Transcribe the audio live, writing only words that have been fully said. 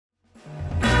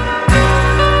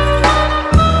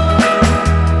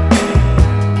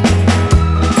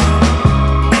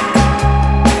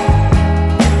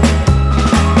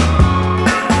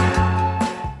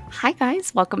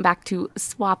guys. Welcome back to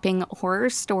Swapping Horror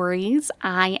Stories.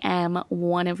 I am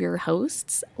one of your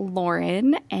hosts,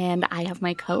 Lauren, and I have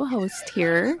my co-host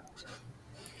here.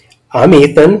 I'm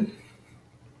Ethan.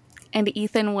 And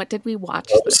Ethan, what did we watch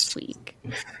this week?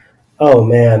 Oh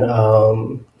man,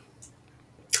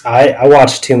 I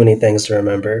watched too many things to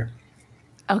remember.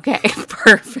 Okay,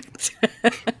 perfect.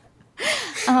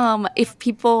 If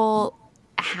people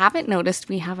haven't noticed,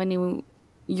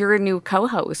 you're a new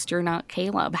co-host. You're not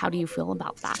Caleb. How do you feel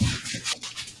about that?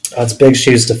 It's big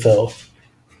shoes to fill.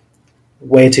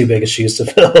 Way too big of shoes to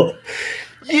fill.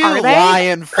 You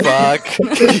lying fuck. You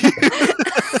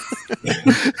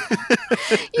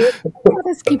let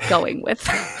us keep going with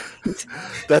that.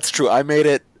 That's true. I made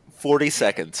it 40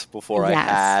 seconds before Yes. I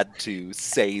had to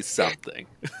say something.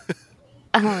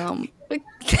 Ethan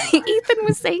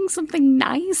was saying something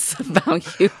nice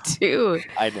about you too.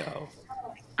 I know.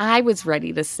 I was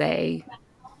ready to say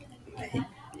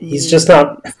He's just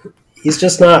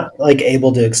not like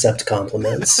able to accept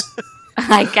compliments.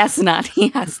 I guess not. He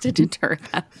has to deter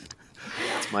them.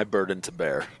 It's my burden to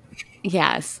bear.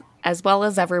 Yes, as well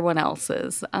as everyone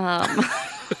else's.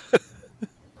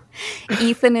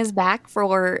 Ethan is back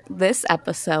for this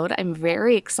episode. I'm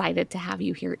very excited to have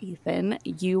you here, Ethan.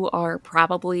 You are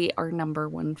probably our number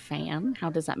one fan. How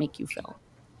does that make you feel?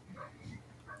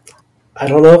 I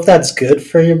don't know if that's good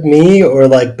for me or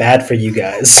like bad for you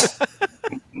guys.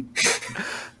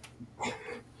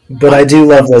 But I do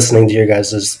love listening to your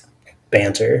guys'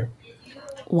 banter.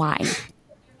 Why?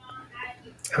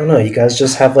 I don't know, you guys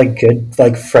just have like good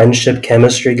like friendship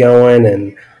chemistry going,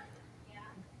 and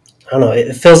I don't know,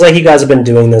 it feels like you guys have been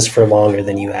doing this for longer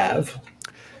than you have.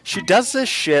 She does this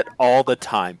shit all the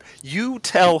time. You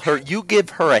tell her, you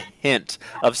give her a hint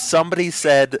of somebody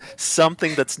said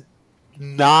something that's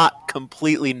not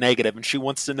completely negative, and she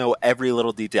wants to know every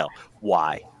little detail.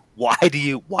 Why? Why do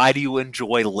you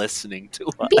enjoy listening to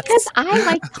us? Because I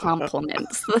like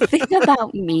compliments. The thing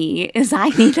about me is I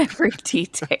need every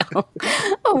detail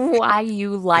of why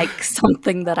you like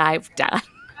something that I've done.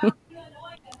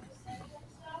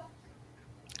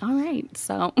 All right,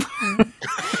 so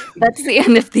that's the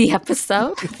end of the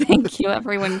episode. Thank you,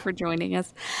 everyone, for joining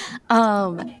us.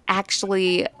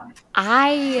 Actually,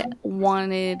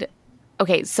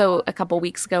 okay, so a couple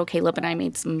weeks ago, Caleb and I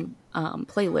made some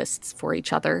playlists for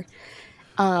each other.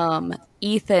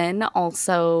 Ethan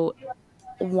also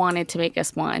wanted to make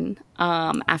us one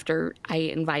after I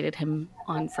invited him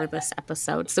on for this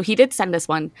episode. So he did send us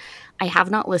one. I have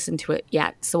not listened to it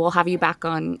yet, so we'll have you back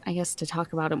on, I guess, to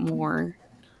talk about it more.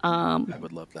 I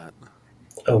would love that.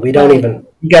 Oh, you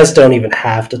guys don't even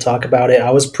have to talk about it.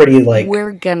 I was pretty like...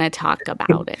 We're gonna talk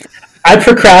about it. I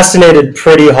procrastinated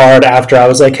pretty hard after I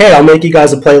was like, hey, I'll make you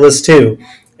guys a playlist too.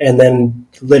 And then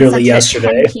literally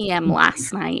yesterday... 10 p.m.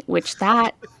 last night, which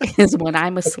that is when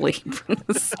I'm asleep.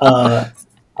 So.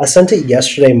 I sent it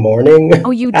yesterday morning.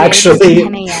 Oh, you did? Actually,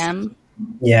 10 a.m.?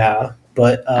 Yeah,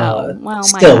 but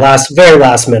still, very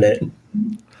last minute.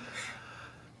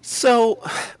 So,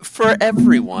 for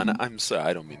everyone, I'm sorry,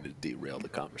 I don't mean to derail the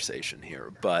conversation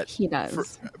here, but he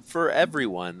does. For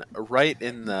everyone, right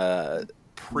in the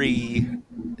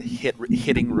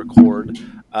hitting record,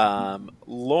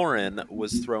 Lauren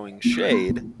was throwing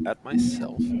shade at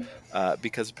myself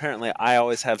because apparently I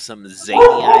always have some zany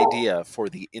idea for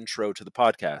the intro to the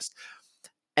podcast.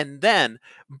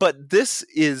 But this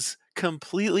is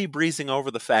completely breezing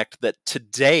over the fact that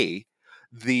today,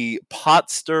 the pot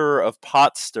stirrer of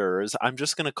pot stirrers, I'm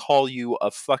just going to call you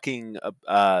a fucking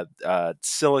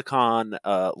silicon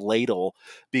ladle,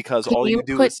 because all you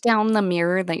do is... put down the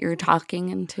mirror that you're talking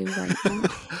into right now?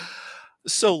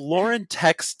 So Lauren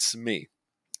texts me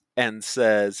and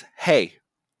says, hey,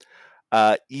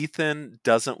 Ethan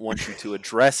doesn't want you to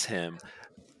address him.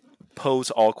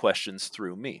 Pose all questions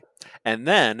through me. And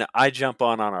then I jump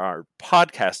on our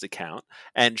podcast account,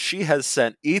 and she has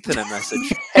sent Ethan a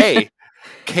message. Hey,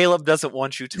 Caleb doesn't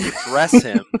want you to address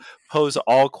him. Pose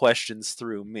all questions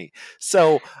through me.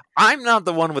 So I'm not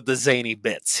the one with the zany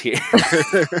bits here.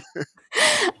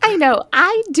 I know.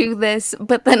 I do this,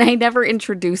 but then I never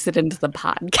introduce it into the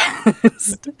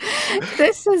podcast.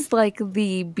 This is like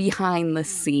the behind the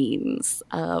scenes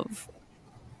of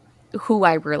who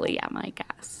I really am, I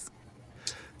guess.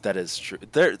 That is true.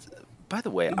 By the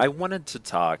way, I wanted to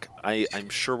talk. I'm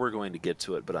sure we're going to get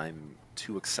to it, but I'm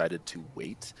too excited to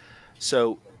wait.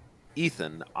 So,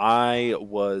 Ethan, I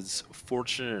was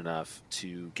fortunate enough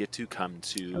to get to come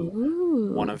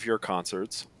to one of your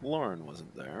concerts. Lauren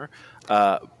wasn't there,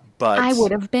 but I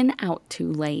would have been out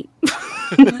too late.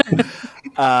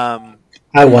 I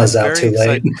was out too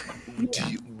late.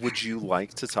 would you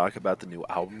like to talk about the new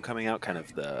album coming out, kind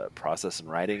of the process in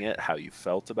writing it, how you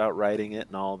felt about writing it,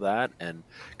 and all that? And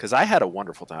because I had a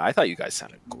wonderful time, I thought you guys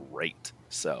sounded great.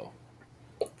 So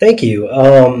Thank you.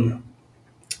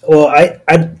 Well,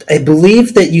 I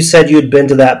believe that you said you had been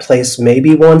to that place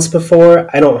maybe once before.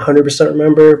 I don't 100%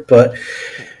 remember, but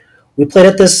we played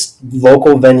at this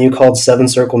local venue called Seven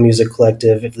Circle Music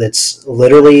Collective. That's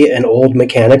literally an old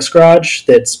mechanics garage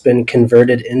that's been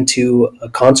converted into a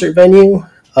concert venue.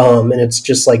 And it's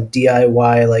just like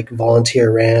DIY, like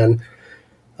volunteer ran.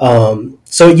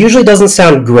 So it usually doesn't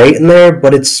sound great in there,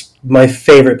 but it's my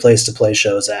favorite place to play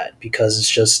shows at because it's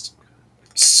just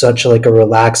such like a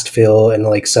relaxed feel and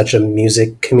like such a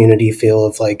music community feel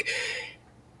of like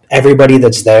everybody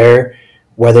that's there,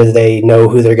 whether they know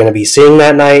who they're going to be seeing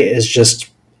that night, is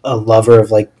just a lover of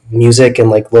like music and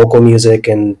like local music,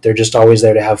 and they're just always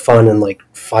there to have fun and like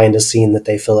find a scene that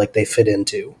they feel like they fit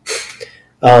into.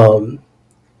 Um,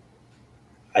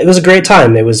 it was a great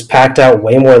time. It was packed out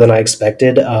way more than I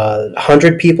expected.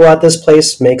 100 people at this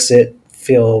place makes it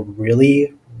feel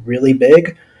really, really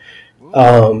big.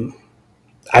 Um,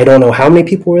 I don't know how many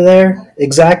people were there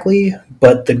exactly,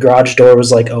 but the garage door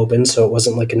was like open, so it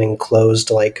wasn't like an enclosed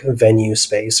like venue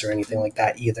space or anything like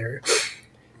that either.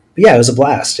 But yeah, it was a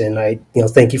blast, and I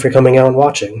thank you for coming out and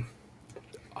watching.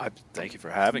 I thank you for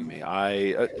having me.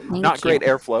 I not Thank you. great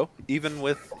airflow, even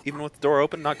with the door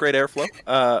open, not great airflow.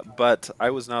 But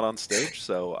I was not on stage,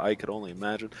 so I could only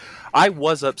imagine. I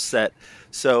was upset.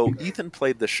 So Ethan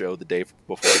played the show the day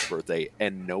before his birthday,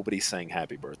 and nobody sang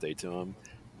 "Happy Birthday" to him.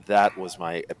 That was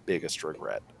my biggest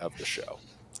regret of the show.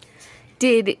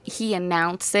 Did he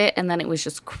announce it and then it was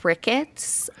just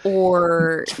crickets,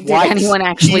 or did Twice. anyone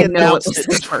actually He know it announced was it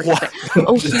his birthday? twice.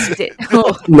 Oh, he did.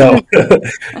 Oh, No,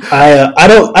 I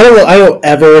don't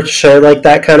ever share like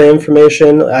that kind of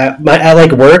information. At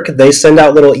like work, they send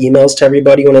out little emails to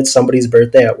everybody when it's somebody's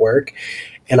birthday at work,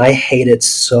 and I hate it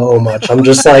so much. I'm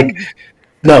just like,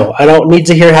 no, I don't need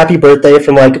to hear happy birthday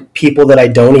from like people that I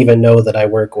don't even know that I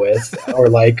work with, or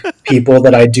like people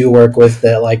that I do work with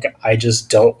that like I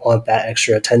just don't want that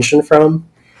extra attention from.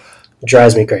 It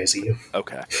drives me crazy.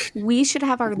 Okay. we should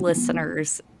have our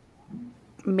listeners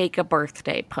make a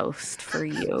birthday post for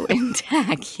you and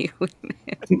tag you in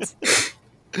it.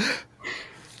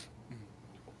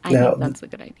 I Now, think that's a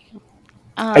good idea.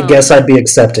 I guess I'd be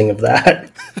accepting of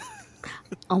that.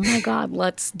 Oh my God,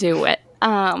 let's do it.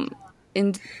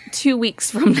 In 2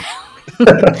 weeks from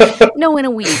now. No, in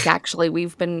a week, actually.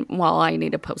 Well, I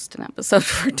need to post an episode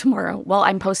for tomorrow. Well,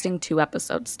 I'm posting 2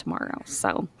 episodes tomorrow,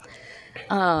 so,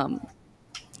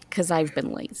 because I've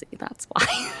been lazy, that's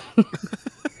why.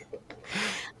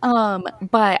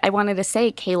 But I wanted to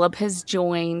say Caleb has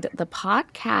joined the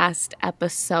podcast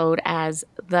episode as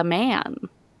the man.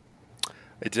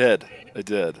 I did.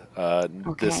 This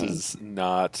Okay. is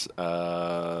not.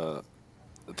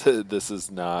 This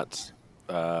is not.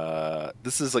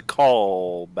 This is a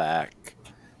callback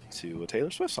to a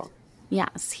Taylor Swift song.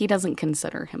 Yes, he doesn't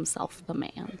consider himself the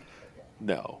man.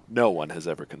 No, no one has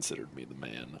ever considered me the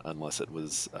man, unless it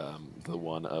was the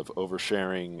one of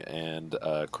oversharing and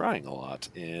crying a lot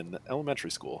in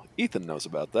elementary school. Ethan knows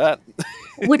about that.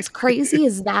 What's crazy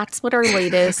is that's what our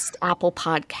latest Apple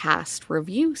Podcast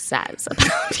review says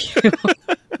about you.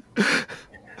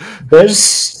 There's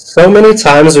so many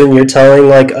times when you're telling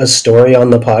like a story on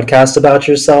the podcast about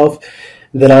yourself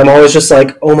that I'm always just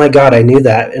like, oh my God, I knew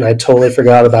that. And I totally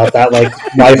forgot about that like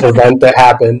life event that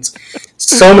happened.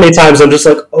 So many times I'm just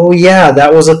like, oh yeah,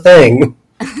 that was a thing.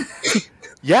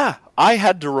 Yeah, I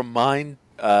had to remind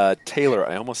Taylor.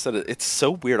 I almost said it. It's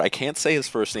so weird. I can't say his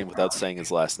first name without saying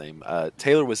his last name.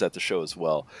 Taylor was at the show as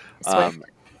well. Swift.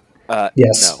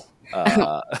 Yes. No.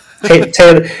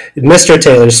 Taylor, Mr.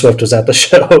 Taylor Swift was at the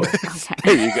show. Okay.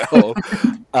 There you go.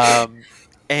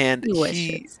 And He he.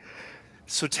 wishes.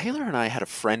 So Taylor and I had a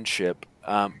friendship,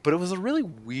 but it was a really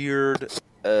weird.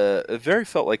 It very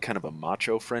felt like kind of a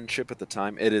macho friendship at the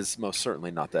time. It is most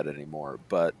certainly not that anymore.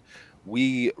 But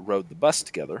we rode the bus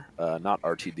together, not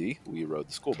RTD. We rode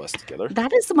the school bus together.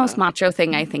 That is the most macho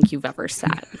thing I think you've ever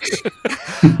said.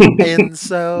 And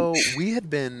so we had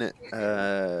been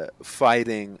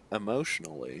fighting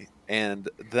emotionally, and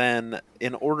then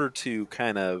in order to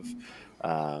kind of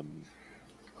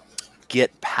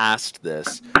get past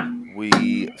this,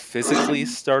 we physically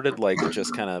started like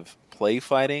just kind of play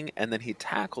fighting, and then he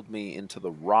tackled me into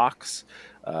the rocks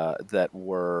that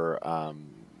were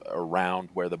around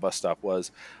where the bus stop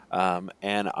was,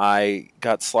 and I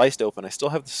got sliced open. I still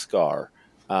have the scar.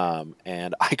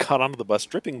 And I got onto the bus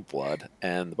dripping blood,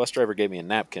 and the bus driver gave me a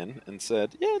napkin and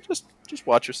said, "Yeah, just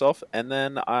watch yourself." And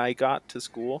then I got to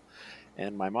school,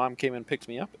 and my mom came and picked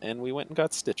me up, and we went and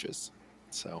got stitches.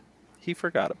 So he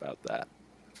forgot about that.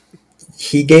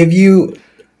 He gave you.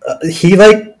 He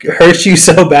like hurt you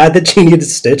so bad that you needed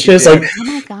stitches. Yeah. Like Oh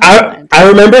my I god. I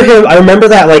remember him. I remember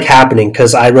that like happening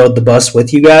because I rode the bus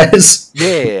with you guys.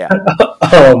 Yeah.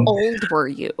 How Um, old were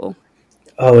you?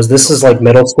 this Middle is like school.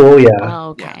 middle school. Yeah,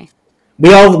 Oh, Yeah. okay.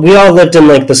 we all lived in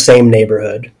like the same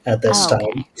neighborhood at this Oh,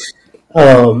 time.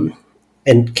 okay. Um,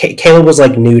 and Caleb was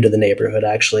like new to the neighborhood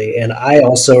actually, and I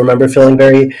also remember feeling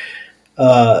very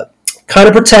uh, kind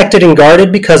of protected and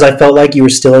guarded because I felt like you were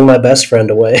stealing my best friend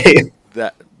away.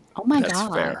 That Oh my that's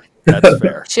god. fair. That's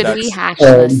fair. Should we That's hash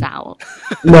this out?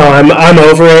 No, I'm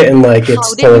over it, and like How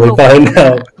it's did you totally fine overcome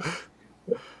now.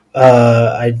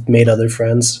 that? I made other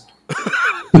friends.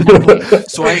 Okay.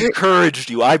 so I encouraged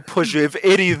you. I pushed you. If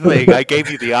anything, I gave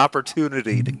you the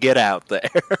opportunity to get out there.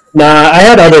 Nah, I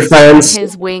had Then other spread friends.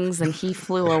 his wings and he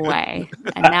flew away.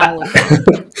 And now look at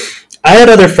you. I had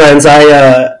other friends.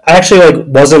 I actually like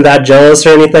wasn't that jealous or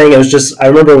anything. It was just I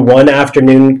remember one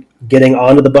afternoon getting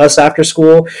onto the bus after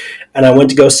school, and I went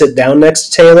to go sit down next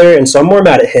to Taylor. And so I'm more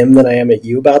mad at him than I am at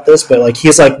you about this. But like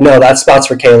he's like, no, that spot's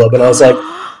for Caleb, and I was like,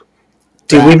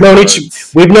 dude, That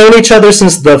hurts. we've known each other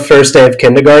since the first day of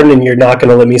kindergarten, and you're not going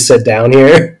to let me sit down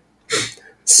here.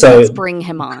 Let's So bring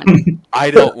him on. I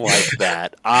don't like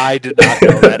that. I did not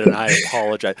know that, and I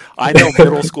apologize. I know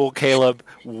middle school Caleb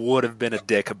would have been a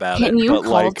dick about Can it, you but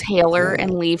call like, Taylor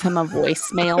and leave him a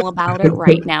voicemail about it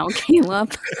right now,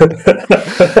 Caleb? no,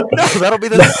 that'll be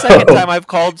the second time I've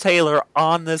called Taylor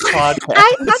on this podcast.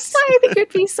 That's why I think it'd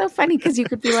be so funny because you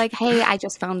could be like, "Hey, I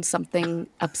just found something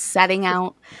upsetting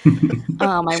out.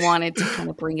 I wanted to kind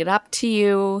of bring it up to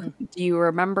you. Do you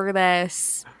remember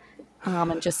this?"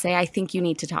 And just say, "I think you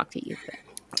need to talk to Ethan."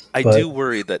 I But- do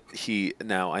worry that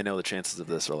now I know the chances of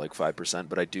this are like 5%,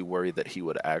 but I do worry that he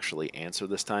would actually answer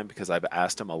this time because I've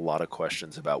asked him a lot of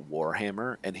questions about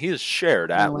Warhammer, and he has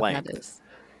shared I don't at know what length. that is.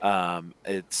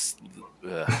 It's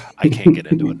I can't get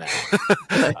into it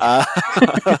now.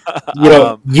 you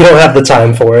don't have the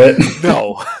time for it.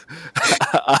 No.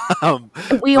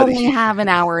 We but only have an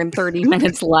hour and 30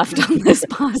 minutes left on this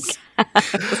podcast.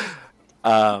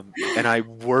 and I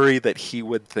worry that he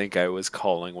would think I was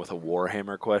calling with a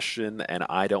Warhammer question, and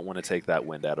I don't want to take that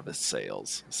wind out of his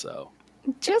sails. So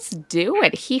Just do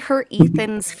it. He hurt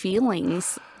Ethan's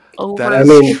feelings over That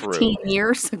is 15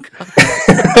 years ago.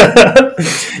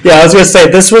 Yeah, I was gonna say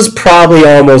this was probably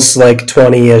almost like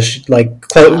 20-ish, like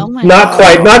Oh my not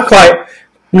quite, God.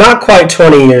 not quite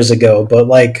 20 years ago, but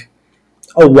like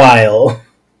a while.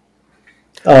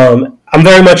 I'm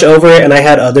very much over it, and I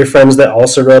had other friends that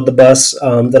also rode the bus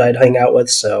that I'd hang out with,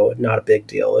 so not a big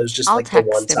deal. It was just I'll like the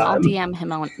one text him. I'll time. DM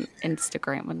him on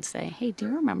Instagram and say, "Hey, do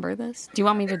you remember this? Do you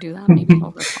want me to do that?" Maybe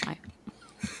he'll reply.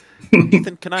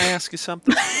 Ethan, can I ask you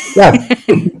something? Yeah,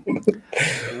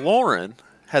 Lauren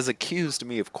has accused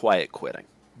me of quiet quitting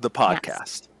the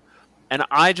podcast. And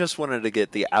I just wanted to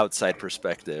get the outside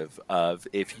perspective of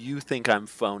if you think I'm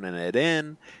phoning it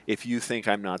in, if you think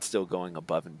I'm not still going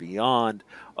above and beyond.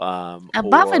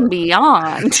 Above and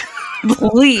beyond.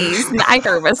 Please,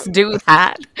 neither of us do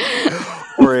that.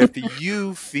 Or if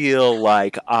you feel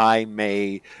like I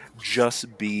may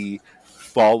just be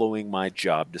following my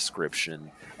job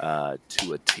description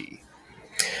to a T.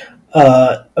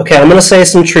 okay, I'm gonna say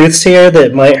some truths here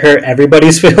that might hurt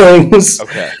everybody's feelings.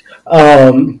 Okay.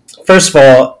 First of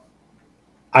all,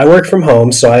 I work from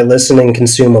home, so I listen and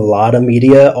consume a lot of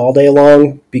media all day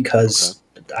long because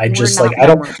I just We're like not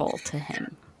memorable to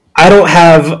him. I don't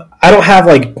have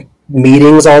like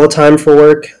meetings all the time for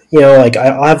work. You know, like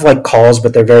I'll have like calls,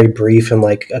 but they're very brief and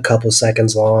like a couple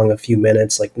seconds long, a few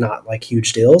minutes, like not like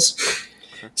huge deals.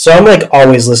 So I'm like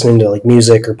always listening to like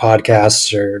music or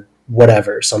podcasts or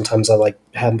whatever. Sometimes I like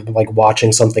have like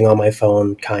watching something on my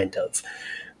phone, kind of.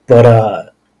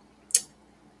 But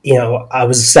you know, I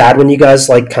was sad when you guys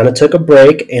like kind of took a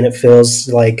break, and it feels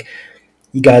like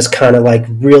you guys kind of like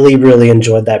really, really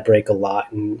enjoyed that break a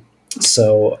lot. And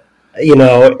so, you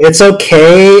know, it's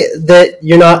okay that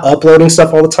you're not uploading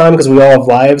stuff all the time because we all have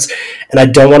lives, and I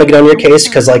don't want to get on your case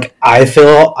because like I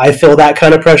feel that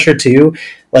kind of pressure too.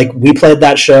 Like we played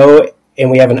that show,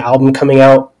 and we have an album coming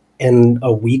out in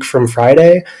a week from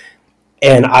Friday.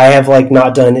 And I have like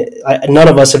not done. None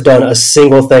of us have done a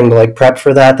single thing to like prep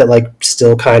for that like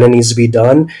still kind of needs to be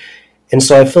done. And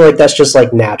so I feel like that's just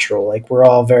like natural. Like we're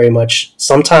all very much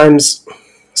sometimes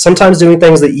doing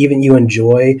things that even you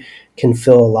enjoy can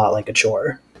feel a lot like a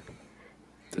chore.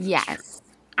 Yes.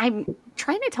 I'm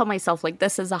trying to tell myself like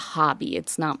this is a hobby.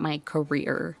 It's not my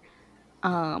career.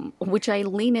 which I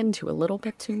lean into a little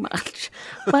bit too much.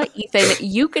 But Ethan,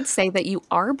 you could say that you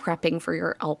are prepping for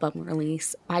your album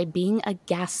release by being a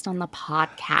guest on the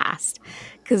podcast,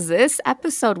 because this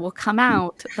episode will come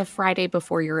out the Friday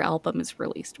before your album is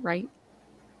released, right?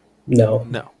 No.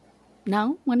 No.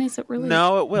 No? When is it released?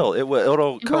 No, it will. It'll It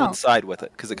will. coincide with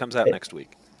it because it comes out next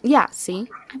week. Yeah, see?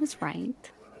 I was right.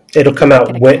 It'll come out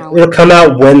Get a when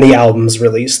calendar. the album's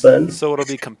released then. So it'll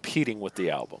be competing with the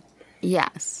album.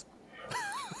 Yes.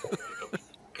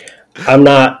 I'm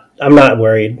not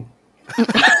worried.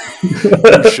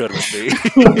 You shouldn't be.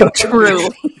 True.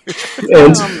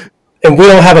 And we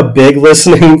don't have a big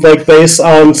listening base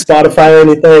on Spotify or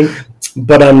anything,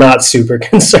 but I'm not super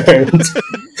concerned.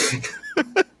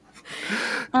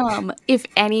 If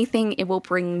anything, it will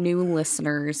bring new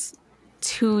listeners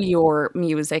to your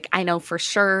music. I know for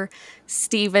sure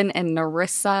Steven and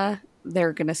Narissa,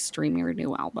 they're going to stream your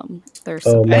new album. They're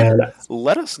so man.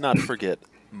 Let us not forget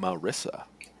Marissa.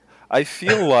 I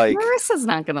feel like Marissa's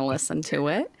not going to listen to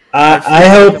it. I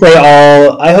hope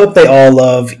they all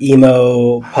love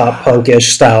emo pop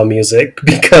punkish style music,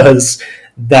 because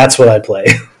that's what I play.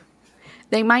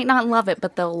 They might not love it,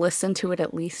 but they'll listen to it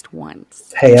at least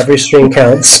once. Hey, every stream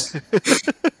counts.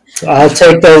 I'll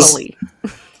take those Fully.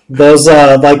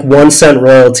 like 1 cent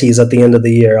royalties at the end of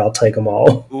the year. I'll take them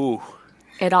all. ooh.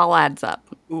 It all adds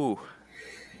up. Ooh.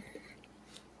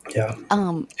 Yeah.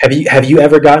 Have you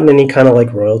ever gotten any kind of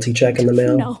like royalty check in the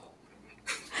mail? No.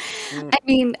 I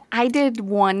mean, I did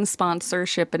one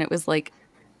sponsorship and it was like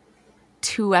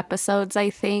 2 episodes, I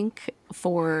think,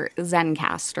 for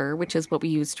Zencaster, which is what we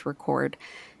use to record.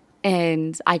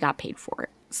 And I got paid for it.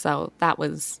 So that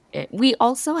was it. We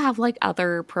also have like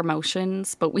other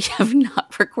promotions, but we have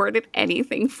not recorded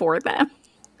anything for them.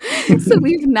 So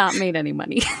we've not made any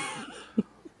money.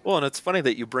 Well, and it's funny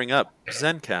that you bring up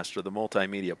Zencaster, the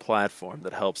multimedia platform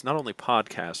that helps not only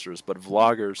podcasters, but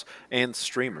vloggers and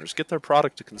streamers get their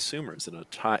product to consumers in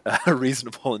a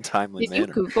reasonable and timely Did you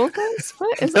manner. Google this?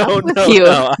 What is No, up with you?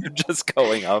 no, I'm just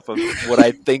going off of what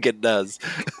I think it does.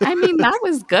 I mean, that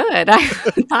was good. I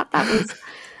thought that was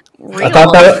real. I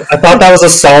thought that was a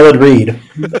solid read.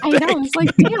 I know. I was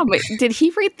like, damn, did he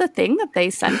read the thing that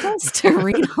they sent us to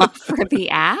read off for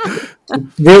the ad?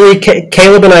 Really,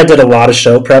 Caleb and I did a lot of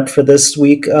show prep for this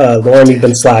week. Lauren, you've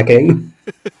been slacking.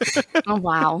 Oh,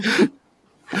 wow.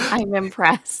 I'm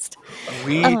impressed.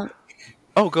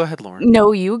 Oh, go ahead, Lauren.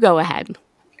 No, you go ahead.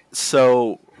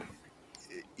 So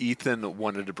Ethan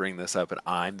wanted to bring this up, and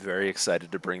I'm very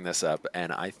excited to bring this up,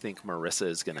 and I think Marissa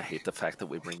is going to hate the fact that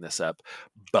we bring this up,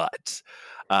 but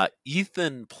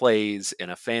Ethan plays in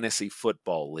a fantasy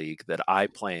football league that I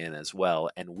play in as well,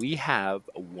 and we have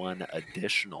one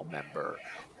additional member,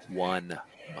 one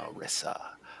Marissa.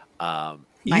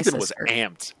 Ethan was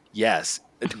amped. Yes.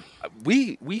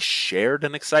 We shared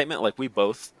an excitement. Like, we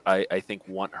both, I think,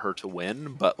 want her to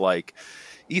win, but like,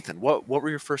 Ethan, what were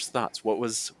your first thoughts? What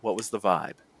was the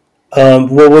vibe?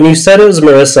 Well, when you said it was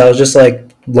Marissa, I was just like,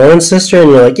 Lauren's sister? And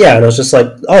you're like, yeah. And I was just like,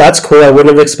 oh, that's cool. I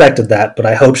wouldn't have expected that, but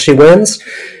I hope she wins.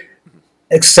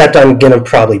 Except I'm going to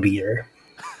probably beat her.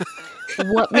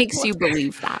 What makes you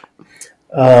believe that?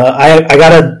 I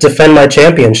got to defend my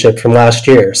championship from last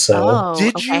year. So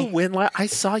Did you win? I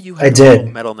saw you had I a did.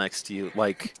 little medal next to you.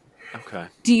 Like, okay.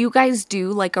 Do you guys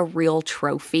do like a real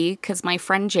trophy? Because my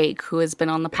friend Jake, who has been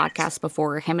on the podcast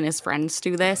before, him and his friends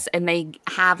do this, and they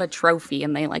have a trophy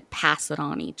and they like pass it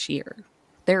on each year.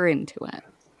 They're into it.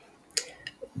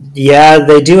 Yeah,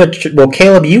 they do it. Well,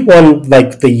 Caleb, you won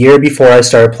like the year before I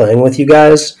started playing with you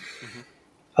guys.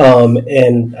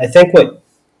 And I think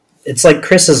it's like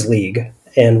Chris's league.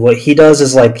 And what he does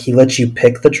is like he lets you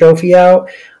pick the trophy out,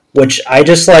 which I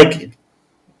just like.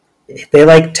 They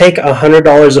like take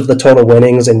 $100 of the total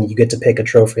winnings, and you get to pick a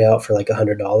trophy out for like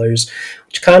 $100,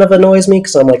 which kind of annoys me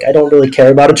because I'm like, I don't really care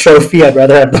about a trophy. I'd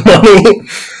rather have the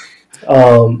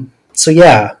money. So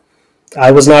yeah,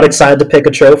 I was not excited to pick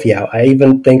a trophy out. I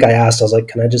even think I asked, I was like,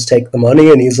 can I just take the money?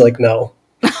 And he's like, no.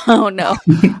 Oh no.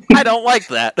 I don't like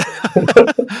that.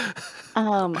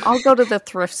 I'll go to the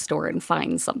thrift store and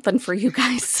find something for you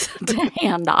guys to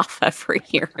hand off every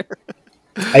year.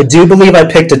 I do believe I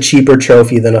picked a cheaper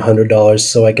trophy than $100,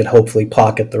 so I could hopefully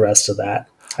pocket the rest of that.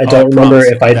 I don't remember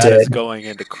if I that did. is going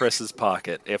into Chris's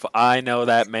pocket. If I know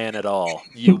that man at all,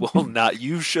 you will not.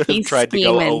 You should have tried to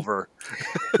go over.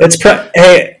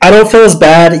 Hey, I don't feel as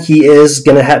bad. He is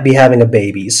gonna be having a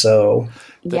baby, so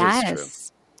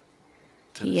Yes,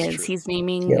 he is. True. He's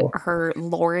naming her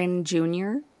Lauren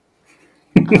Jr.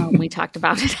 We talked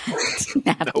about it.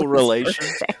 No relation.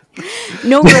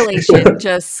 No relation.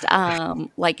 Just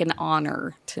like an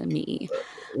honor to me.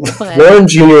 But Lauren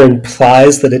Jr.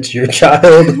 implies that it's your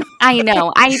child. I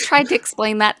know. I tried to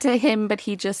explain that to him, but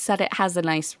he just said it has a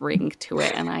nice ring to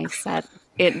it. And I said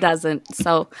it doesn't.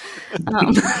 So,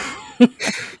 um,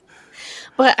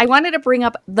 but I wanted to bring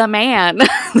up the man.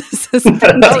 This has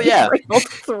been Oh yeah. derailed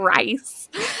thrice.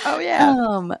 Oh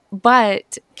yeah.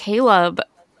 But Caleb,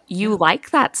 you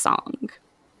like that song.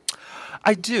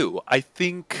 I do. I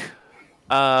think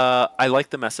I like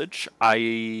the message.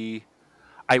 I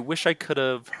wish I could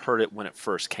have heard it when it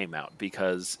first came out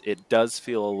because it does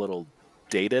feel a little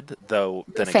dated, though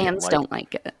then again, Fans like don't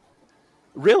like it.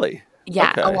 really?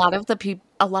 Yeah, Okay.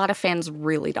 a lot of fans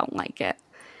really don't like it.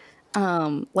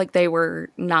 Like they were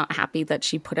not happy that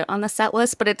she put it on the set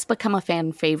list, but it's become a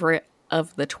fan favorite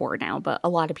of the tour now, but a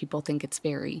lot of people think it's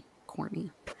very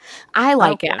corny. I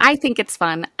like it. Okay. I think it's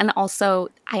fun. And also,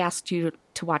 I asked you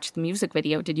to watch the music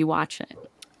video. Did you watch it?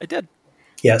 I did.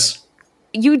 Yes.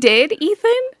 You did,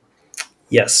 Ethan?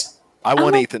 Yes. I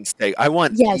want Oh. Ethan's take. I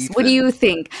want Yes. Ethan. What do you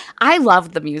think? I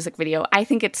love the music video. I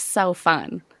think it's so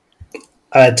fun.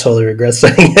 I totally regret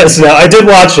saying yes now. I did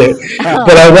watch it, Oh.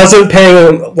 but I wasn't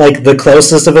paying like the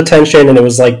closest of attention, and it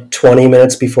was like 20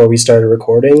 minutes before we started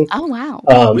recording. Oh, wow.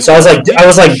 So I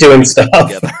was like doing stuff.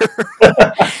 Together.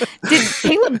 Did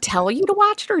Caleb tell you to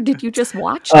watch it, or did you just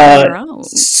watch it on your own?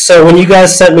 So when you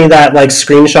guys sent me that like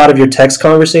screenshot of your text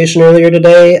conversation earlier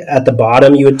today, at the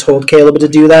bottom you had told Caleb to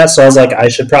do that. So I was like, I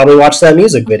should probably watch that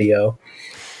music video.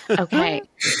 Okay.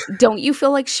 Don't you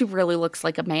feel like she really looks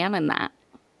like a man in that?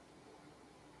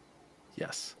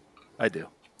 Yes, I do.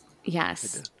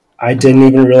 Yes. I didn't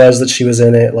even realize that she was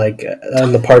in it, like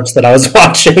on the parts that I was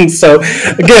watching. So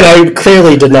again, I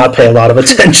clearly did not pay a lot of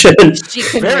attention. She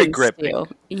Very convinced gripping. you.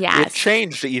 It Yes,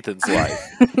 changed Ethan's life.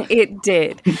 it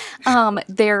did.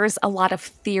 There's a lot of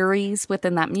theories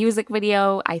within that music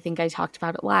video. I think I talked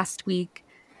about it last week,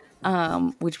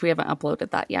 which we haven't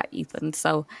uploaded that yet, Ethan.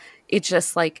 So it's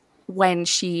just like when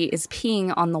she is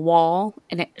peeing on the wall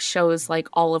and it shows like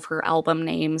all of her album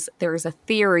names, there's a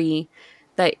theory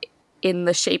that in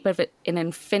the shape of an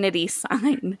infinity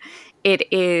sign, it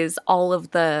is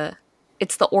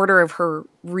it's the order of her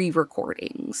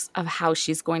re-recordings of how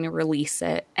she's going to release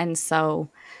it. And so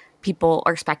people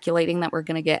are speculating that we're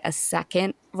going to get a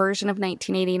second version of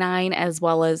 1989 as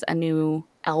well as a new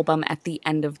album at the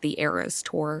end of the Eras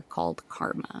tour called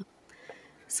Karma.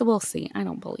 So we'll see. I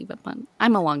don't believe it, but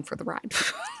I'm along for the ride.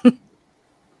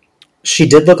 She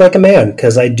did look like a man,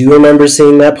 because I do remember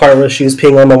seeing that part where she was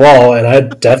peeing on the wall, and I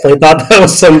definitely thought that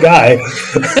was some guy.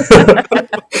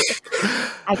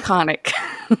 Iconic.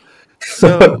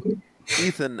 So,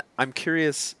 Ethan, I'm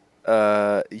curious.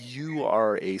 You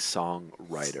are a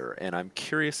songwriter, and I'm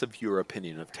curious of your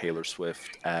opinion of Taylor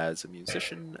Swift as a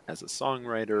musician, as a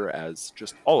songwriter, as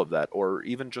just all of that, or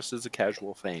even just as a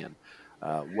casual fan.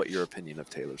 What your opinion of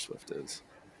Taylor Swift is?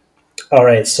 All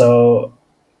right, so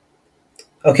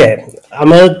okay, I'm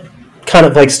gonna kind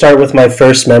of like start with my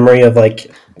first memory of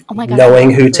like Oh my God.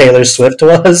 knowing who Taylor Swift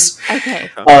was. Okay.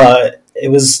 It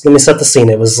was, let me set the scene.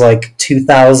 It was like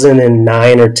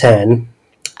 2009 or 10.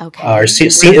 Okay.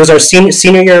 It was our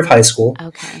senior year of high school,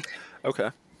 Okay. Okay.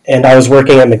 and I was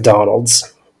working at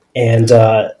McDonald's. And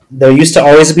there used to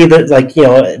always be the, like, you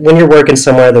know, when you're working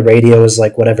somewhere, the radio is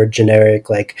like whatever generic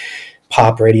like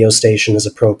pop radio station is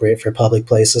appropriate for public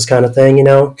places kind of thing, you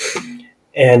know.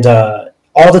 And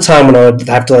all the time when I would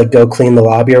have to like go clean the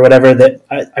lobby or whatever, that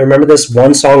I remember this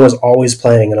one song was always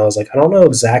playing, and I was like, I don't know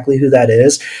exactly who that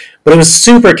is, but it was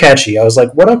super catchy. I was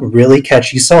like, what a really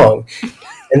catchy song.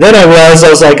 And then I realized, I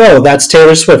was like, oh, that's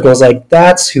Taylor Swift. And I was like,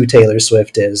 that's who Taylor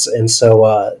Swift is. And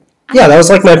so, yeah, that was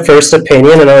like my first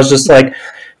opinion. And I was just like,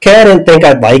 okay, I didn't think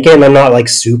I'd like it. And I'm not like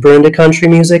super into country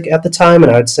music at the time.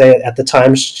 And I would say at the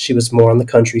time she was more on the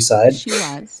country side. She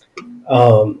was.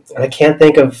 And I can't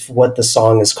think of what the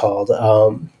song is called.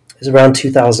 It was around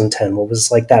 2010. What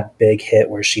was like that big hit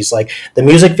where she's like, the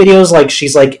music videos, like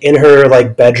she's like in her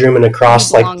like bedroom and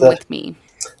across like the. With me.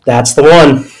 That's the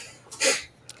one.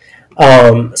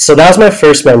 So that was my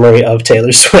first memory of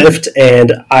Taylor Swift,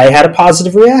 and I had a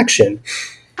positive reaction.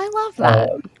 I love that.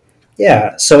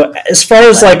 Yeah. So as far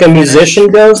as like a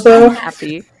musician goes, though, I'm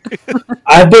happy.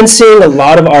 I've been seeing a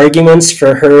lot of arguments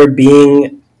for her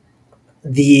being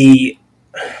the.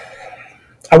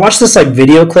 I watched this like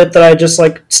video clip that I just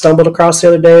like stumbled across the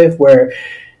other day, where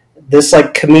this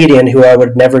like comedian who I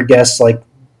would never guess like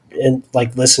and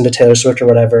like listen to Taylor Swift or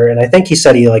whatever, and I think he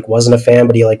said he like wasn't a fan,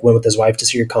 but he like went with his wife to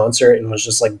see her concert and was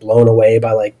just like blown away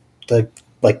by like the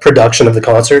like production of the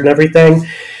concert and everything.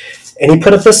 And he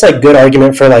put up this like good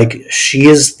argument for like she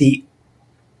is the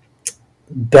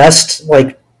best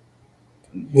like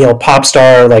pop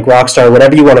star, like rock star,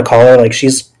 whatever you want to call her. Like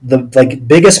she's the like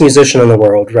biggest musician in the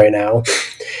world right now,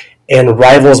 and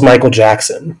rivals Michael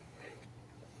Jackson.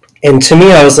 And to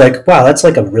me, I was like, wow, that's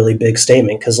like a really big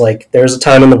statement because like there's a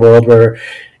time in the world where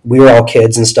we were all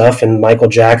kids and stuff, and Michael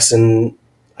Jackson,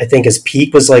 I think his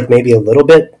peak was like maybe a little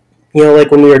bit, like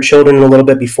when we were children, a little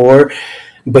bit before,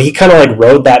 but he kind of like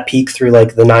rode that peak through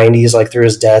like the '90s, like through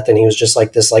his death, and he was just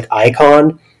like this like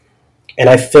icon. And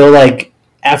I feel like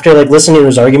after like listening to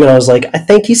his argument, I was like, I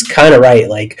think he's kind of right.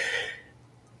 Like,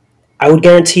 I would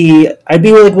guarantee, I'd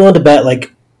be like willing to bet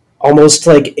like almost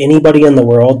like anybody in the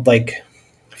world, like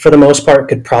for the most part,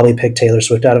 could probably pick Taylor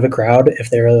Swift out of a crowd if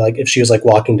they were like if she was like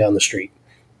walking down the street.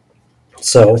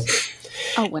 So,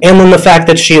 and then the fact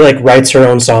that she like writes her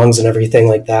own songs and everything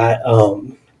like that,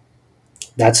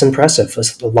 that's impressive.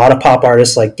 A lot of pop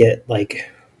artists like get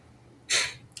like,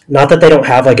 not that they don't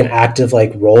have like an active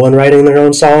like role in writing their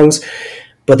own songs,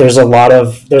 but there's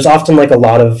often like a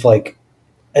lot of like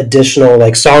additional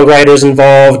like songwriters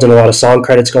involved and a lot of song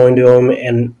credits going to them.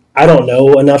 And I don't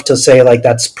know enough to say like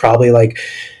that's probably like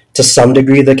to some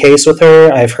degree the case with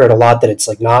her. I've heard a lot that it's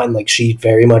like not, and like she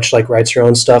very much like writes her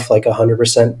own stuff like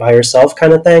 100% by herself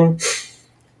kind of thing.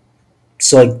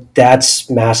 So like that's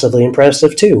massively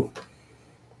impressive too.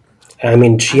 I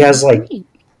mean, she has like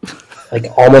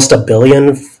almost 1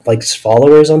 billion like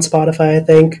followers on Spotify, I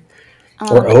think,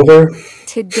 or over.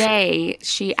 Today,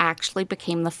 she actually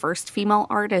became the first female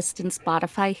artist in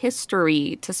Spotify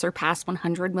history to surpass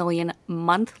 100 million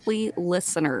monthly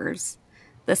listeners.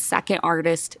 The second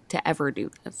artist to ever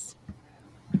do this.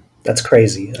 That's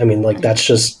crazy. I mean, like that's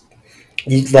just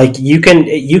like you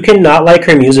can not like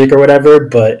her music or whatever,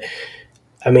 but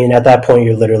I mean, at that point,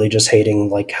 you're literally just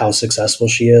hating like how successful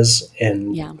she is,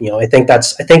 and I think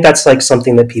that's like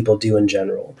something that people do in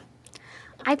general.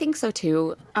 I think so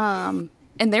too. And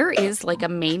there is like a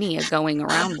mania going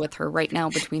around with her right now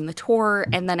between the tour,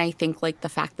 and then I think like the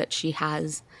fact that she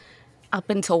has up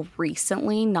until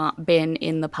recently not been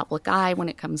in the public eye when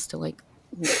it comes to like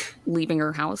leaving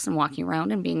her house and walking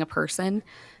around and being a person.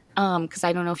 Because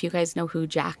I don't know if you guys know who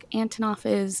Jack Antonoff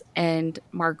is, and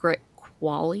Margaret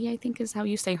Qualley, I think is how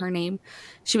you say her name.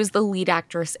 She was the lead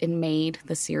actress in Maid,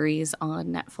 the series on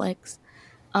Netflix.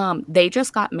 They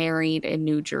just got married in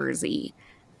New Jersey,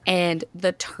 and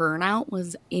the turnout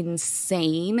was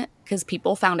insane because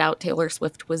people found out Taylor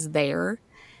Swift was there,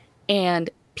 and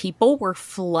people were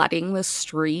flooding the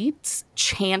streets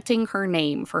chanting her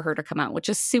name for her to come out, which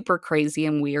is super crazy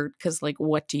and weird because like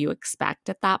what do you expect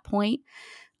at that point?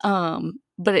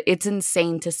 But it's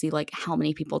insane to see like how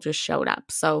many people just showed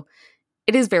up. So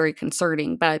it is very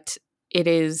concerning, but it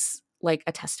is like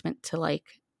a testament to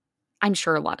like, I'm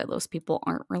sure a lot of those people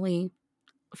aren't really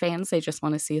fans. They just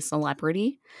want to see a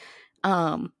celebrity.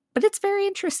 But it's very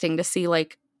interesting to see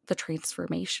like the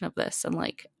transformation of this and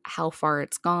like how far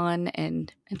it's gone,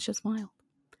 and it's just wild.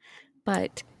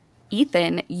 But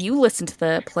Ethan, you listen to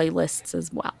the playlists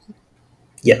as well.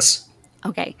 Yes.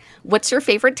 Okay. What's your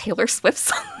favorite Taylor Swift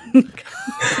song?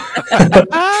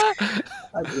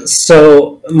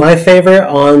 So my favorite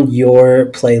on your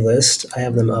playlist, I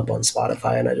have them up on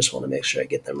Spotify, and I just want to make sure I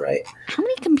get them right. How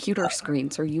many computer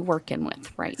screens are you working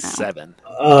with right now? 7.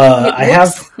 I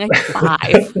have like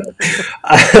 5.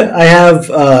 I have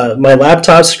my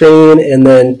laptop screen, and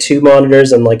then 2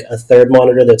 monitors, and like a third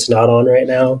monitor that's not on right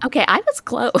now. Okay, I was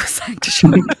close.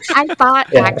 Actually, I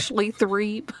thought actually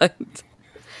 3, but.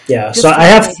 Yeah, so I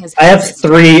have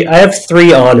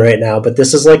 3 on right now, but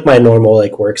this is like my normal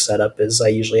like work setup is I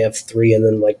usually have 3, and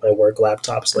then like my work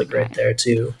laptop's like right there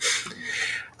too.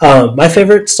 My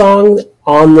favorite song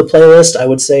on the playlist I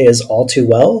would say is All Too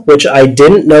Well, which I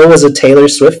didn't know was a Taylor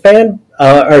Swift fan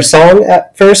or song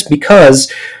at first, because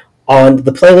on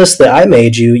the playlist that I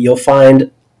made you'll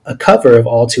find a cover of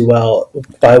All Too Well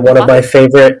by one of my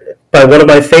favorite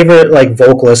like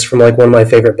vocalists from like one of my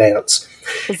favorite bands.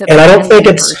 And I don't think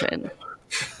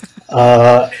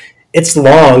it's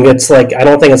long. It's like, I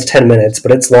don't think it's 10 minutes,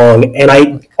 but it's long. And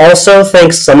I also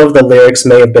think some of the lyrics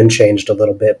may have been changed a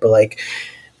little bit, but like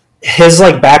his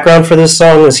like background for this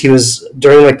song was he was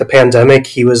during like the pandemic,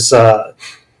 he was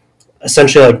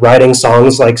essentially like writing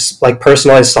songs like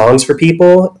personalized songs for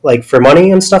people like for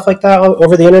money and stuff like that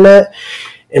over the internet.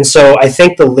 And so I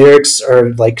think the lyrics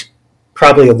are like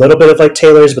probably a little bit of like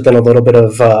Taylor's, but then a little bit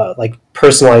of like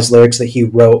personalized lyrics that he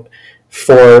wrote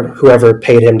for whoever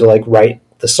paid him to like write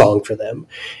the song for them.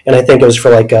 And I think it was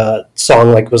for like a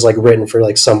song like was like written for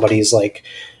like somebody's like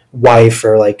wife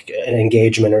or like an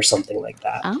engagement or something like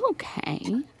that.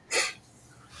 Okay.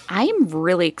 I am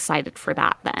really excited for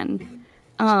that then.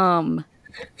 Oh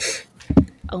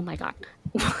my God.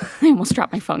 I almost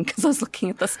dropped my phone because I was looking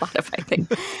at the Spotify thing.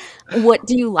 What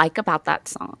do you like about that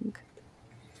song?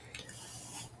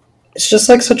 It's just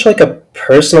like such like a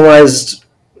personalized,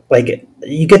 like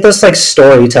you get this like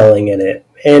storytelling in it.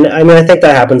 And I mean, I think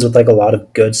that happens with like a lot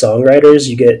of good songwriters.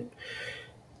 You get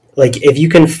like if you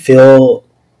can feel,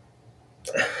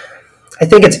 I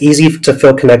think it's easy to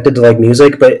feel connected to like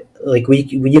music, but like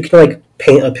you can like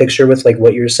paint a picture with like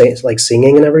what you're saying, like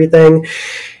singing and everything,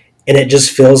 and it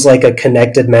just feels like a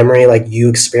connected memory, like you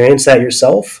experience that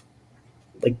yourself.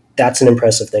 Like that's an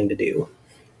impressive thing to do.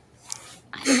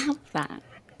 I love that.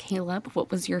 Caleb, what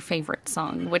was your favorite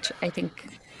song? Which I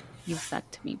think you've said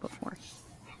to me before.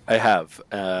 I have,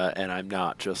 and I'm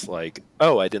not just like,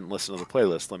 oh, I didn't listen to the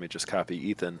playlist. Let me just copy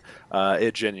Ethan.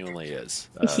 It genuinely is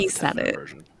He the said 10-minute it.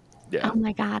 version. Yeah. Oh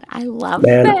my God, I love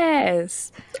Man,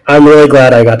 this. I'm really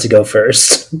glad I got to go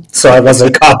first, so I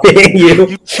wasn't copying you.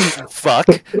 You cheating fuck.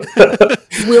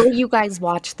 Will you guys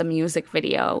watch the music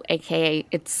video, aka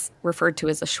it's referred to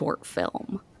as a short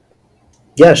film?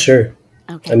 Yeah, sure.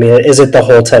 I Okay, mean, is it the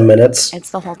whole 10 minutes? it's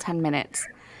the whole 10 minutes.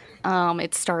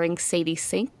 It's starring Sadie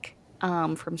Sink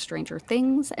from Stranger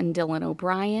Things and Dylan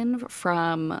O'Brien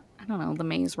from, I don't know, The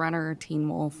Maze Runner or Teen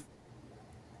Wolf.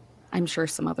 I'm sure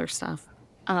some other stuff.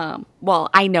 Well,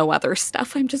 I know other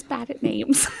stuff. I'm just bad at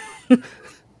names.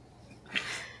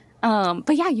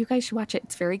 But yeah, you guys should watch it.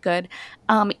 It's very good.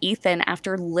 Ethan,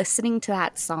 after listening to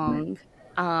that song,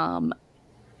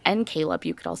 and Caleb,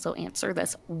 you could also answer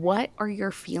this. What are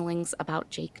your feelings about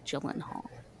Jake Gyllenhaal?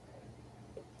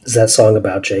 Is that song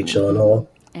about Jake Mm-hmm. Gyllenhaal?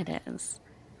 It is.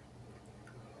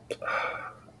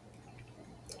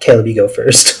 Caleb, you go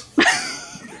first.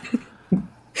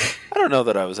 I don't know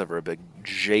that I was ever a big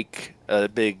Jake,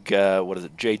 what is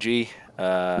it, JG,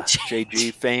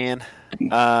 JG fan.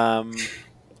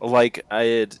 Like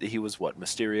he was what,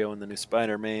 Mysterio in the new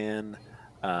Spider-Man,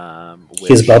 He's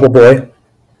which Bubble Boy.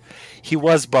 he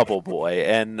was Bubble Boy,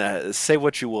 and say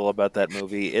what you will about that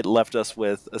movie, it left us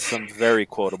with some very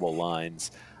quotable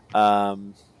lines.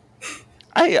 Um,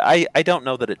 I don't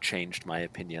know that it changed my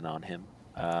opinion on him,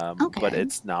 but Okay.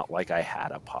 it's not like I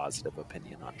had a positive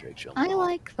opinion on Jake I Gyllenhaal.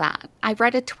 like that. I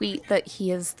read a tweet that he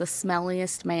is the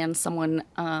smelliest man someone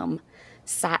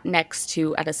sat next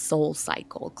to at a Soul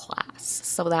Cycle class.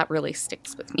 So that really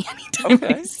sticks with me anytime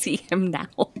I Okay, see him now.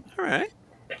 all right.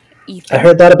 I Ethan.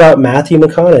 heard that about Matthew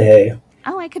McConaughey.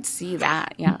 Oh, I could see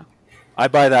that. Yeah. I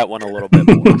buy that one a little bit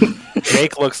more.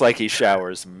 Jake looks like he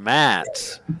showers.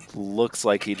 Matt looks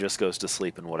like he just goes to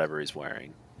sleep in whatever he's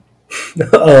wearing.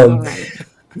 All um, right.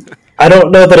 I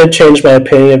don't know that it changed my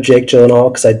opinion of Jake Gyllenhaal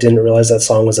because I didn't realize that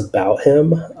song was about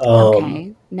him.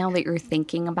 Okay. Now that you're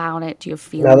thinking about it, do you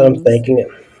have Now that I'm feelings? thinking it,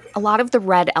 A lot of the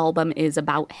Red album is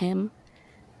about him.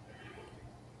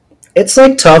 it's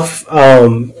like tough.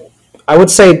 I would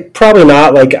say probably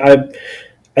not. Like I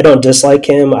don't dislike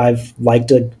him. I've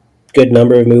liked a good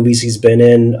number of movies he's been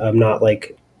in. I'm not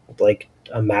like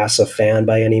a massive fan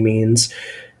by any means,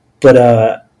 but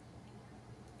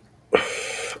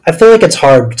I feel like it's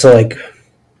hard to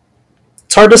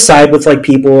side with like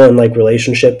people in like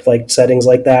relationship like settings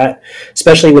like that,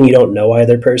 especially when you don't know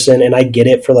either person. And I get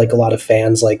it for like a lot of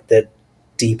fans like that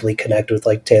deeply connect with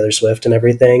like Taylor Swift and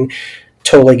everything.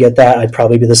 Totally get that. I'd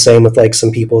probably be the same with like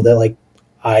some people that like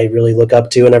I really look up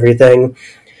to and everything.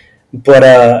 But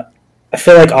I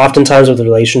feel like oftentimes with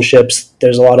relationships,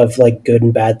 there's a lot of like good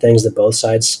and bad things that both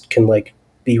sides can like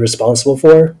be responsible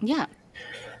for. Yeah.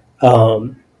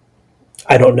 Um,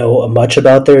 I don't know much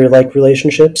about their like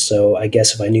relationships, so I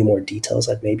guess if I knew more details,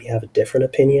 I'd maybe have a different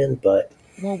opinion. But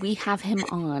Well, we have him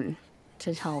on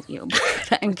to tell you.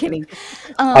 I'm kidding.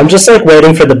 I'm just like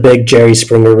waiting for the big Jerry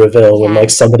Springer reveal when like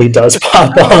Yes. somebody does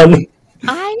pop Um, on.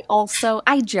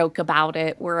 I joke about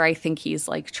it where I think he's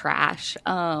like trash.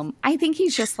 I think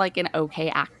he's just like an okay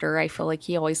actor. I feel like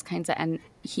he always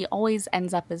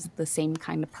ends up as the same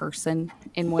kind of person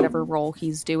in whatever role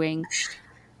he's doing.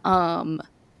 Um,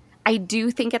 I do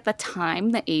think at the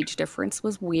time the age difference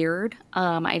was weird.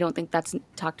 I don't think that's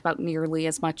talked about nearly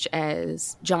as much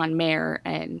as John Mayer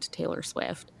and Taylor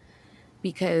Swift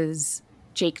because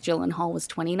Jake Gyllenhaal was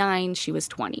 29, she was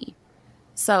 20.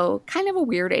 So, kind of a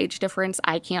weird age difference.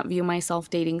 I can't view myself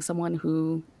dating someone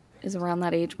who is around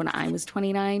that age when I was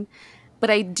 29. But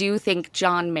I do think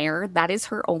John Mayer, that is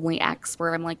her only ex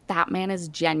where I'm like, that man is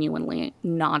genuinely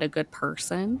not a good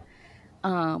person.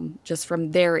 Just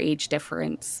from their age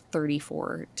difference,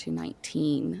 34 to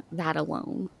 19, that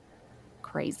alone,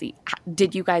 crazy.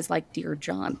 Did you guys like Dear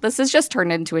John? This has just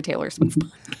turned into a Taylor Swift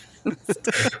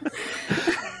podcast.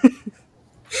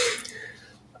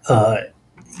 Uh,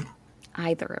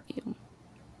 Either of you.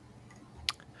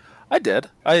 I did.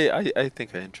 I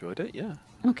think I enjoyed it. Yeah.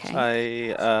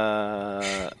 Okay.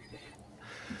 I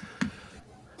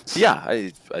yeah,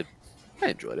 I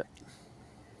enjoyed it.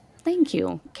 Thank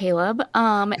you, Caleb.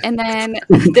 And then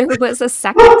there was a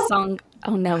second song.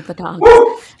 Oh no, the dogs.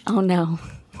 Oh no.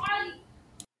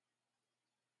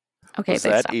 Okay, Was they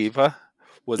that stopped. Eva?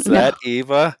 Was No. that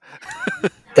Eva?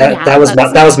 That Yeah, that was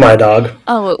that's that was my dog.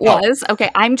 Oh, it Oh, was? Okay,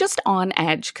 I'm just on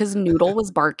edge because Noodle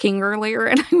was barking earlier,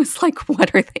 and I was like,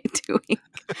 "What are they doing?"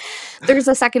 There's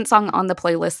a second song on the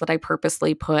playlist that I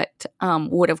purposely put,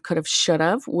 "Would've, Could've,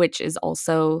 Should've," which is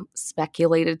also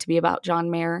speculated to be about John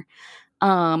Mayer.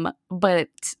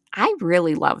 But I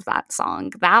really love that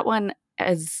song. That one,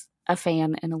 as a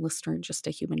fan and a listener, just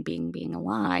a human being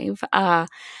alive,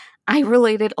 I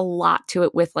related a lot to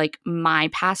it with, like, my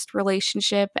past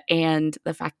relationship and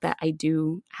the fact that I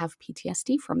do have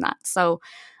PTSD from that. So,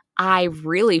 I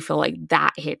really feel like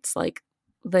that hits, like,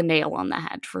 the nail on the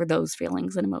head for those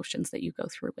feelings and emotions that you go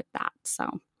through with that. So,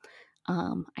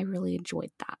 I really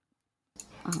enjoyed that.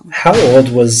 How old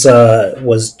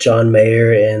was John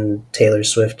Mayer and Taylor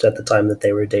Swift at the time that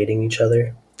they were dating each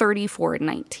other? 34 and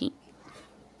 19.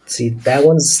 See, that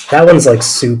one's like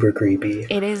super creepy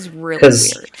It is really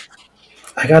because weird.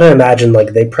 I gotta imagine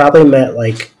like they probably met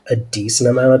like a decent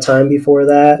amount of time before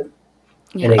that, and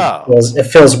Yeah. it oh, feels it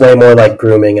feels way more like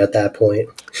grooming at that point.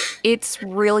 It's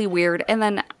really weird. And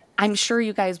then I'm sure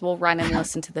you guys will run and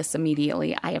listen to this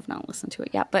immediately. I have not listened to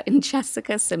it yet, but in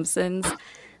Jessica Simpson's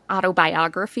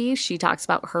autobiography, she talks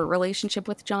about her relationship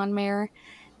with John Mayer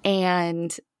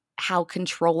and how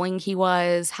controlling he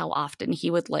was, how often he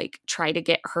would like try to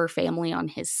get her family on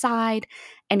his side,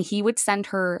 and he would send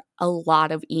her a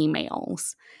lot of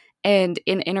emails. And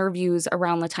in interviews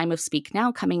around the time of Speak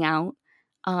Now coming out,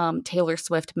 Taylor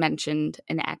Swift mentioned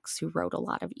an ex who wrote a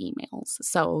lot of emails.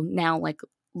 So now, like,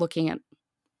 looking at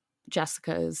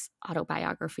Jessica's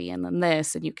autobiography and then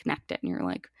this, and you connect it, and you're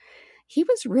like, he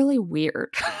was really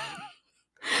weird.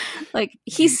 Like,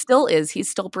 he you still is. He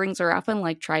still brings her up and,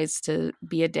 like, tries to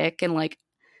be a dick. And, like,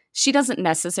 she doesn't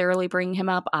necessarily bring him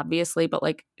up, obviously, but,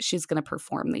 like, she's going to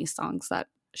perform these songs that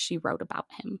she wrote about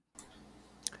him.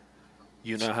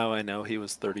 you know how I know he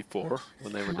was 34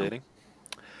 when they were No. dating?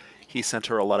 He sent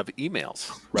her a lot of emails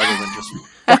rather than just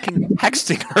fucking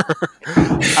texting her.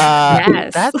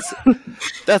 Yes.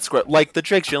 That's great. Like the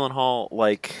Jake Gyllenhaal,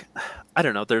 like I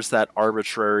don't know. There's that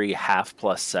arbitrary half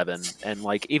plus 7, and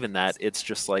like even that, it's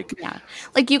just like. Yeah.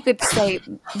 Like, you could say,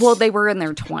 well, they were in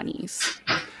their 20s.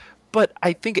 But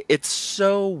I think it's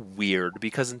so weird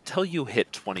because until you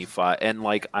hit 25, and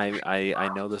like I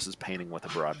know this is painting with a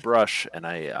broad brush, and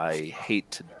I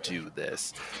hate to do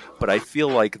this, but I feel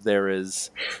like there is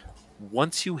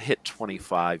once you hit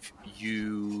 25,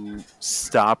 you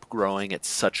stop growing at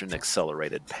such an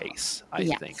accelerated pace.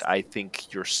 Yes. I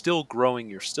think you're still growing,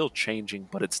 you're still changing,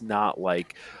 but it's not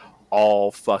like all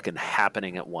fucking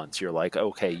happening at once. You're like,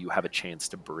 okay, you have a chance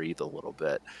to breathe a little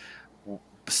bit.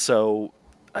 So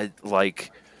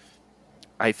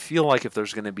I feel like if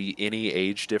there's going to be any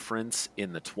age difference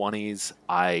in the 20s,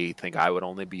 I think I would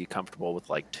only be comfortable with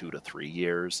like 2 to 3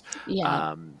 years.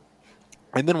 Yeah. Um,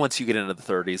 and then once you get into the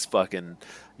 30s, fucking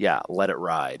yeah, let it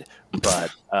ride.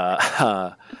 But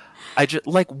I just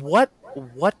like what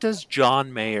does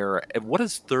John Mayer and what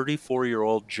does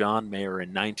 34-year-old John Mayer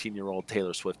and 19-year-old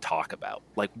Taylor Swift talk about?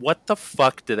 Like what the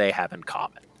fuck do they have in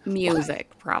common? Music,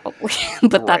 probably.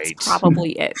 But that's Great.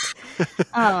 probably it.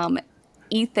 Um,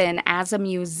 Ethan, as a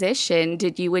musician,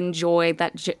 did you enjoy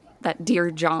that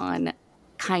Dear John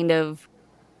kind of,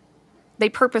 they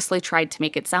purposely tried to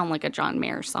make it sound like a John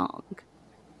Mayer song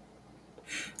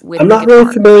with I'm the not really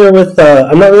guitar.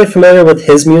 familiar with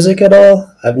his music at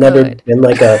all. I've never Good. been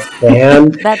like a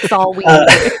fan. That's all we Uh,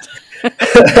 needed.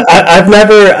 I've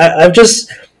never. I've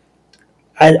just.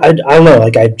 I don't know.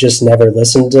 Like I've just never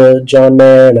listened to John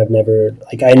Mayer, and I've never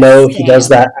like I A know he does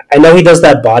stan. that. I know he does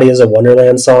that "Body Is a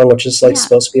Wonderland" song, which is like Yeah,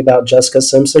 supposed to be about Jessica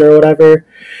Simpson or whatever.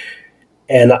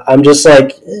 And I'm just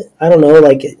like, I don't know,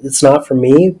 like it's not for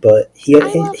me. But he I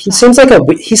he, love he that.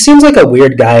 seems like a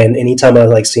weird guy, and anytime I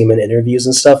like see him in interviews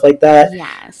and stuff like that, I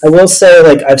Yes. will say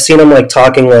like I've seen him like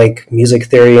talking like music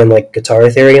theory and like guitar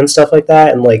theory and stuff like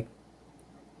that, and like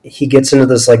he gets into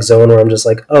this like zone where I'm just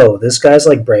like, oh, this guy's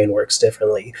like brain works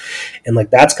differently, and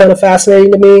like that's kind of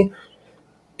fascinating to me.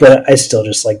 But I still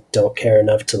just like don't care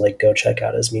enough to like go check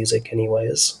out his music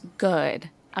anyways. Good.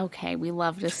 Okay, we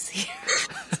love to see.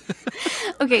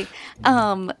 Okay.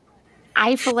 Um,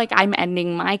 I feel like I'm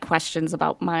ending my questions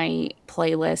about my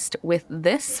playlist with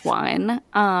this one.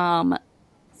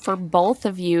 For both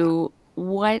of you,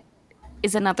 what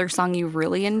is another song you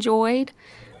really enjoyed?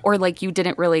 or like you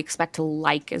didn't really expect to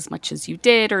like as much as you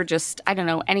did, or just, I don't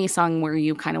know, any song where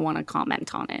you kind of want to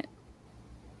comment on it.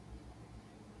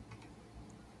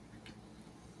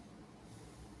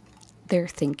 They're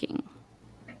thinking.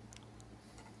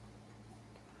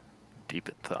 Deep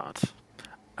in thought.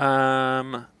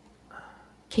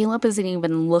 Caleb isn't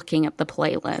even looking at the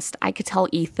playlist. I could tell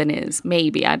Ethan is.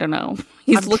 Maybe. I don't know.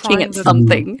 He's I'm looking trying at to-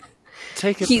 something.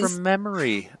 Take it He's- from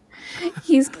memory.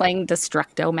 He's playing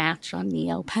Destructo Match on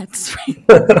Neopets.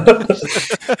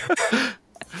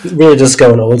 Really just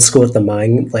going old school with the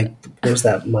mine, like, where's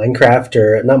that Minecraft,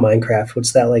 or not Minecraft,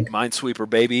 what's that, like, Minesweeper,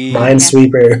 baby.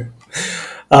 Minesweeper.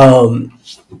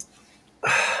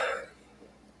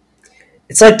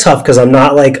 It's like tough because I'm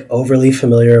not like overly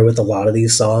familiar with a lot of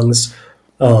these songs.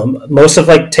 Most of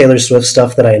like Taylor Swift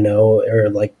stuff that I know are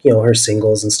like, you know, her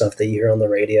singles and stuff that you hear on the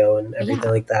radio and everything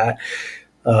like that.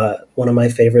 One of my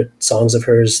favorite songs of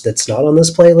hers that's not on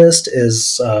this playlist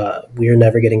is "We're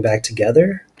Never Getting Back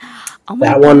Together." Oh my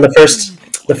That God. one,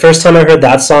 the first time I heard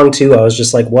that song too, I was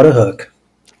just like, "What a hook!"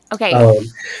 Okay,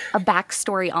 a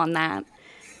backstory on that,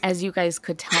 as you guys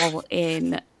could tell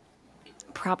in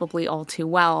probably All Too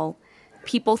Well,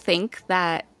 people think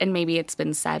that, and maybe it's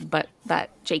been said, but that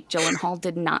Jake Gyllenhaal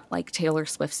did not like Taylor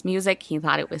Swift's music. He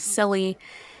thought it was silly,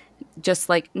 just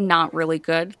like not really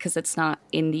good because it's not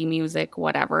indie music,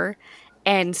 whatever.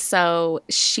 And so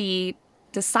she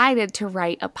decided to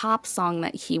write a pop song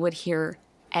that he would hear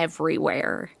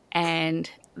everywhere, and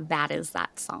that is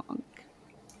that song.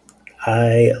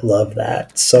 I love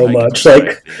that so I much. can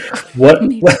Like, what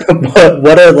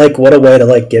a way to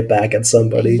like get back at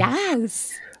somebody.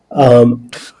 Yes.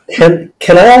 Can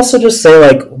I also just say,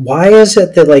 like, why is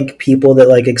it that like people that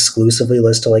like exclusively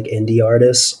listen to like indie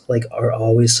artists like are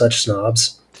always such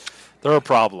snobs? They're a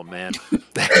problem, man.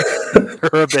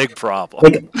 They're a big problem.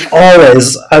 Like,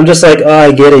 always, I'm just like, oh,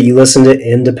 I get it. You listen to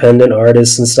independent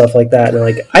artists and stuff like that, and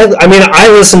like, I mean, I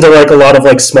listen to like a lot of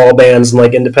like small bands and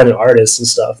like independent artists and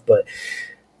stuff, but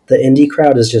the indie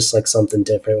crowd is just like something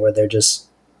different where they're just,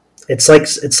 it's like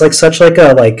such like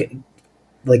a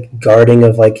like guarding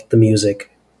of like the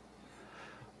music.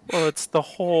 Well, it's the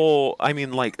whole. I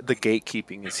mean, like the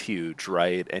gatekeeping is huge,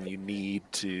 right? And you need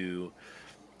to.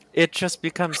 It just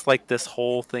becomes like this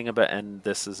whole thing about, and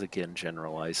this is again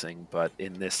generalizing, but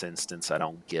in this instance, I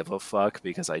don't give a fuck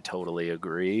because I totally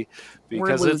agree.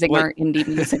 Because We're losing like, our indie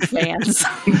music fans.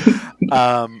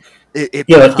 it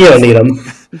You don't becomes need like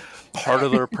them. part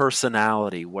of their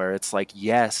personality, where it's like,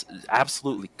 yes,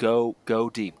 absolutely, go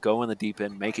deep, go in the deep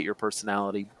end, make it your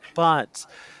personality, but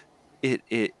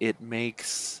it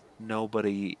makes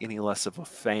nobody any less of a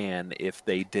fan if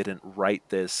they didn't write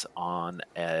this on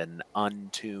an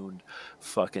untuned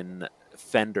fucking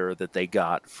Fender that they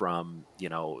got from, you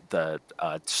know, the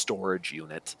storage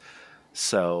unit.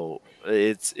 So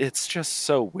it's just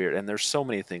so weird, and there's so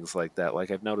many things like that. Like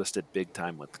I've noticed it big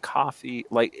time with coffee,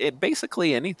 like it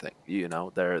basically anything. You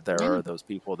know, there are those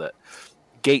people that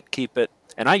gatekeep it,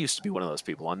 and I used to be one of those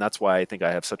people, and that's why I think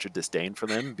I have such a disdain for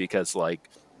them because like.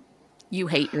 You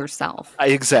hate yourself.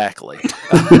 Exactly.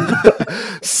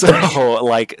 So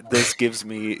like this gives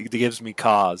me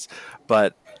cause,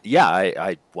 but yeah,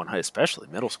 I especially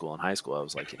middle school and high school, I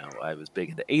was like, you know, I was big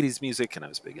into 80s music and I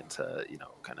was big into, you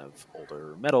know, kind of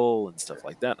older metal and stuff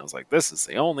like that. And I was like, this is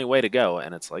the only way to go.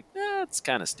 And it's like, it's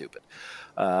kind of stupid.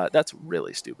 That's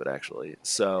really stupid, actually.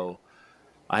 So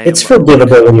It's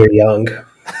forgivable when you're young.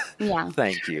 Yeah.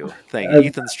 Thank you.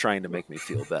 Ethan's trying to make me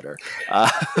feel better. No,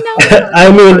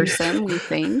 I mean, person, we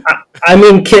think. I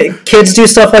mean, kids do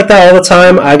stuff like that all the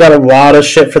time. I got a lot of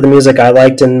shit for the music I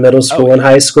liked in middle school and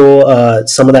high school.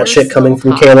 Some of that shit coming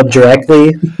from Caleb directly.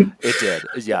 It did,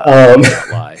 yeah. I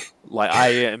can't lie. Like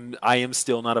I am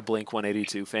still not a Blink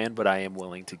 182 fan, but I am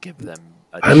willing to give them.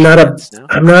 I'm not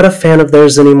a fan of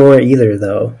theirs anymore either,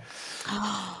 though.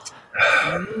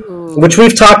 Which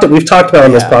we've talked about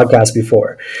on this podcast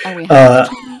before. Oh, we have.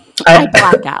 I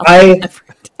black out. I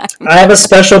have a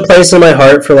special place in my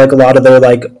heart for like a lot of their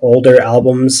like older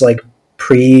albums, like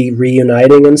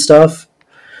pre-reuniting and stuff.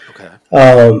 Okay.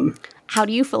 How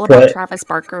do you feel about Travis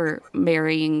Barker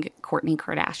marrying Kourtney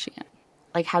Kardashian?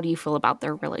 Like, how do you feel about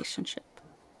their relationship?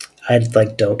 I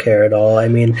like don't care at all. I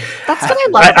mean, that's what I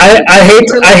love. I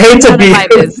hate to be my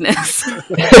business.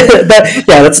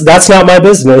 That's not my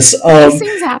business. He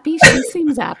seems happy. She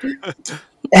seems happy.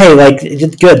 Hey, like,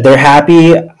 good. They're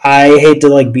happy. I hate to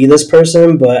like be this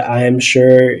person, but I'm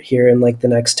sure here in like the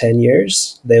next 10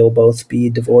 years, they will both be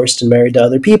divorced and married to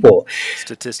other people.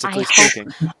 Statistically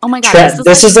speaking. Oh my god,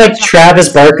 this is like Travis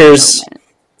Barker's.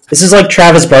 This is like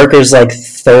Travis Barker's like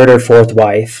third or fourth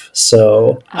wife.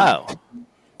 So.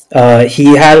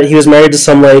 He was married to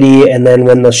some lady, and then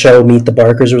when the show Meet the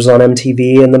Barkers was on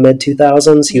MTV in the mid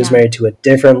 2000s, he was Yeah. married to a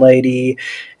different lady,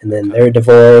 and then Okay. they're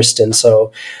divorced. And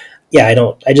so, yeah,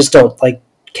 I just don't like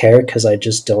care because I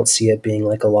just don't see it being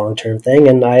like a long term thing,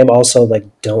 and I also like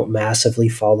don't massively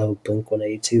follow Blink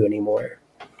 182 anymore.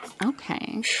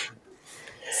 Okay.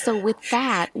 So with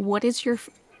that, what is your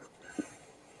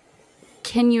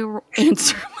can you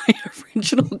answer my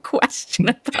original question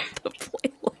about the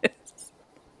playlist?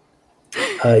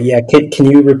 Yeah, can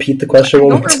you repeat the question I one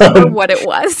don't more remember time? what it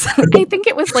was. I think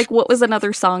it was like, what was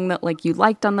another song that like you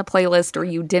liked on the playlist or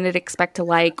you didn't expect to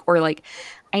like, or like,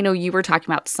 I know you were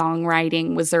talking about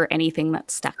songwriting. Was there anything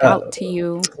that stuck Uh, out to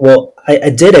you? well, I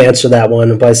did answer that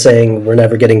one by saying we're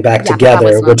never getting back Yeah, but that together,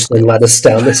 wasn't on the which then led us playlist.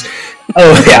 down this.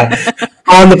 Oh yeah,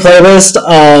 on the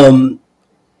playlist.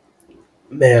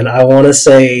 Man, I want to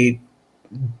say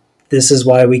this is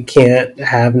why we can't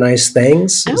have nice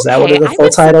things. Is that what Okay, the I full was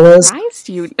title is? surprised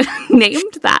you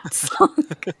named that song.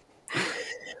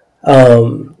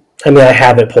 I mean, I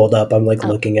have it pulled up. I'm like Oh,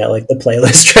 looking at like the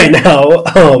playlist right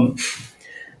now.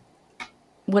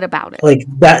 what about it? Like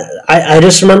that, I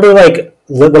just remember like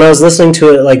when I was listening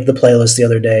to it, like the playlist the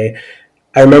other day.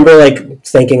 I remember like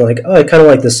thinking like, oh, I kind of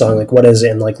like this song. Like, what is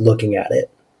it? And like looking at it.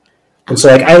 And so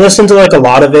like I Okay, listened to like a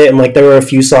lot of it, and like there were a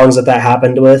few songs that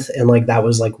happened with, and like that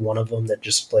was like one of them that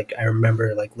just like I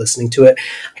remember like listening to it.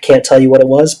 I can't tell you what it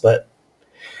was, but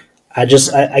I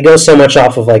go so much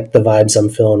off of like the vibes I'm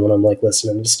feeling when I'm like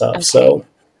listening to stuff. okay. So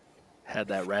Had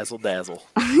that razzle dazzle.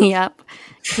 Yep.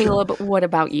 Caleb, what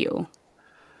about you?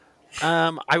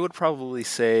 I would probably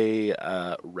say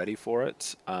 "Ready for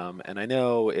It," and I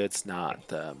know it's not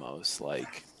the most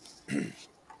like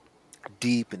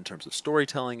deep in terms of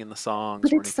storytelling in the songs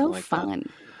But or it's anything so like that. fun.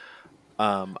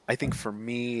 I think for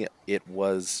me, it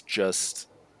was just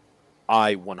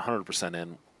I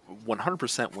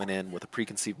 100% went in with a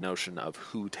preconceived notion of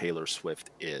who Taylor Swift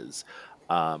is.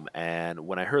 And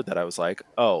when I heard that, I was like,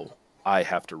 oh, I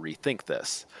have to rethink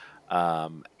this.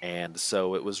 And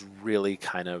so it was really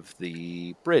kind of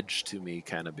the bridge to me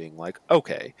kind of being like,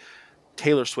 okay,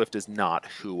 Taylor Swift is not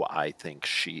who I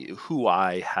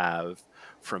have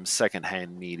from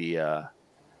secondhand media.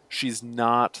 She's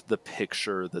not the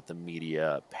picture that the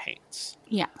media paints.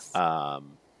 Yes.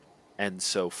 Um, and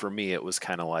so for me, it was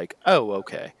kind of like, oh,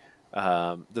 okay,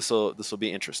 this will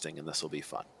be interesting and this will be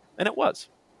fun, and it was.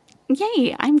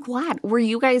 Yay, I'm glad. Were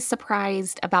you guys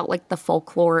surprised about like the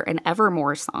folklore and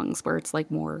Evermore songs where it's like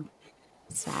more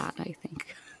sad, I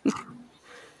think?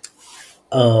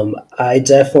 I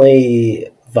definitely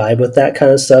vibe with that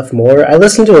kind of stuff more. I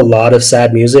listen to a lot of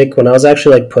sad music. When I was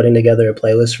actually like putting together a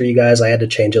playlist for you guys, I had to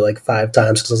change it like 5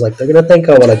 times because I was like, they're gonna think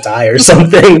I want to die or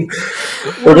something.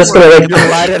 We're We're just gonna like, You're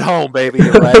right at home, baby.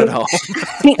 You're right at home.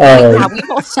 yeah, um, we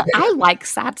both I like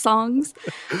sad songs.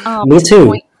 me To the too.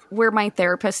 point where my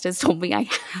therapist has told me I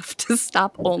have to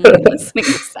stop only listening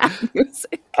to sad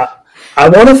music. I, I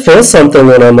want to feel something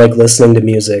when I'm like listening to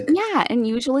music. Yeah, and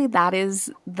usually that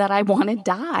is that I want to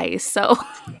die. So,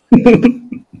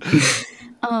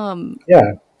 um,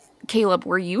 Yeah. Caleb,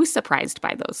 were you surprised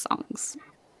by those songs?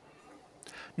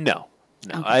 No,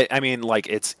 no. Okay. I mean, like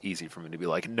it's easy for me to be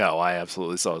like, no, I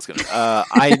absolutely saw it's gonna.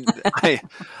 I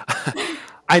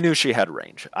I knew she had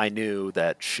range. I knew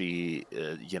that she,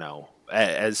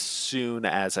 as soon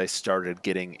as I started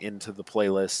getting into the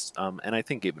playlist, and I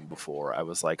think even before, I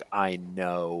was like, I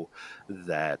know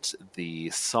that the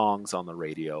songs on the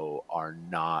radio are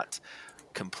not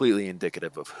completely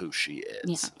indicative of who she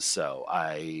Yeah. is. So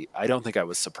I don't think I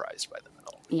was surprised by them at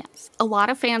all. Yes. A lot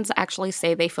of fans actually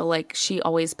say they feel like she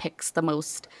always picks the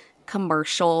most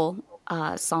commercial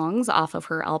songs off of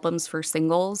her albums for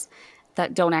singles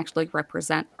that don't actually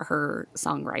represent her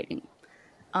songwriting,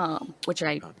 which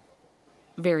I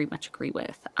very much agree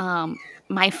with.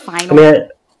 My I mean, final.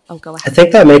 Oh, go I ahead.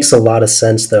 think that makes a lot of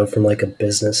sense though from like a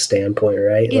business standpoint,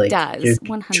 right? It Like you're does.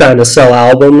 100. trying to sell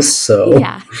albums, so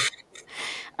Yeah.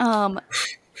 Um,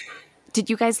 did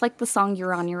you guys like the song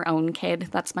 "You're on Your Own, Kid"?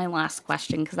 That's my last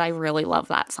question because I really love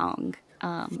that song,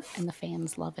 and the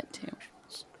fans love it too.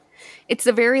 It's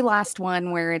the very last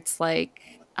one where it's like,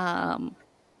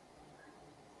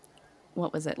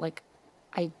 what was it? Like,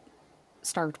 I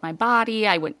starved my body,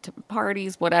 I went to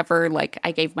parties, whatever. Like,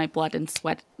 I gave my blood and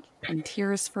sweat and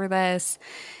tears for this.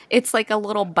 It's like a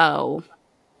little bow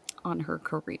on her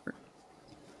career.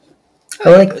 I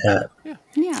like that. Yeah.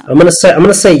 Yeah. I'm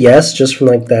gonna say yes just from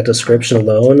like that description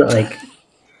alone. Like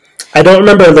I don't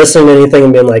remember listening to anything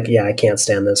and being like, yeah, I can't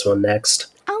stand this one next.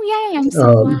 Oh, yay. I'm so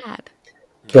Um, glad.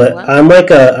 But Caleb?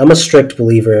 I'm a strict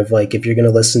believer of like if you're gonna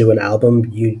listen to an album,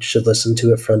 you should listen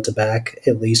to it front to back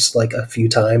at least like a few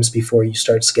times before you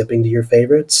start skipping to your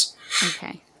favorites.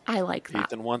 Okay, I like that.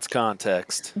 Ethan wants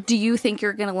context. Do you think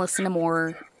you're going to listen to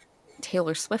more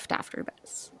Taylor Swift after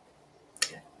this?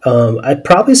 I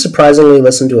probably surprisingly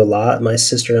listen to a lot. My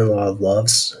sister in law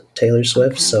loves Taylor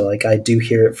Swift, Okay. so like I do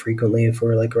hear it frequently if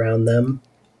we're like around them.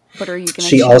 But are you going to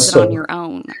She choose it on also your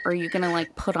own? Or are you going to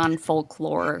like put on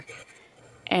folklore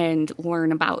and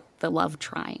learn about the love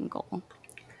triangle?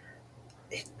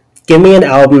 give me an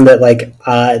album that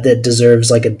that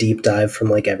deserves like a deep dive from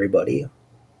like everybody.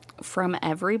 From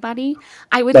everybody?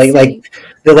 I would Like say, like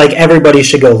that like everybody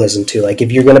should go listen to. Like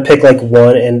if you're gonna pick like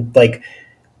one and like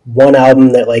one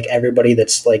album that like everybody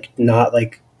that's like not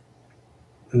like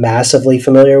massively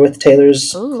familiar with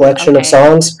Taylor's ooh, collection of okay.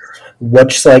 songs,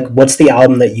 what's the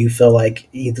album that you feel like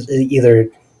either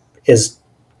is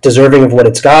deserving of what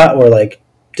it's got or like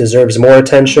deserves more Oh my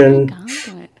attention?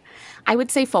 God. I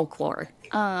would say folklore.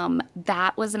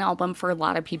 That was an album for a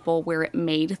lot of people where it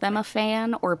made them a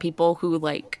fan, or people who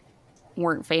like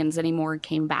weren't fans anymore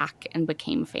came back and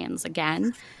became fans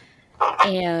again.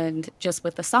 And just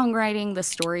with the songwriting, the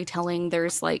storytelling,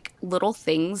 there's like little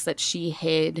things that she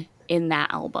hid in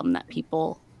that album that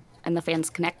people and the fans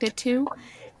connected to.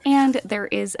 And there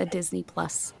is a Disney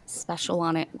Plus special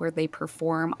on it where they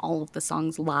perform all of the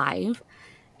songs live.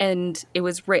 And it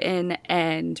was written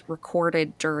and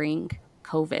recorded during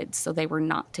COVID, so they were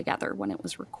not together when it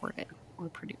was recorded or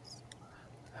produced.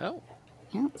 Oh.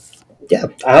 Yes. Yeah,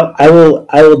 I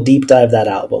will deep dive that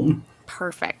album.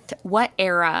 Perfect. What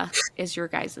era is your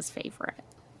guys' favorite?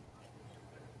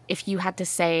 If you had to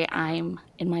say I'm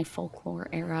in my folklore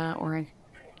era or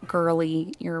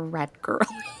girly, you're a red girl.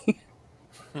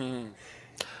 Hmm.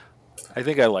 I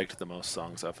think I liked the most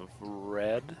songs off of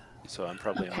Red, so I'm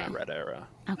probably in my Okay. Red era.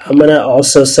 I'm Okay. gonna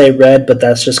also say Red, but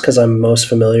that's just because I'm most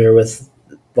familiar with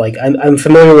like I'm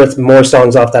familiar with more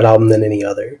songs off that album than any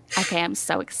other. Okay, I'm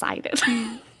so excited.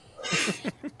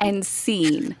 And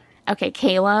scene. Okay,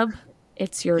 Caleb,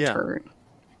 it's your Yeah, turn.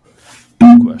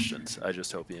 no questions. I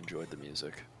just hope you enjoyed the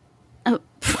music. Oh,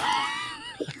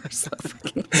 you're so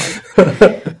fucking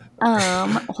funny.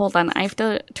 Hold on. I have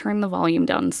to turn the volume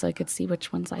down so I could see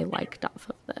which ones I liked off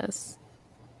of this.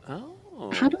 How do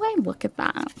Oh. I look at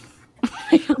that?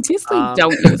 I obviously Um,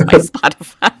 don't use my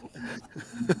Spotify.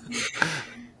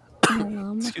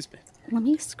 Um, excuse me. let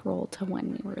me scroll to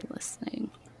when we were listening.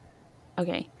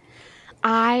 Okay.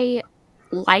 I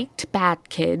liked Bad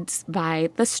Kids by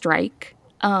The Strike.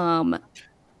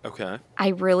 Okay. I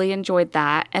really enjoyed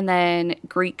that. And then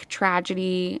Greek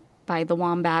Tragedy by the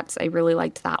Wombats. I really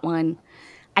liked that one.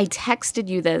 I texted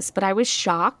you this, but I was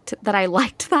shocked that I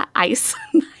liked that Ice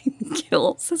Nine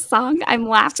Kills song. I'm Say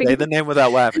laughing. the name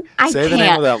without laughing. I Say the name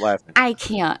can't. without laughing. I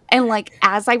can't. And like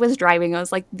as I was driving, I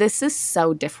was like, this is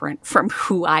so different from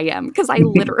who I am. Because I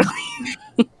literally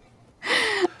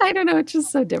I don't know, it's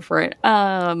just so different.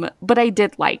 But I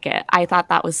did like it. I thought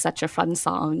that was such a fun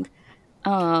song.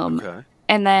 Um, Okay.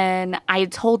 and then I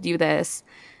told you this.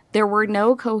 There were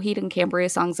no Coheed and Cambria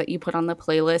songs that you put on the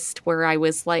playlist where I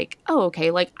was like, oh, okay,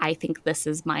 like I think this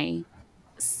is my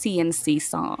CNC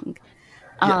song.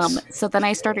 Yes. So then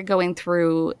I started going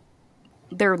through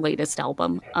their latest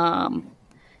album.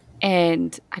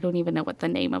 And I don't even know what the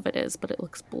name of it is, but it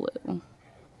looks blue. Oh,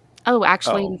 Oh,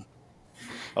 actually,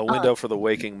 A uh, Window for the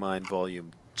Waking Mind,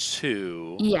 Volume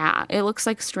 2. yeah, it looks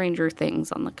like Stranger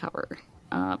Things on the cover.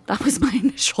 That was my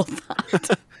initial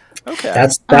thought. Okay.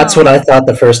 That's what I thought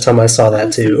the first time I saw Oh,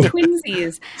 that some too.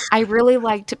 twinsies. I really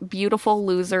liked Beautiful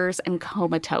Losers and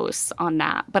Comatose on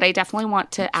that, but I definitely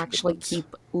want to Those are good actually ones.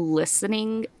 keep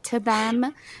listening to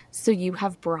them. So you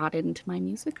have broadened my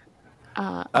music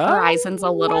horizons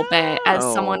a little bit as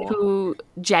someone Oh, wow. who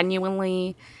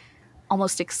genuinely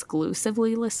almost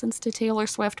exclusively listens to Taylor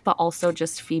Swift, but also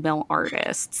just female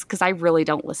artists because I really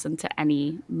don't listen to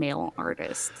any male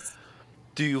artists.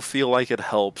 Do you feel like it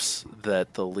helps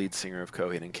that the lead singer of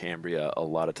Coheed and Cambria a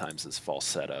lot of times is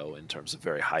falsetto in terms of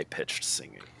very high pitched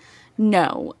singing?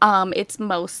 No, it's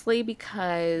mostly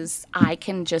because I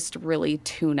can just really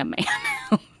tune a man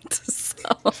out.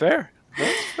 So, Fair.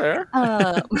 That's fair.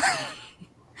 uh,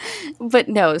 but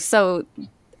no, so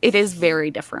it is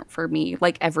very different for me,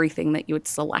 like everything that you had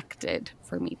selected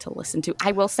for me to listen to.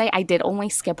 I will say I did only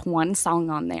skip one song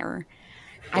on there.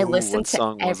 I Ooh, listened what to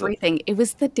song was it? everything. It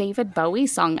was the David Bowie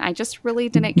song. I just really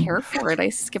didn't care for it. I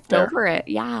skipped Fair. over it.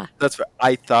 Yeah. That's fair.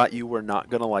 I thought you were not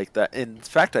going to like that. In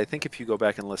fact, I think if you go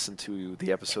back and listen to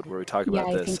the episode where we talk Yeah, about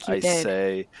I this, think you I did.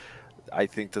 say I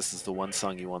think this is the one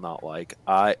song you will not like.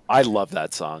 I love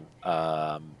that song.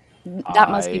 That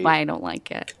must be I why I don't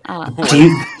like it. Do what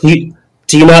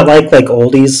you not like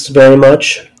oldies very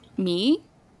much? Me?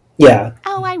 Yeah.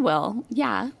 Oh, I will.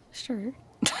 Yeah, sure.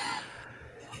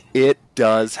 it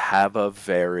does have a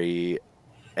very,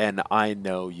 and I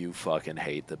know you fucking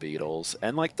hate the Beatles,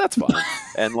 and like that's fine,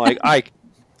 and like I'm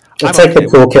It's like okay the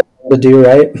with cool kid to do,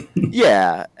 right?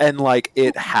 yeah, and like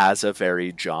it has a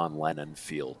very John Lennon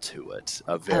feel to it,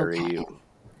 a very Okay.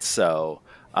 so.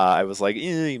 I was like,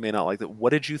 you may not like that.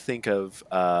 What did you think of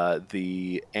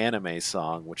the anime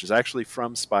song, which is actually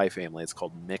from Spy Family? It's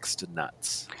called Mixed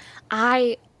Nuts.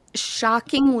 I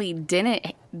shockingly didn't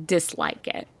dislike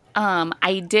it.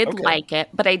 I did Okay, like it,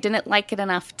 but I didn't like it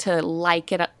enough to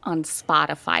like it on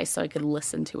Spotify so I could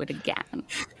listen to it again.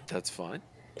 that's fine.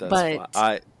 That's fine.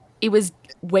 But it was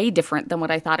way different than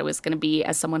what I thought it was going to be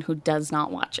as someone who does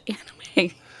not watch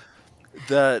anime.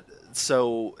 The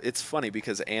so it's funny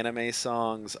because anime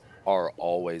songs are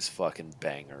always fucking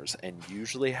bangers and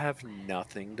usually have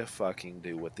nothing to fucking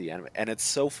do with the anime. And it's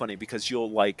so funny because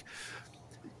you'll like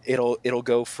it'll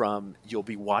go from you'll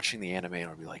be watching the anime and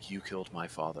it'll be like you killed my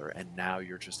father and now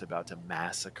you're just about to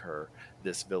massacre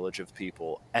this village of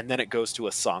people and then it goes to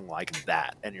a song like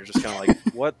that and you're just kind of like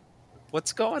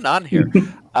what's going on here?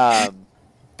 Um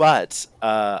but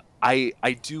I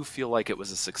do feel like it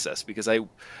was a success because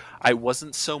I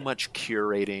wasn't so much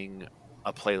curating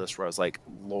a playlist where I was like,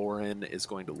 Lauren is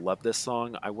going to love this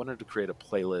song. I wanted to create a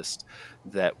playlist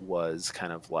that was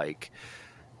kind of like,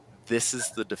 this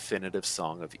is the definitive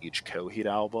song of each Coheed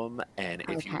album, and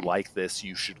if you Okay. like this,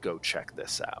 you should go check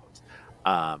this out.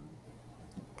 Um,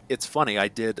 it's funny, I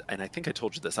did, and I think I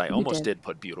told you this. I You almost did. did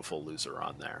put "Beautiful Loser"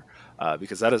 on there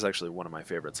because that is actually one of my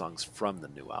favorite songs from the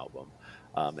new album.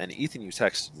 And Ethan, you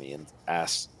texted me and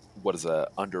asked, "What is a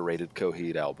underrated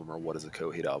Coheed album, or what is a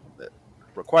Coheed album that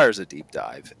requires a deep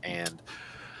dive?" And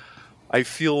I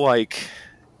feel like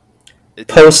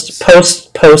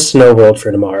Post No World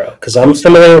for Tomorrow, because post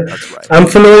No World. That's right. I'm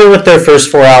familiar with their first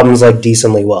four albums like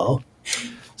decently well.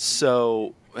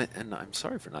 So, and I'm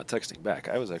sorry for not texting back.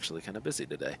 I was actually kind of busy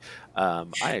today.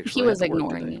 I He actually had was to work ignoring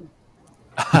today. you.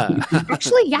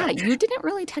 Actually, yeah, No. you didn't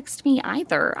really text me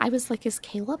either. I was like, is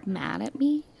Caleb mad at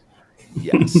me?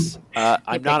 Yes.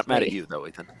 I'm not mad at Typically. you though,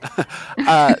 Ethan.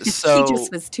 He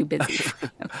just So was too busy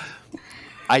for him.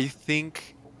 I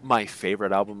think my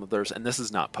favorite album of theirs, and this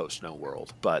is not post No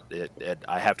World, but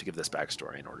I have to give this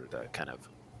backstory in order to kind of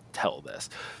tell this.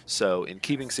 So, in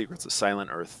Keeping Secrets of Silent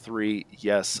Earth 3,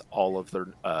 yes, all of their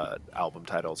album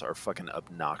titles are fucking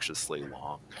obnoxiously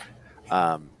long.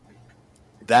 Um,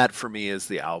 that for me is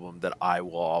the album that I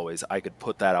could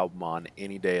put that album on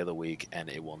any day of the week and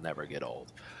it will never get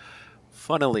old.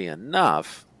 Funnily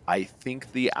enough, I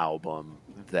think the album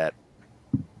that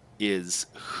is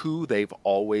who they've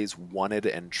always wanted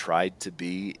and tried to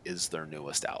be is their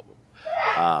newest album.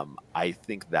 I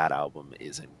think that album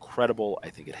is incredible. I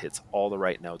think it hits all the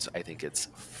right notes. I think it's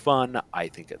fun. I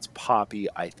think it's poppy.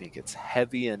 I think it's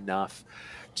heavy enough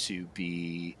to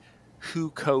be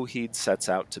who Coheed sets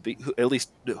out to be, who, at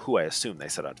least who I assume they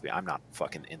set out to be. I'm not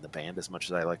fucking in the band as much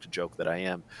as I like to joke that I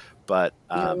am, but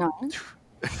You're not.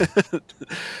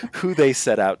 who they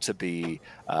set out to be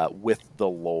with the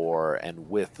lore and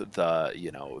with the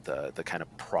the kind of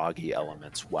proggy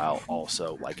elements while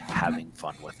also like having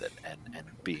fun with it and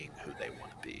being who they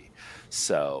want to be.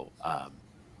 So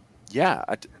yeah,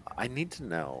 I need to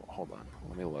know. Hold on,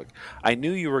 let me look. I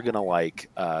knew you were gonna like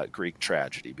Greek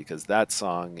Tragedy because that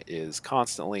song is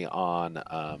constantly on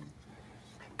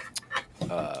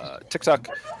TikTok.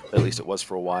 At least it was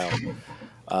for a while.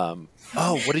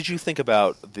 Oh, what did you think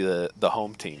about the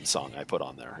home team song I put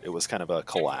on there? It was kind of a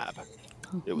collab.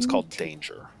 It was Oh, called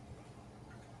Danger.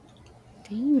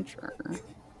 danger.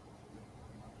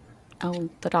 Oh,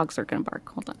 the dogs are going to bark.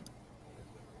 Hold on.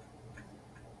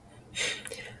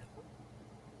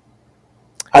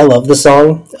 I love the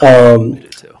song. I do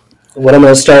too. What I'm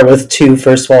going to start with too,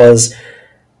 first of all, is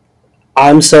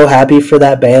I'm so happy for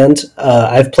that band.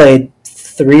 I've played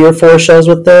 3 or 4 shows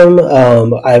with them.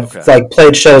 I've Okay. like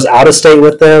played shows out of state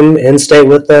with them, in state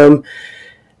with them,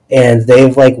 and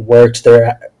they've worked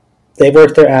their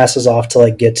asses off to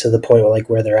like get to the point where, like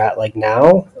where they're at like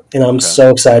now. And I'm Okay.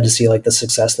 so excited to see like the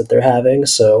success that they're having.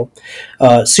 So,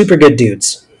 super good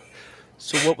dudes.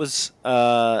 So what was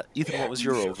Ethan? What was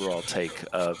your overall take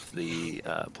of the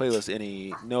playlist?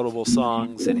 Any notable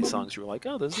songs? Any songs you were like,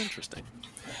 oh, this is interesting?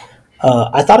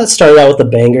 I thought it started out with a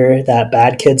banger. That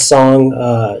Bad Kids song,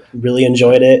 really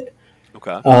enjoyed it.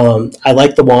 Okay. I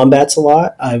like the Wombats a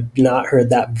lot. I've not heard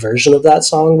that version of that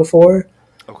song before.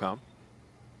 Okay.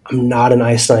 I'm not an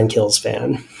Ice Nine Kills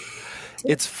fan.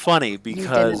 It's funny You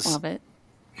didn't because love it.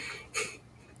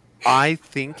 I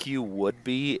think you would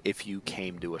be if you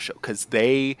came to a show, because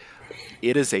it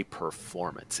is a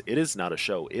performance. It is not a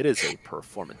show. It is a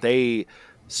performance.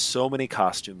 So many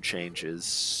costume changes,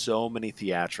 so many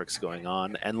theatrics going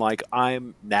on, and like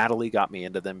Natalie got me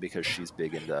into them because she's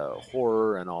big into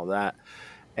horror and all that,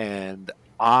 and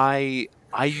I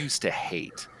used to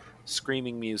hate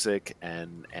screaming music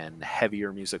and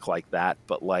heavier music like that,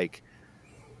 but like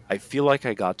I feel like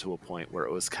I got to a point where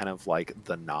it was kind of like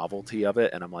the novelty of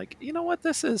it, and I'm like, you know what,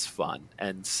 this is fun,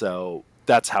 and so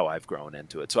that's how I've grown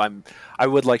into it. So I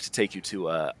would like to take you to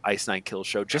a Ice Nine Kills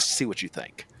show just to see what you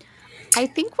think. I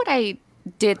think what I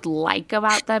did like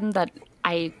about them that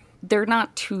they're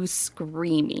not too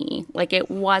screamy. Like it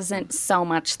wasn't so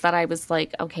much that I was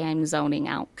like, okay, I'm zoning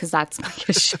out because that's my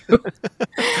issue.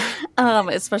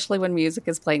 Especially when music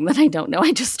is playing that I don't know,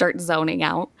 I just start zoning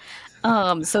out.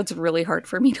 So it's really hard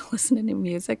for me to listen to new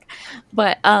music.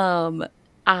 But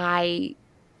I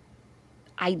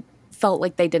I felt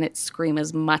like they didn't scream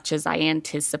as much as I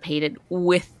anticipated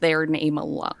with their name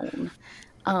alone.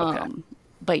 Okay. Um,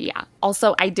 but yeah,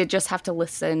 also I did just have to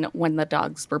listen when the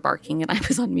dogs were barking and I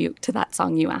was on mute to that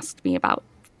song you asked me about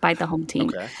by the home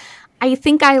team. Okay. I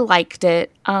think I liked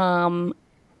it.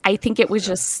 I think it was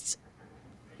Okay. just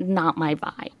not my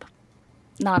vibe.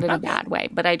 Not in a Okay. bad way,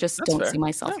 but I just That's don't fair. see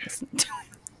myself Yeah. listening to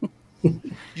it.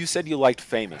 You said you liked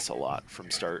Famous a lot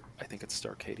from Start. I think it's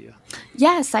Starcadia.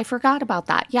 Yes, I forgot about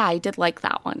that. Yeah, I did like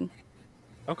that one.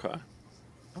 Okay.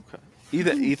 Okay.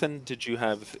 Ethan, did you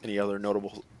have any other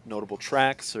notable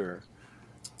tracks or?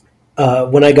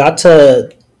 When I got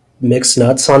to Mixed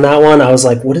Nuts on that one, I was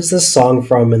like, "What is this song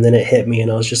from?" And then it hit me,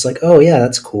 and I was just like, "Oh yeah,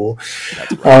 that's cool."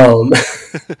 That's great. Um,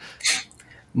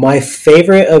 my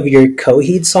favorite of your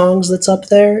Coheed songs that's up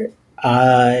there,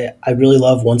 I really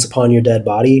love "Once Upon Your Dead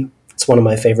Body." It's one of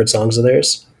my favorite songs of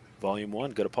theirs. Volume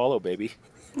 1, Good Apollo, baby.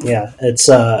 Yeah, it's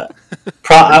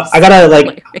That's I gotta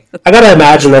like hilarious. I gotta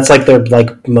imagine that's like their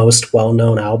like most well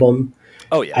known album.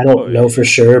 Oh yeah. I Oh don't yeah. know for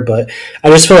sure, but I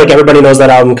just feel like everybody knows that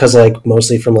album because like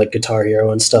mostly from like Guitar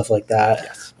Hero and stuff like that.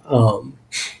 Yes. Um,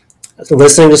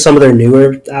 Listening to some of their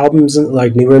newer albums,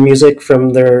 like newer music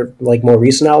from their like more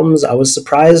recent albums, I was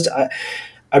surprised. I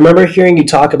remember hearing you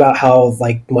talk about how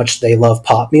like much they love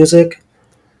pop music,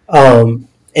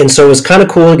 and so it was kind of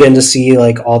cool again to see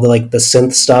like all the like the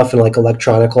synth stuff and like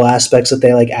electronical aspects that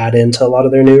they like add into a lot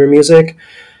of their newer music.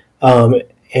 Um,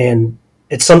 and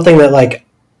it's something that like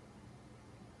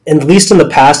at least in the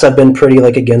past I've been pretty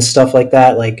like against stuff like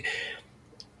that. Like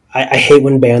I hate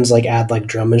when bands like add like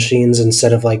drum machines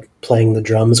instead of like playing the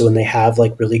drums when they have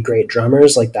like really great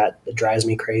drummers. Like that it drives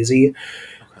me crazy.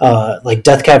 Okay. Like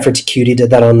Death Cab for Cutie did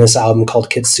that on this album called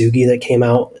Kitsugi that came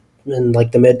out in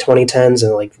like the mid 2010s,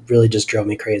 and like really just drove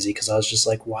me crazy because I was just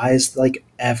like, why is like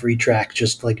every track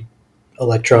just like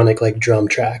electronic like drum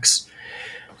tracks?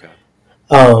 Okay.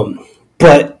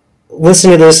 But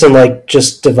listening to this and like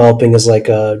just developing as like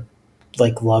a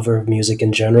like lover of music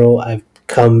in general, I've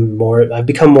become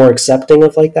more accepting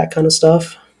of like that kind of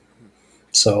stuff. Hmm.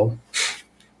 So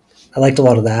I liked a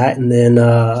lot of that, and then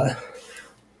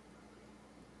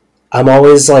I'm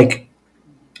always like,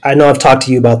 I know I've talked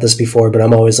to you about this before, but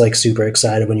I'm always like super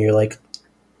excited when you're like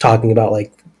talking about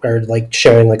like or like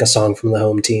sharing like a song from the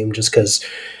home team, just because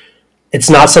it's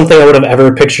not something I would have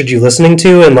ever pictured you listening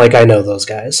to, and like I know those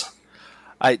guys.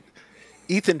 I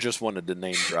Ethan just wanted to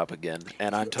name drop again,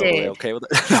 and I'm totally Did. okay with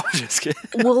it. No, I'm just kidding.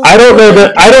 We'll I don't we'll know get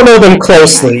that into I don't know them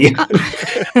closely.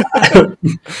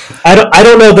 I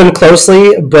don't know them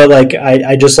closely, but like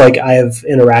I just like I have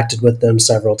interacted with them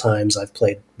several times. I've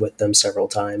played with them several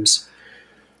times.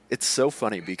 It's so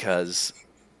funny because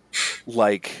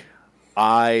like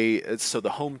so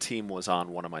the home team was on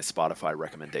one of my Spotify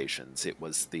recommendations. It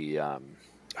was the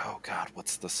oh god,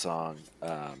 what's the song?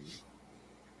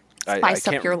 I Spice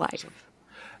Up can't Your remember. Life.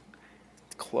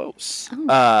 Close.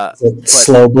 Oh. Is it But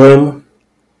Slow Bloom?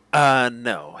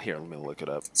 no. Here, let me look it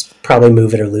up. It's probably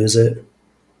Move It or Lose It.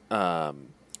 Um,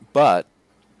 but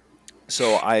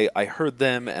so I heard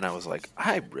them and I was like,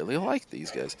 I really like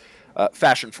these guys.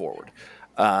 Fashion Forward.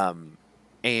 Um,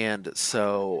 and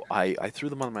so I threw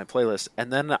them on my playlist,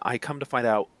 and then I come to find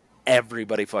out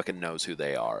everybody fucking knows who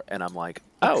they are, and I'm like,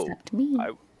 oh, Except me.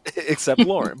 I except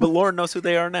Lauren, but Lauren knows who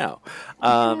they are now.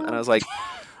 And I Yeah. was like,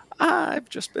 I've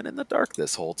just been in the dark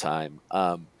this whole time.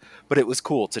 But it was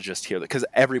cool to just hear that because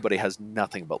everybody has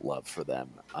nothing but love for them,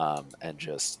 and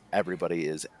just everybody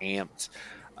is amped.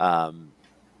 Um,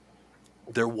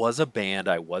 there was a band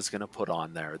I was going to put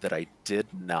on there that I did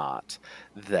not,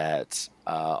 that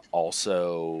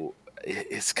also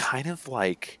is kind of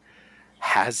like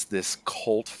has this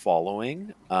cult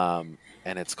following, and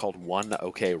it's called One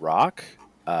OK Rock.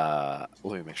 Let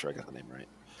me make sure I got the name right.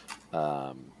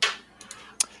 Um,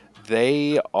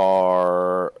 they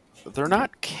are they're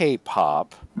not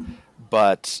K-pop,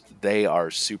 but they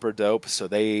are super dope. So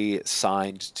they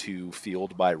signed to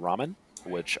Fueled by Ramen,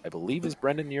 which I believe is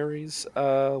Brendan Urie's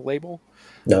label.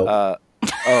 No, Uh,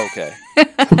 oh, okay.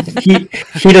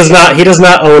 he does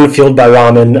not own Fueled by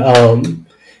Ramen.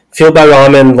 Fueled by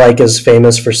Ramen like is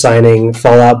famous for signing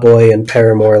Fall Out Boy and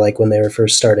Paramore like when they were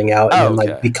first starting out, and Oh, then like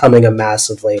okay. becoming a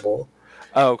massive label.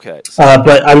 Oh, okay. So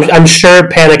But I'm I I'm sure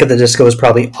Panic at the Disco is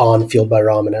probably on Fueled by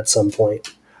Ramen at some point.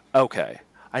 okay.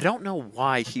 I don't know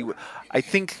why he would. I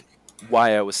think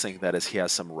why I was saying that is he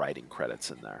has some writing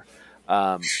credits in there.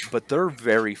 But they're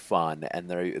very fun, and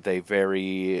they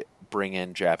very bring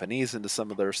in Japanese into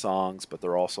some of their songs, but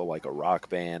they're also like a rock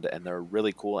band, and they're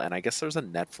really cool. And I guess there's a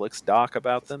Netflix doc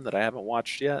about them that I haven't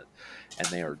watched yet, and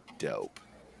they are dope.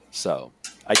 So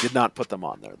I did not put them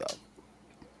on there though.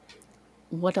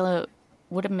 What a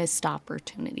what a missed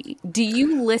opportunity. Do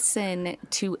you listen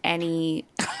to any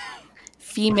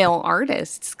female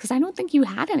artists? Because I don't think you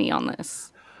had any on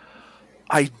this.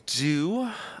 I do.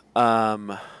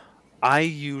 Um, I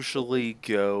usually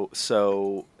go.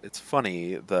 So it's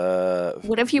funny. The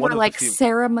What if you one were of the like few.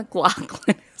 Sarah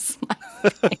McLachlan is my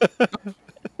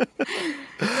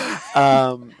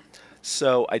um,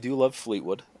 so I do love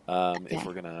Fleetwood. If okay.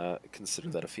 we're gonna consider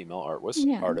that a female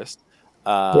Yeah. artist,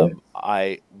 Yeah,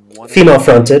 I one of female my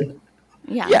fronted.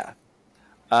 Yeah. yeah,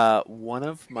 one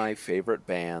of my favorite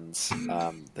bands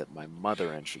that my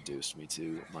mother introduced me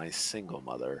to, my single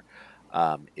mother,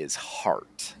 is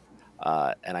Heart,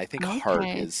 and I think Heart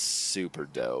Okay. is super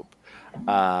dope.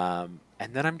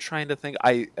 And then I'm trying to think.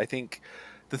 I think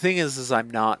the thing is I'm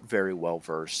not very well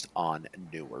versed on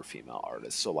newer female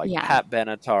artists. So like Yeah. Pat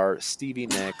Benatar, Stevie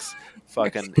Nicks,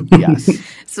 fucking yes,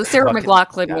 So Sarah fucking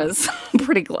McLachlan yeah, was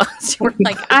pretty close. You were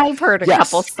like, I've heard a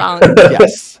couple yes, songs.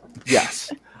 yes,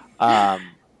 yes.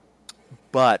 Um,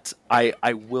 but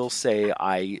I will say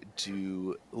I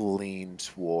do lean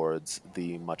towards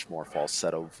the much more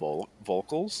falsetto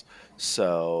vocals.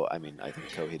 So I mean I think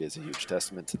Coheed is a huge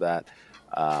testament to that.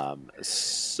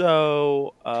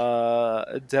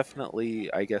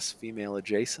 Definitely I guess female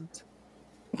adjacent.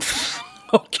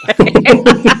 Okay.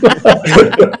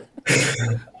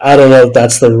 I don't know if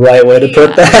that's the right way to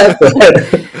put Yeah. that,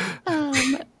 but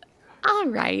Um, all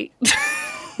right.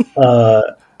 uh,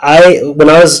 I when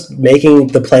I was making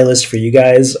the playlist for you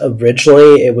guys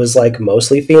originally, it was like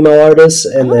mostly female artists,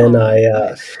 and then Oh, I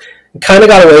Nice. kind of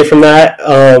got away from that.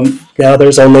 Now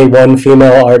there's only one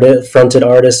female artist, fronted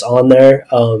artist on there,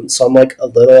 so I'm like a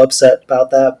little upset about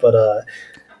that. But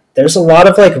there's a lot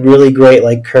of like really great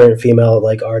like current female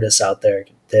like artists out there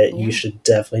that you yeah. should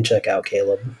definitely check out,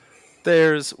 Caleb.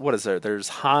 There's what is there? There's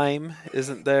Haim,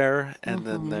 isn't there? And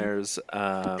then Hmm. there's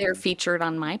They're featured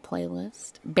on my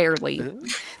playlist. Barely. uh,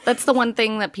 That's the one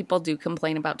thing that people do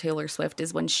complain about Taylor Swift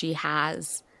is when she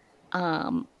has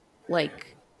um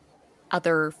like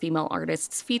other female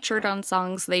artists featured on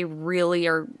songs, they really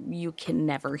are you can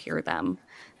never hear them.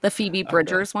 The Phoebe okay,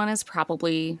 Bridgers one is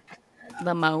probably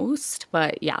the most,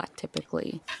 but yeah,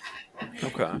 typically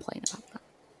people okay. complain about that.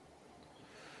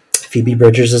 Phoebe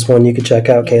Bridgers is one you could check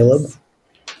out, Caleb.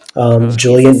 Yes. Okay.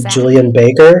 She's a sad.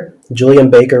 Julian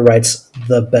Baker writes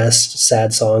the best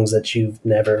sad songs that you've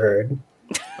never heard.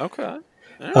 Okay.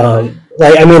 All right.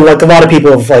 Like I mean, like a lot of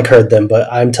people have like heard them,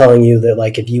 but I'm telling you that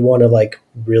like if you want to like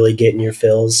really get in your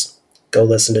feels, go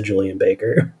listen to Julian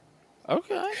Baker.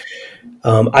 Okay.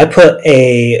 I put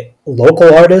a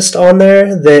local artist on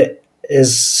there that is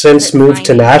Is since it moved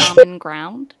to Finding Nashville. Common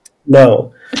Ground?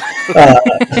 No, uh,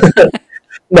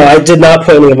 no, I did not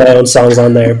put any of my own songs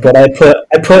on there, but I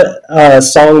put a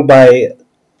song by.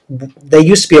 They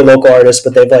used to be a local artist,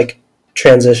 but they've like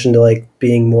transitioned to like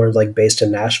being more like based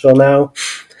in Nashville now.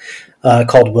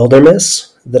 Called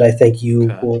Wilderness that I think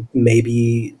you Okay. will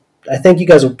maybe. I think you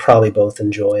guys will probably both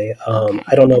enjoy.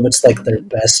 I Okay, don't know if I'm it's like their excited.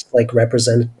 best like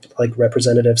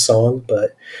representative song,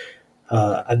 but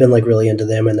I've been like really into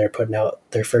them, and they're putting out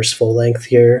their first full length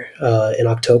here in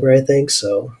October, I think.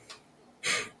 So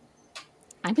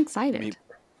I'm excited. Meet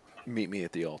Meet Me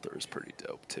at the Altar is pretty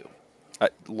dope too.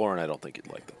 Lauren, I don't think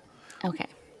you'd like them. Okay,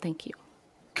 thank you.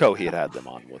 He had them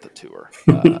on with a tour,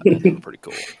 and they were pretty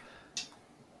cool.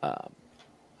 Um,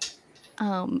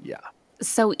 Um, yeah.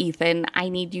 so Ethan, I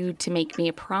need you to make me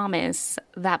a promise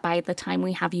that by the time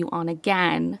we have you on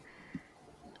again,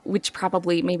 which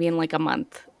probably maybe in like a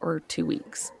month or 2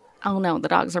 weeks. Oh no, the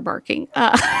dogs are barking.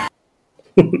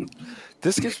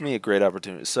 This gives me a great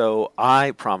opportunity. So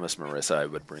I promised Marissa I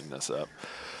would bring this up.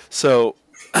 So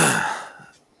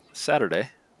Saturday,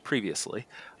 previously,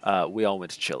 we all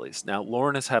went to Chili's. Now,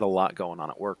 Lauren has had a lot going on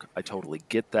at work. I totally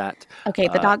get that. Okay,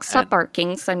 the dog stopped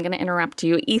barking, so I'm going to interrupt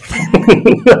you, Ethan.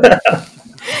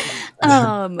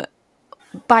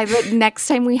 By the next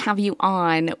time we have you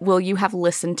on, will you have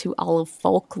listened to all of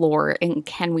Folklore, and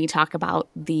can we talk about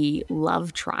the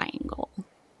love triangle?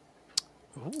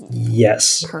 Ooh.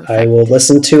 Yes, Perfect. I will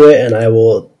listen to it and I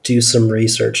will do some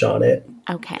research on it.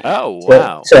 Okay. Oh,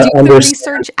 wow. To do the understand.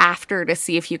 research after to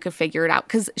see if you could figure it out,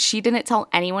 because she didn't tell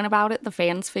anyone about it. The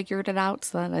fans figured it out,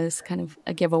 so that is kind of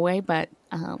a giveaway, but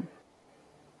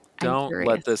Don't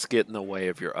let this get in the way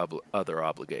of your other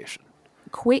obligation.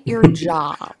 Quit your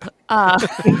job.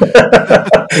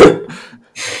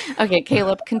 Okay,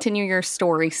 Caleb, continue your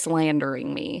story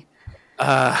slandering me.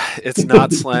 It's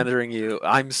not slandering you.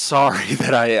 I'm sorry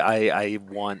that I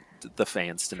want the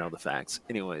fans to know the facts.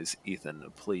 Anyways, Ethan,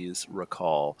 please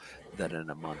recall that in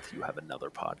a month you have another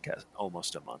podcast.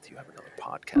 Almost a month you have another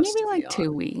podcast. Maybe like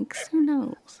 2 weeks. Who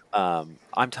knows?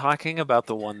 I'm talking about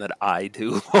the one that I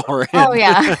do, Lauren. Oh,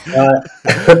 yeah.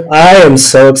 I am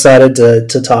so excited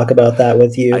to talk about that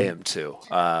with you. I am too.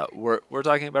 We're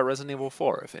talking about Resident Evil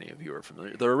 4, if any of you are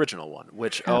familiar. The original one,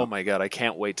 which, oh my god, I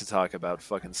can't wait to talk about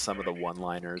fucking some of the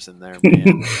one-liners in there,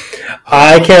 man.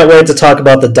 I can't wait to talk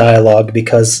about the dialogue,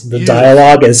 because the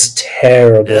dialogue is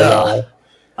terrible now.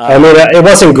 I mean, it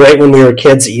wasn't great when we were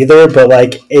kids either, but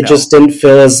like it just didn't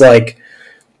feel as like,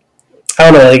 I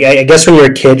don't know, like I guess when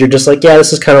you're a kid, you're just like, yeah,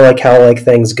 this is kind of like how like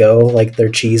things go, like they're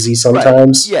cheesy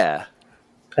sometimes. Right. Yeah.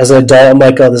 As an adult, I'm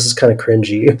like, oh, this is kind of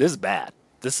cringy. This is bad.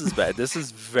 This is bad. This is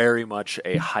very much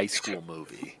a high school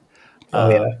movie. Oh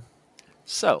yeah.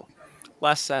 So,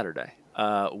 last Saturday,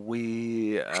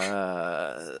 we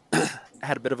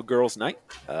had a bit of a girls' night.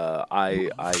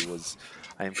 I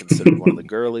am considered one of the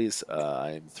girlies.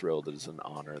 I am thrilled. It is an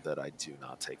honor that I do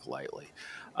not take lightly.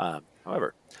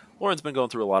 However, Lauren's been going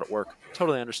through a lot of work.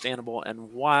 Totally understandable.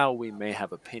 And while we may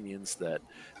have opinions that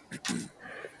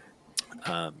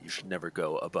you should never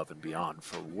go above and beyond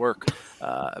for work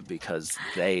because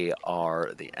they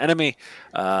are the enemy,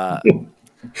 oh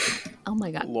my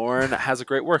god, Lauren has a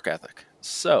great work ethic.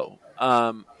 So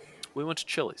we went to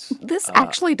Chili's. This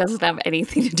actually doesn't have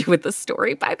anything to do with the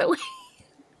story, by the way.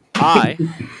 I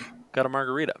got a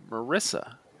margarita.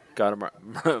 Marissa got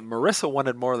Marissa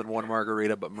wanted more than one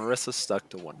margarita, but Marissa stuck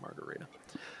to one margarita.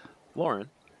 Lauren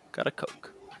got a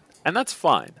Coke, and that's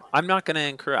fine. I'm not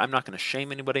going to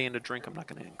shame anybody into drink. I'm not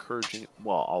going to encourage you.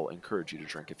 Well, I'll encourage you to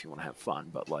drink if you want to have fun,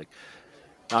 but like,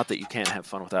 not that you can't have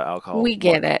fun without alcohol. We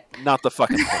get it. Not the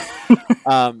fucking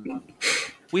point.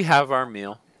 We have our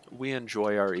meal. We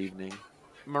enjoy our evening.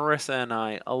 Marissa and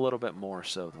I a little bit more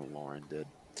so than Lauren did.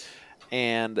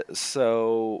 And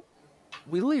so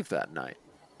we leave that night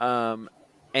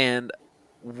and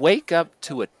wake up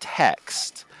to a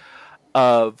text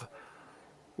of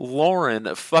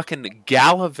Lauren fucking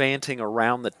gallivanting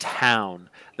around the town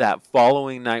that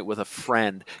following night with a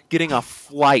friend, getting a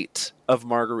fucking flight of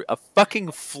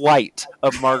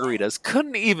margaritas,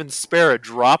 couldn't even spare a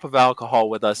drop of alcohol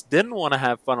with us, didn't want to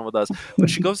have fun with us, but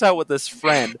she goes out with this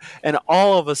friend, and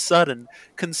all of a sudden,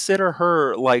 consider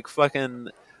her like fucking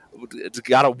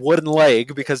got a wooden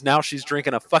leg because now she's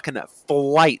drinking a fucking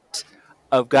flight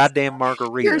of goddamn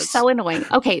margaritas. You're so annoying.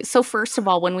 Okay, so first of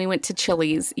all, when we went to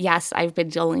Chili's, yes, I've been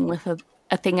dealing with a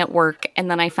thing at work,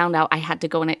 and then I found out I had to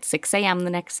go in at 6 a.m. the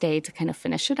next day to kind of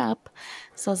finish it up.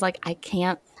 So I was like, I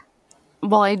can't.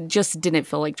 Well, I just didn't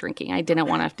feel like drinking. I didn't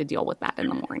want to have to deal with that in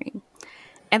the morning.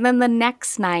 And then the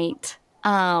next night,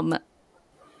 I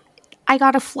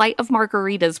got a flight of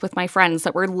margaritas with my friends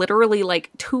that were literally like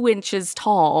 2 inches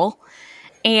tall.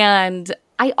 And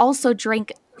I also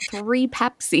drank 3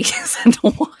 Pepsis and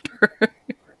water.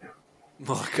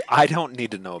 Look, I don't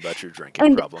need to know about your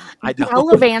drinking problem. I don't.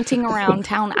 Gallivanting around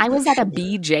town. I was at a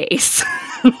BJ's,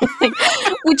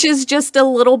 which is just a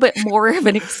little bit more of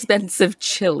an expensive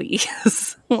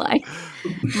Chili's, like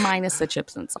minus the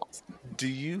chips and salsa. Do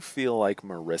you feel like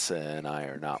Marissa and I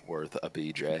are not worth a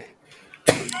BJ?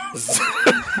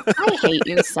 I hate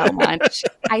you so much.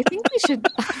 I think we should.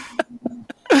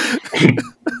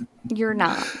 You're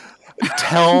not.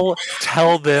 Tell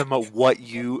them what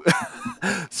you.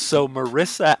 So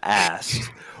Marissa asked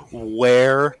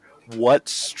what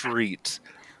street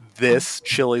this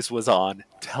Chili's was on.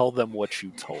 Tell them what you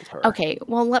told her. Okay,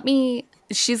 well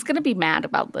she's gonna be mad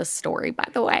about this story, by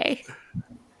the way.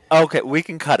 Okay, we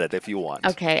can cut it if you want.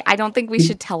 Okay, I don't think we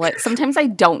should tell it. Sometimes I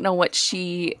don't know what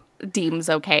she deems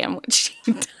okay and what she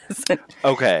doesn't.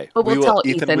 Okay, but we'll tell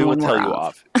Ethan we will when tell we're you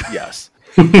off. Yes.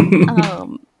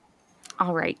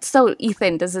 All right. So,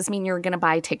 Ethan, does this mean you're going to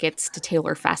buy tickets to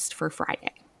Taylor Fest for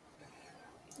Friday?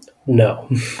 No.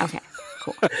 Okay.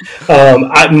 Cool.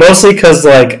 Mostly because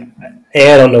like,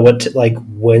 I don't know like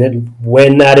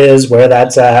when that is, where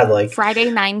that's at, like Friday,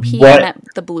 9 p.m. what. at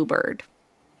the Bluebird.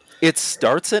 It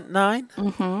starts at 9?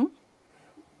 Mm-hmm.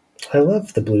 I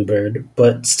love the Bluebird,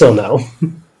 but still no.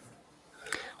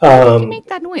 Well, we can make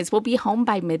that noise. We'll be home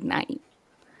by midnight.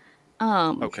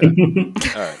 Okay.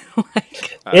 All right.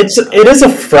 Like, All right. It is a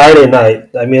Friday night.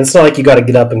 I mean, it's not like you got to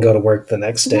get up and go to work the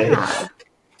next day. yeah.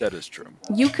 That is true.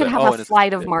 You could have and a it's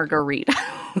flight of big.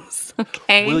 margaritas.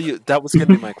 Okay. Will you? That was going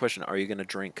to be my question. Are you going to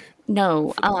drink?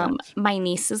 No, for the night? my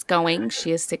niece is going.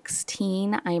 She is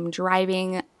 16. I am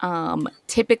driving.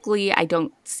 Typically, I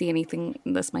don't see anything,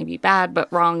 this might be bad,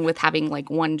 but wrong with having like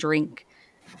one drink,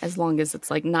 as long as it's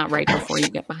like not right before you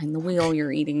get behind the wheel,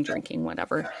 you're eating, drinking,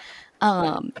 whatever.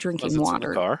 Unless Drinking it's in the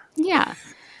water. car. Yeah.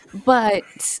 But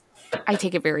I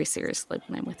take it very seriously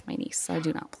when I'm with my niece, so I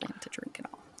do not plan to drink at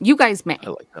all. You guys may. I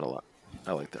like that a lot.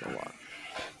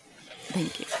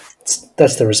 Thank you.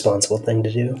 That's the responsible thing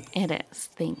to do. It is.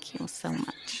 Thank you so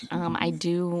much. I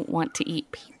do want to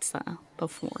eat pizza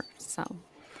before, so.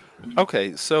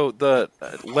 Okay, so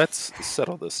let's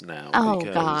settle this now. Oh,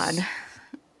 because God.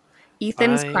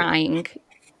 Ethan's I- crying.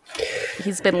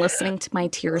 He's been listening to my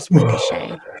tears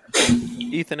ricochet.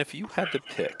 Ethan, if you had to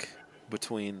pick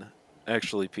between,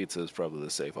 actually, pizza is probably the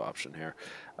safe option here.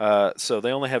 So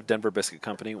they only have Denver Biscuit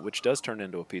Company, which does turn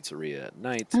into a pizzeria at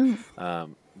night. Oh,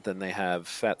 Then they have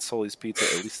Fat Sully's Pizza.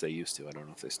 At least they used to. I don't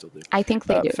know if they still do. I think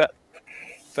they do.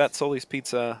 Fat Sully's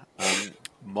Pizza,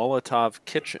 Molotov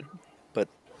Kitchen, but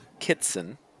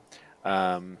Kitson,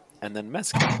 and then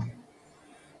Mezcal.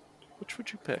 Which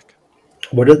would you pick?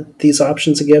 What are these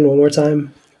options again? One more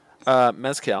time.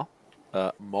 Mezcal,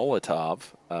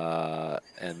 Molotov,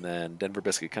 and then Denver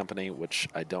Biscuit Company, which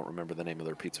I don't remember the name of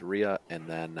their pizzeria, and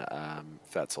then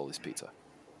Fat Sully's Pizza.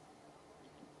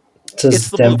 Says It's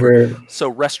the Denver Bluebird. So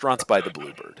restaurants by the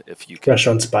Bluebird, if you can.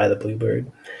 restaurants by the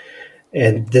Bluebird.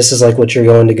 And this is like what you're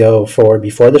going to go for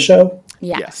before the show?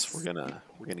 Yes. We're gonna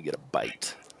get a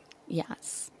bite.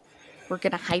 Yes. We're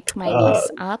going to hype my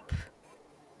niece up.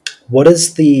 What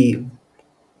is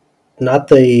not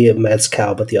the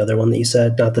Mezcal, but the other one that you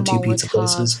said, not the two pizza Molotov.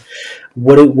 places.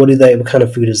 What kind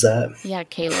of food is that? Yeah,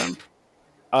 Caleb.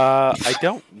 I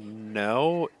don't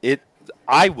know.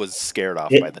 I was scared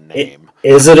off by the name.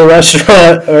 Is it a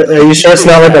restaurant? Or are you sure it's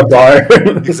not like a bar?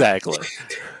 Exactly.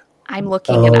 I'm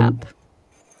looking it up.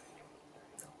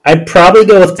 I'd probably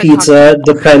go with pizza,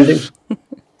 depending.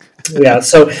 Yeah,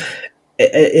 so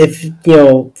if,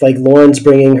 like Lauren's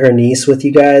bringing her niece with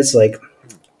you guys, like,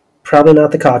 probably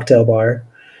not the cocktail bar.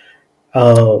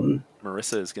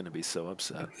 Marissa is going to be so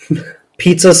upset.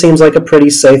 Pizza seems like a pretty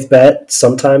safe bet.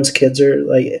 Sometimes kids are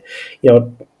like,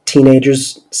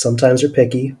 teenagers sometimes are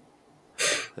picky.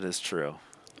 That is true.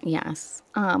 Yes.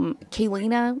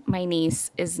 Kaylina, my niece,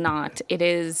 is not. It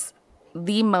is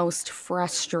the most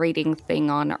frustrating thing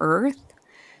on earth.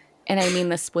 And I mean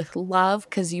this with love,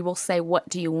 because you will say, "What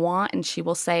do you want?" And she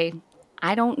will say,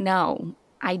 "I don't know.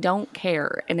 I don't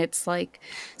care." And it's like,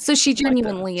 so she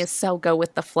genuinely is so go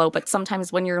with the flow. But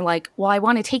sometimes when you're like, "Well, I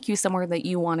want to take you somewhere that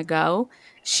you want to go,"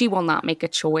 she will not make a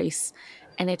choice.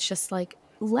 And it's just like,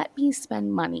 let me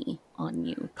spend money on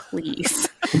you, please.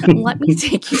 Let me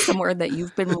take you somewhere that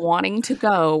you've been wanting to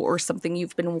go or something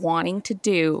you've been wanting to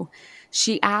do.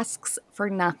 She asks for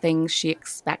nothing. She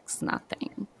expects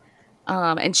nothing.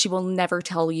 And she will never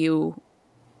tell you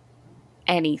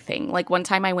anything. Like one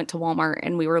time I went to Walmart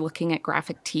and we were looking at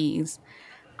graphic tees.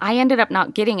 I ended up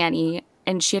not getting any,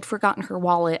 and she had forgotten her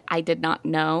wallet. I did not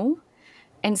know.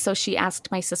 And so she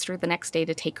asked my sister the next day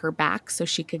to take her back so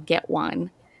she could get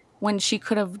one, when she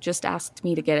could have just asked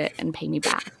me to get it and pay me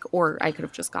back, or I could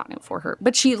have just gotten it for her.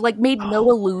 But she made no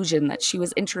illusion that she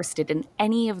was interested in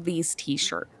any of these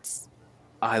t-shirts.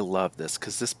 I love this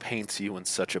because this paints you in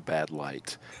such a bad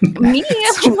light. Me?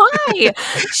 Why?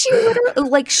 She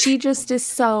literally, she just is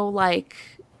so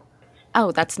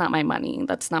oh, that's not my money.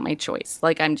 That's not my choice.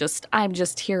 I'm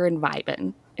just here and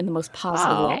vibing in the most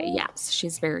positive way. Yes,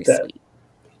 she's very sweet.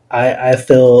 I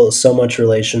feel so much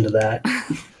relation to that.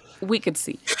 We could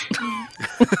see.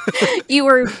 You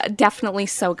were definitely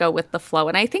so go with the flow.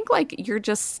 And I think you're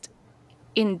just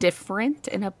indifferent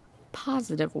in a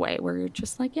positive way where you're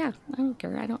just yeah, I don't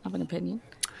care. I don't have an opinion.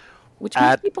 Which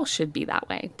most people should be that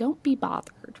way. Don't be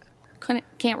bothered.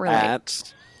 Can't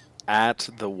relate. At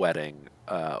the wedding,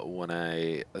 when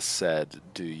I said,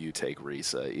 "Do you take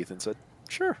Risa?" Ethan said,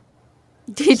 "Sure."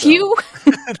 Did you?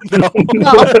 No.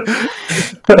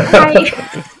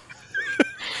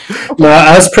 No,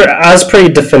 I was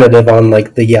pretty definitive on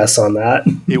the yes on that.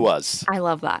 He was. I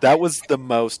love that. That was the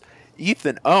most.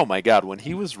 Ethan, oh my God, when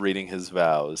he was reading his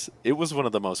vows, it was one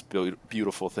of the most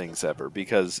beautiful things ever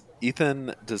because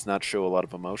Ethan does not show a lot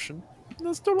of emotion.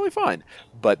 That's totally fine.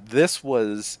 But this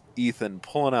was Ethan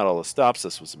pulling out all the stops.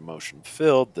 This was emotion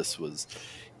filled. This was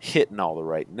hitting all the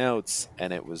right notes.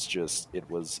 And it was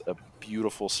a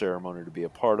beautiful ceremony to be a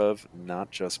part of,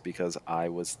 not just because I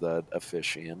was the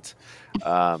officiant.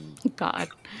 God.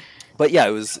 But yeah,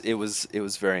 it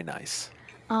was very nice.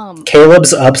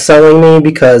 Caleb's upselling me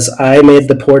because I made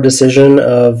the poor decision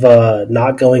of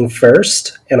not going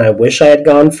first, and I wish I had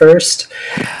gone first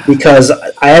because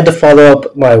I had to follow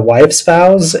up my wife's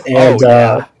vows, and Oh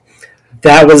yeah.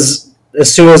 that was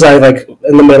as soon as I like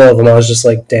in the middle of them, I was just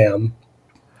like, "Damn,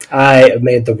 I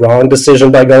made the wrong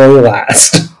decision by going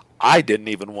last." I didn't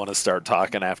even want to start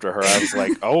talking after her. I was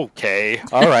like, okay,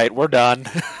 all right, we're done.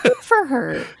 Good for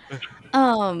her.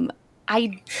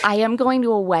 I am going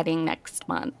to a wedding next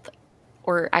month.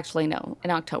 Or actually no,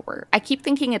 in October. I keep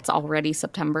thinking it's already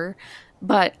September,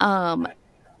 but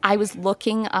I was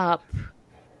looking up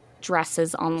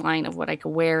dresses online of what I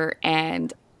could wear,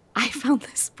 and I found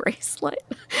this bracelet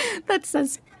that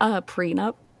says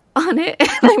prenup on it,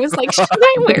 and I was like, should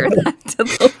I wear that to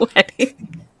the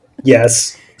wedding?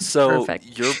 Yes. So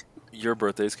Perfect. your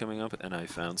birthday's coming up, and I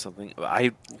found something.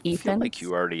 I feel Ethan's? like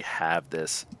you already have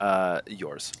this.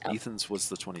 Yours. Oh. Ethan's was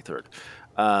the 23rd.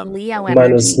 Leo Mine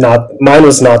energy. was not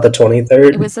the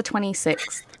 23rd. It was the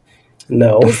 26th.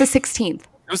 No. It was the 16th.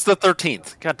 It was the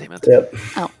 13th. God damn it. Yep.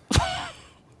 Oh.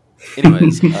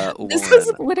 Anyways, This was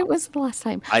Lauren, what it was the last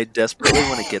time. I desperately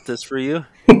want to get this for you.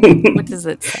 What does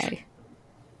it say?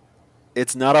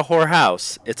 It's not a whore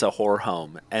house, it's a whore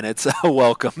home, and it's a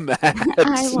welcome mat.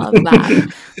 I love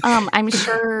that. I'm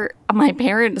sure my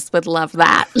parents would love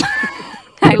that.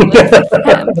 I live with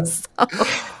them. So.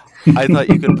 I thought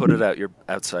you could put it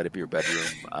outside of your bedroom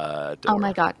door. Oh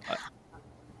my God.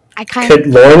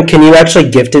 Lauren, can you actually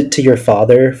gift it to your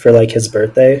father for like his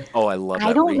birthday? Oh, I love that.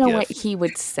 I don't know re-gift. what he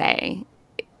would say,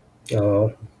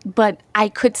 Oh. but I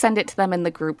could send it to them in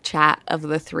the group chat of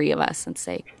the three of us and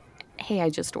say, hey,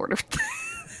 I just ordered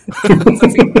this.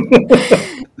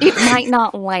 It might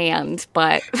not land,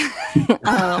 but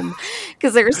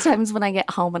because there's times when I get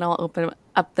home and I'll open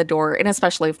up the door, and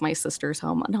especially if my sister's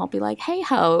home, and I'll be like, hey,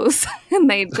 hoes, and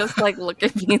they just like look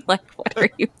at me like, what are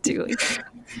you doing?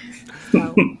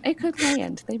 So it could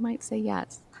land. They might say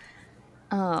yes.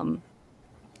 All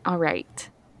right,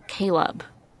 Caleb.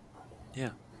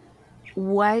 Yeah.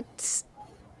 What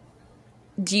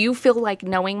do you feel like,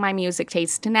 knowing my music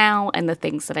taste now and the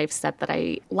things that I've said that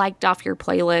I liked off your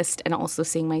playlist, and also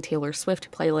seeing my Taylor Swift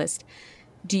playlist,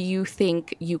 do you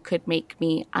think you could make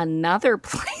me another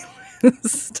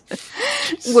playlist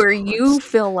where you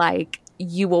feel like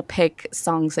you will pick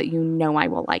songs that you know I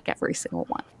will like every single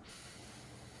one?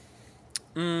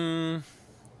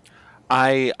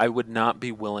 I would not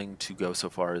be willing to go so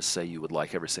far as say you would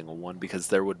like every single one, because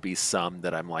there would be some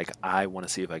that I'm like, I want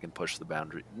to see if I can push the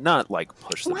boundary. Not like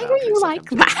push the Why boundaries. do you like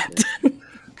that?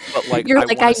 But like, You're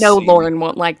like, I know see... Lauren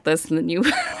won't like this, and then you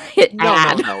hit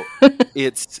add. No.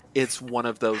 It's one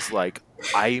of those like,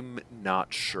 I'm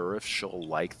not sure if she'll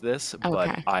like this,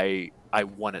 but I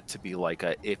want it to be like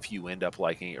a, if you end up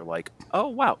liking it, you're like, oh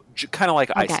wow, kind of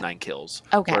like Ice Nine Kills,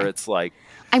 where it's like,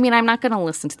 I mean, I'm not going to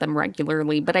listen to them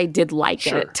regularly, but I did like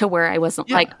it to where I wasn't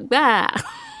like,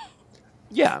 ah.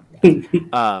 Yeah.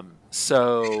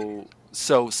 So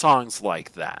songs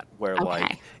like that, where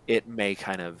like it may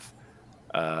kind of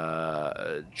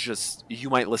just, you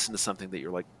might listen to something that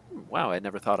you're like, wow, I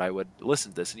never thought I would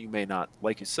listen to this, and you may not,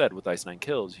 like you said with Ice Nine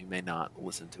Kills, you may not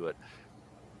listen to it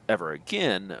ever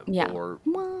again, or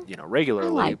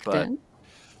regularly, but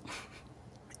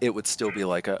it would still be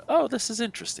like oh, this is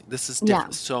interesting. This is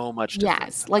different. So much different.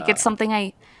 Yes, like it's something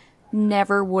I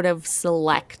never would have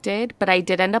selected, but I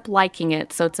did end up liking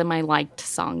it, so it's in my liked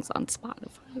songs on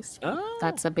Spotify. So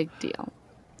that's a big deal.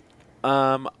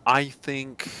 I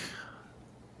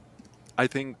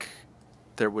think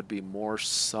there would be more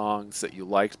songs that you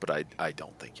liked, but I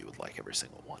don't think you would like every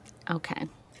single one. Okay.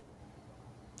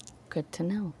 Good to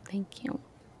know. Thank you.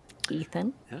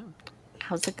 Ethan? Yeah.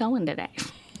 How's it going today?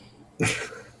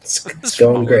 It's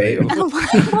going great. Well,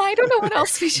 I don't know what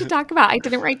else we should talk about. I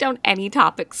didn't write down any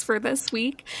topics for this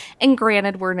week. And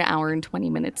granted, we're an hour and 20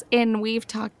 minutes in. We've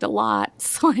talked a lot.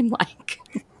 So I'm like,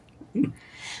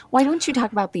 why don't you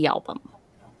talk about the album?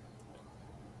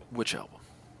 Which album?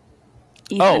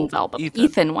 Ethan's album.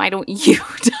 Ethan, why don't you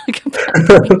talk about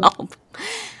the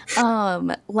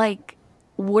album? Like,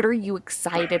 what are you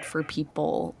excited for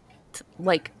people to,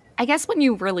 like, I guess when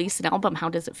you release an album, how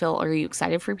does it feel? Are you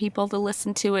excited for people to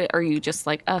listen to it? Or are you just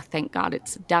like, oh, thank God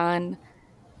it's done?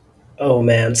 Oh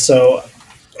man, so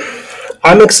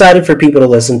I'm excited for people to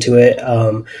listen to it.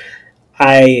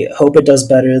 I hope it does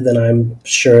better than I'm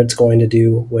sure it's going to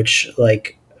do. Which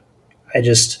like I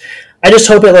just I just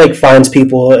hope it like finds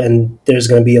people, and there's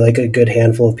going to be like a good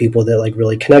handful of people that like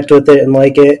really connect with it and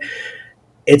like it.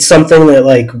 It's something that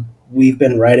like we've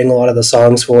been writing a lot of the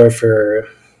songs for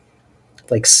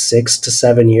like 6 to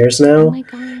 7 years Oh now. my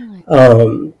god.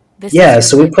 Um, This is yeah, your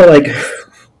so we pet put like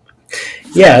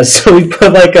peeve. yeah, so we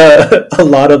put like a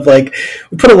lot of like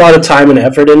we put a lot of time and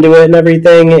effort into it and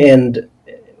everything, and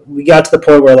we got to the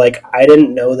point where like I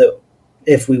didn't know that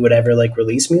if we would ever like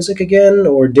release music again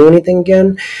or do anything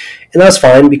again, and that's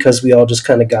fine because we all just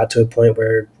kind of got to a point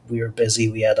where we were busy,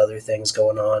 we had other things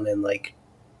going on, and like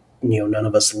none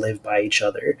of us live by each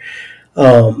other.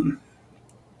 Um,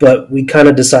 but we kind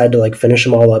of decided to like finish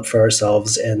them all up for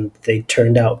ourselves, and they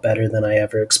turned out better than I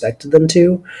ever expected them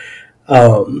to.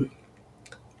 Um,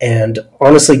 and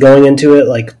honestly, going into it,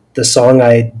 like the song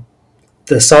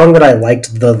that I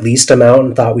liked the least amount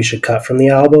and thought we should cut from the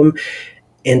album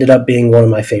ended up being one of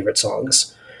my favorite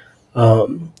songs.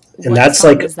 And What that's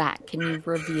song like is that? Can you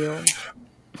reveal?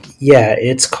 yeah,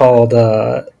 it's called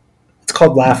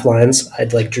Laugh Lines.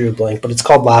 I'd like drew a blank, but it's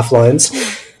called Laugh Lines.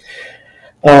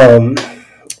 Okay. Um,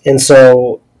 and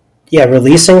so yeah,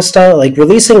 releasing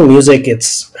music,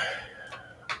 it's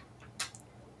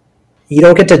you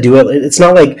don't get to do it. It's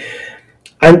not like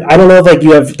I don't know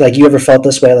if you ever felt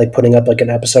this way like putting up like an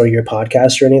episode of your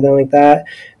podcast or anything like that.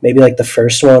 Maybe like the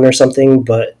first one or something,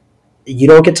 but you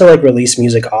don't get to like release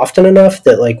music often enough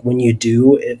that like when you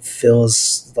do, it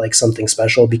feels like something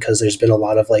special because there's been a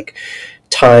lot of like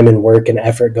time and work and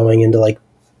effort going into like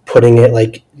putting it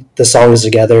like the songs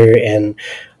together. And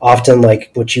often like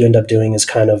what you end up doing is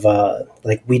kind of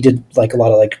like we did like a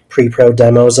lot of like pre-pro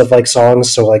demos of like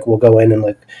songs, so like we'll go in and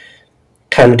like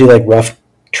kind of do like rough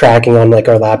tracking on like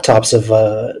our laptops of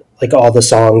like all the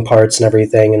song parts and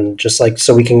everything, and just like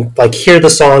so we can like hear the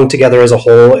song together as a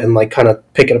whole and like kind of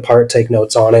pick it apart, take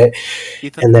notes on it,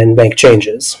 Ethan, and then make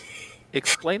changes.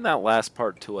 explain that last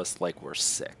part to us like we're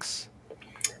six.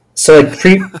 So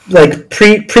pre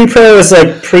pro is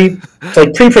like pre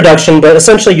production, but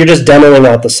essentially you're just demoing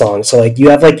out the song. So like you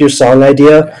have like your song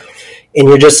idea, Okay. and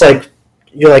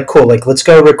you're like cool, like let's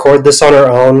go record this on our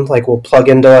own. Like we'll plug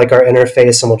into like our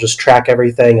interface and we'll just track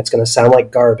everything. It's gonna sound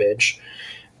like garbage,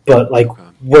 but like Okay.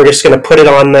 we're just gonna put it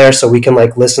on there so we can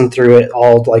like listen through it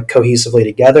all like cohesively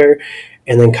together,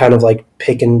 and then kind of like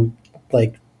pick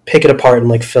it apart and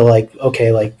like feel like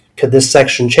okay, like could this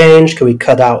section change? Could we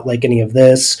cut out like any of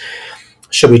this?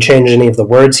 Should we change any of the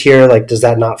words here? Like does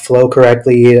that not flow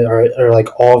correctly, or like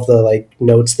all of the like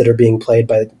notes that are being played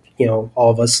by all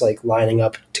of us like lining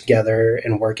up together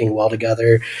and working well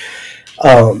together.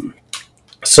 um,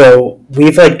 so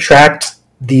we've like tracked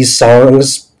these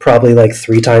songs probably like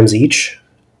 3 times each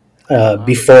Oh wow.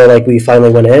 before like we finally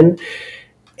went in,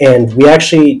 and we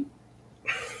actually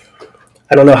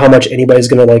I don't know how much anybody's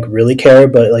gonna like really care,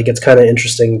 but like it's kind of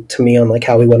interesting to me on like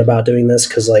how we went about doing this,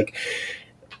 because like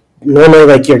normally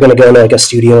like you're gonna go into like a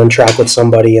studio and track with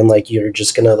somebody, and like you're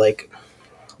just gonna like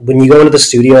when you go into the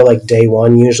studio, like day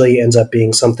one usually ends up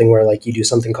being something where like you do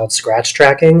something called scratch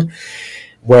tracking,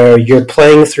 where you're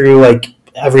playing through like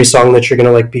every song that you're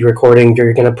gonna like be recording.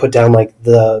 You're gonna put down like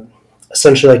the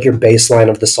essentially like your bass line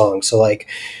of the song. So like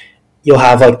you'll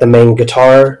have like the main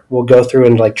guitar. We'll go through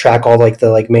and like track all like the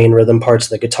like main rhythm parts of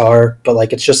the guitar, but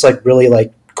like it's just like really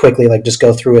like quickly like just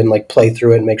go through and like play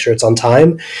through it and make sure it's on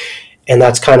time. And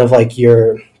that's kind of like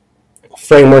your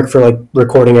framework for like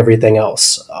recording everything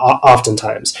else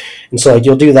oftentimes. And so like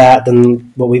you'll do that,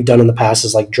 then what we've done in the past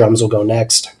is like drums will go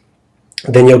next,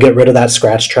 then you'll get rid of that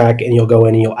scratch track and you'll go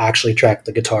in and you'll actually track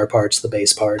the guitar parts, the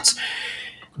bass parts,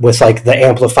 with like the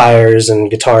amplifiers and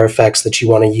guitar effects that you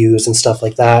want to use and stuff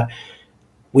like that.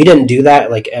 We didn't do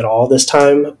that like at all this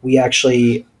time. We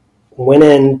actually went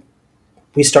in,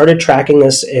 we started tracking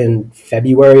this in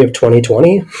February of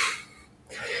 2020,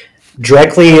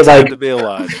 directly What time like to be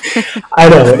alive? I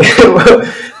know.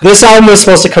 This album was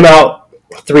supposed to come out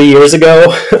 3 years ago,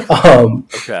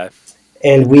 Okay.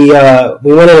 and we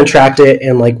went in and tracked it,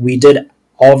 and like we did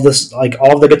all of this, like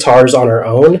all of the guitars on our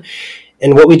own.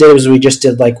 And what we did was we just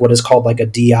did like what is called like a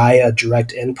DI, a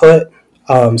direct input.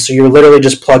 So you're literally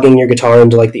just plugging your guitar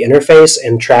into like the interface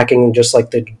and tracking just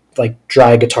like the like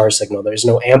dry guitar signal. There's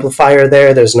no amplifier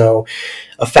there. There's no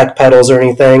effect pedals or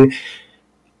anything.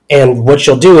 And what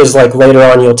you'll do is like later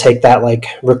on you'll take that like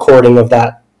recording of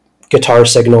that guitar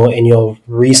signal and you'll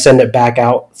resend it back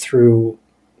out through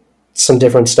some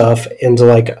different stuff into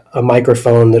like a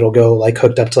microphone that'll go like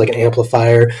hooked up to like an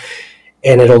amplifier,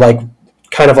 and it'll like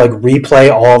kind of like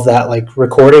replay all of that like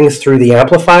recording through the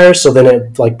amplifier, so then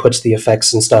it like puts the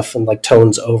effects and stuff and like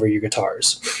tones over your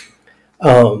guitars.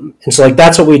 And so like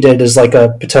that's what we did is like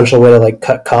a potential way to like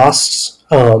cut costs.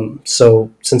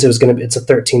 So since it's a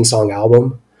 13-song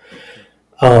album,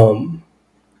 um,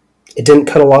 it didn't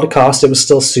cut a lot of cost. It was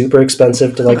still super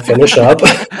expensive to like finish up.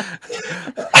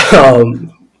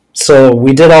 So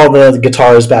we did all the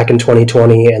guitars back in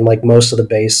 2020 and like most of the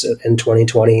bass in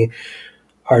 2020.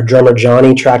 Our drummer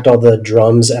Johnny tracked all the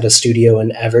drums at a studio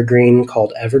in Evergreen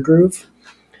called Evergroove.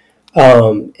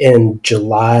 In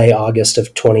July, August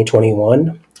of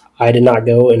 2021. I did not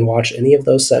go and watch any of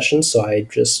those sessions, so I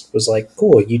just was like,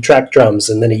 cool, you track drums.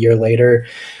 And then a year later,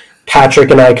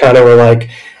 Patrick and I kind of were like,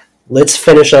 let's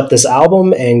finish up this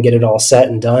album and get it all set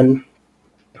and done.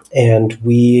 And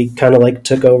we kind of like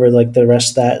took over like the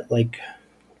rest of that. Like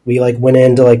we like went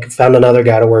in to like found another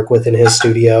guy to work with in his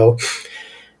studio.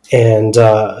 And,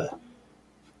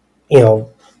 you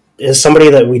know, is somebody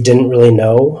that we didn't really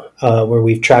know, where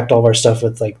we've tracked all of our stuff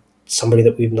with like somebody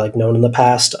that we've like known in the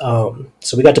past.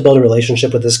 So we got to build a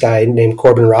relationship with this guy named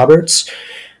Corbin Roberts,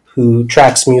 who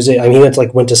tracks music. I mean, he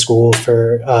went to school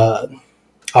for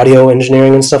audio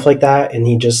engineering and stuff like that, and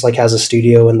he just like has a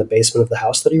studio in the basement of the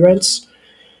house that he rents.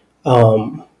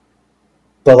 But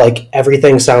like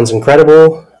everything sounds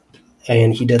incredible,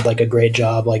 and he did like a great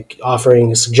job like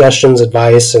offering suggestions,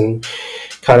 advice, and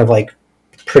kind of like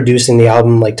producing the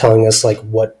album, like telling us like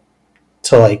what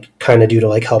to like kind of do to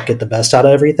like help get the best out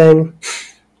of everything.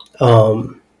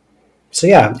 So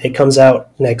yeah, it comes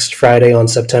out next Friday on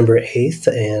September 8th,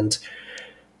 and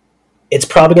it's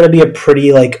probably going to be a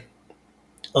pretty like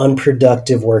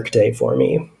unproductive work day for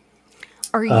me.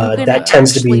 Are you going to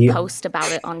actually post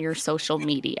about it on your social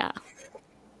media?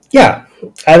 Yeah,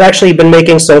 I've actually been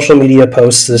making social media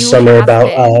posts this summer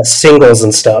about singles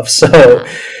and stuff. So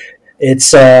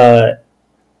it's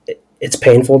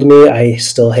painful to me. I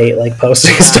still hate like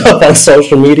posting stuff on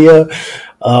social media.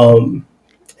 And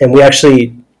we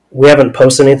haven't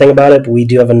posted anything about it, but we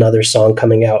do have another song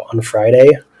coming out on Friday.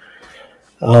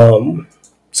 So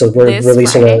we're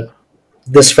releasing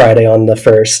this Friday on the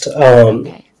 1st.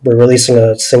 Okay. We're releasing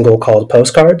a single called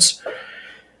Postcards.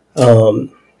 And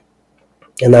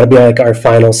that'll be like our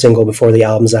final single before the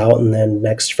album's out. And then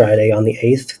next Friday on the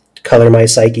 8th, Color My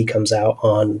Psyche comes out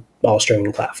on all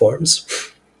streaming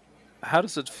platforms. How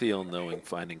does it feel knowing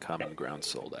Finding Common Ground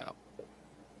sold out?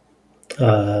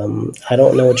 I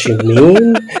don't know what you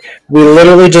mean. We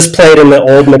literally just played in the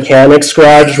old mechanics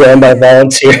garage ran by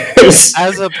volunteers.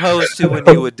 As opposed to when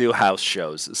you would do house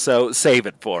shows. So save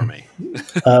it for me.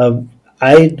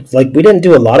 We didn't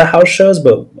do a lot of house shows,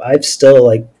 but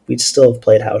we still have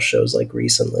played house shows like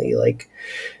recently. Like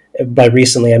by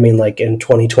recently, I mean like in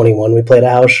 2021 we played a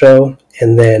house show,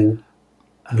 and then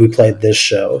we played this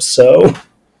show. So,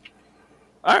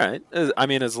 all right. I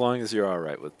mean, as long as you're all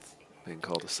right with being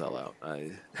called a sellout.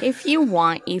 If you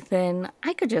want, Ethan,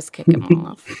 I could just kick him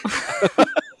off.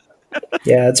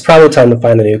 Yeah, it's probably time to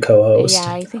find a new co-host.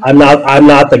 Yeah, I think I'm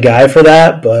not the guy for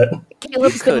that, but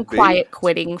Caleb's been quiet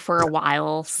quitting for a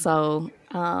while, so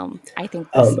I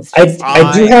think this is just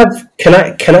I do have.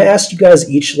 Can I ask you guys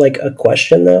each like a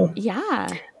question though? Yeah.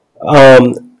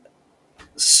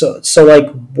 So like,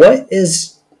 what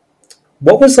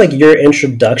was like your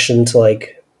introduction to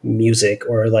like music,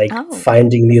 or like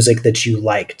finding music that you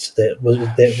liked that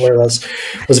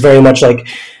was very much like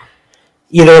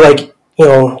either like, you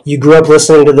know, you grew up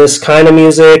listening to this kind of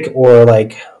music, or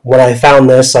like when I found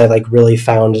this, I like really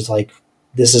found is like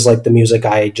this is like the music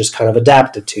I just kind of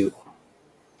adapted to.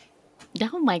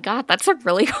 Oh my God, that's a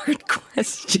really hard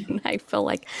question. I feel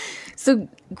like, so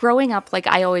growing up, like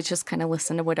I always just kind of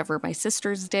listened to whatever my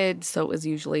sisters did. So it was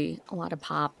usually a lot of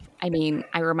pop. I mean,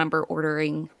 I remember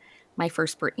ordering my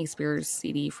first Britney Spears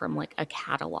CD from like a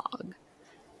catalog,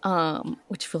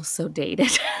 which feels so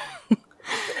dated.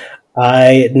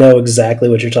 I know exactly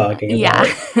what you're talking about.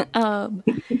 Yeah.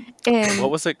 And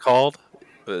what was it called?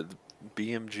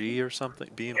 BMG or something?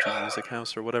 BMG Music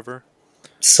House or whatever?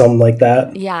 Something like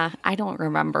that. Yeah, I don't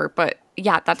remember. But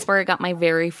yeah, that's where I got my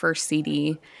very first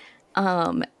CD.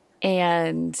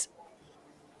 And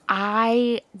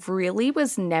I really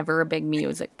was never a big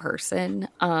music person.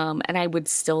 And I would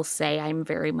still say I'm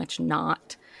very much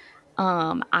not.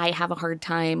 I have a hard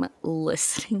time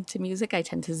listening to music. I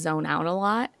tend to zone out a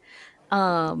lot.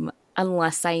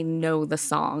 Unless I know the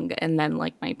song, and then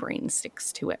like my brain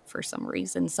sticks to it for some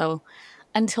reason. So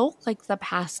until like the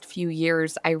past few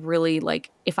years, I really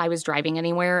like, if I was driving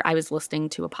anywhere, I was listening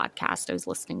to a podcast, I was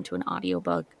listening to an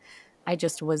audiobook. I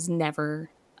just was never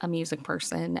a music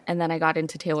person. And then I got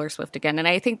into Taylor Swift again. And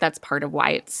I think that's part of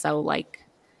why it's so like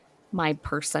my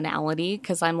personality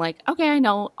because I'm like, okay, I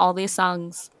know all these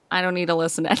songs. I don't need to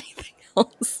listen to anything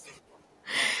else.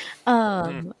 Mm.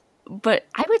 Um, but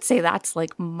I would say that's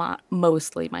like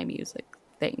mostly my music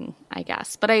thing, I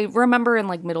guess. But I remember in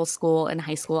like middle school and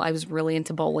high school, I was really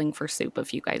into Bowling for Soup.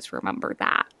 If you guys remember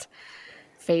that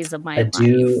phase of I my life,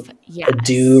 do. I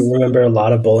do yes, remember a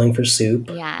lot of Bowling for Soup.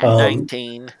 yes,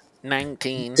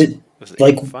 19. Did, Was it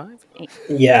like 85? yeah,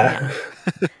 yeah,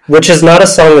 which is not a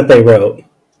song that they wrote.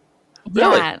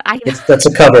 Really? yeah. I That's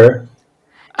a cover.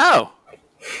 Oh.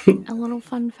 a little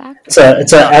fun fact It's for a you.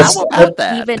 it's a How S. about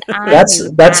that? Even I knew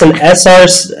That's an that. SR.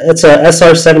 It's a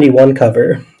SR-71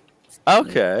 cover. Yeah.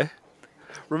 Okay.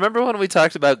 Remember when we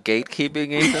talked about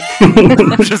gatekeeping,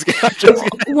 Ethan? I'm just kidding. I'm just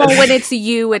Well, when it's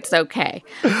you, it's okay.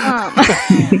 Um,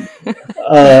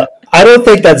 I don't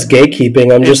think that's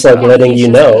gatekeeping. I'm just It's like yeah, not. letting he's you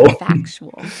just know. being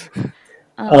factual.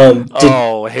 Um, Did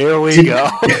Oh, here we did go.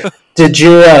 did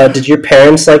your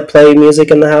parents like play music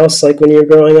in the house like when you were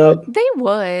growing up? They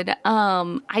would.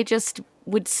 I just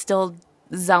would still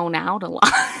zone out a lot.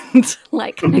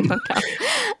 Like, I don't know.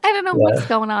 I don't know what's Yeah.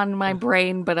 going on in my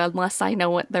brain, but unless I know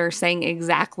what they're saying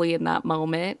exactly in that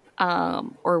moment,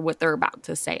 or what they're about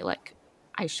to say, like,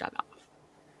 I shut off.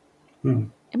 Hmm.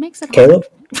 It makes it hard.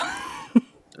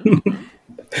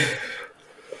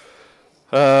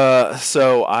 Caleb?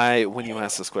 So when you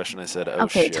asked this question, I said, "Oh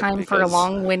Okay, shit," time for a because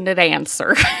long-winded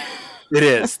answer. it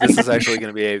is. This is actually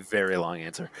going to be a very long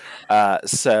answer.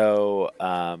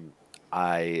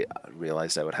 I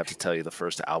realized I would have to tell you the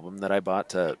first album that I bought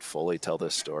to fully tell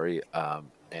this story.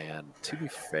 And to be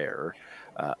fair,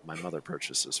 my mother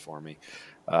purchased this for me.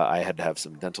 I had to have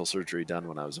some dental surgery done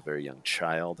when I was a very young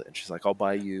child, and she's like, "I'll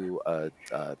buy you a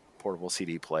portable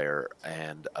CD player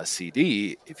and a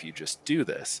CD if you just do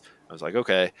this." I was like,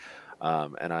 "Okay."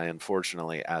 And I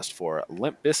unfortunately asked for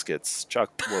Limp Biscuits. What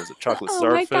was it? Chocolate Oh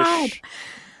my god. Starfish.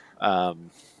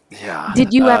 Um, yeah.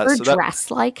 Did you ever So that dress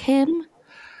like him?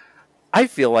 I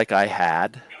feel like I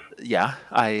had. Yeah,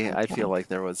 I feel Okay. like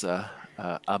there was a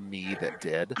me that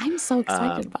did. I'm so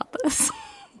excited Um, about this.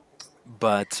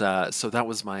 but so that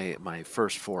was my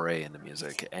first foray into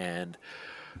music, and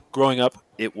growing up,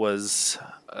 it was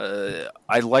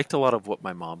I liked a lot of what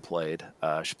my mom played.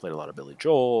 She played a lot of Billy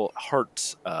Joel,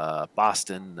 Heart,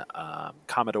 Boston,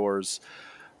 Commodores.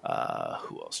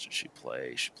 Who else did she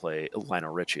play? She played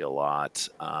Lionel Richie a lot,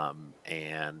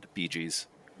 and Bee Gees.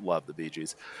 Love the Bee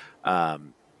Gees.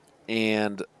 Um,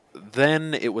 and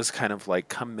then it was kind of like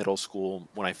come middle school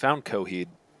when I found Coheed.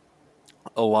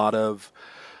 A lot of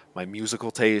my musical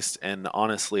taste and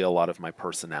honestly a lot of my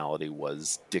personality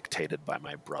was dictated by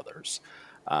my brothers.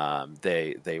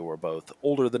 They were both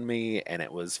older than me, and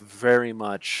it was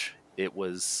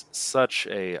such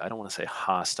a, I don't want to say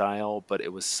hostile, but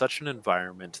it was such an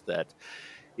environment that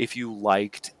if you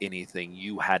liked anything,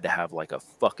 you had to have like a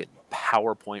fucking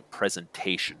PowerPoint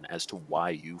presentation as to why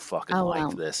you fucking Oh like wow.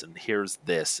 this and here's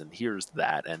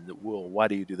that and well, why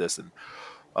do you do this? And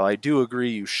while I do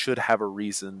agree you should have a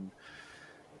reason,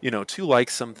 to like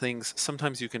some things,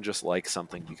 sometimes you can just like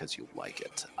something because you like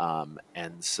it.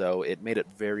 And so it made it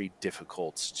very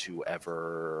difficult to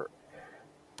ever.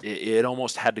 It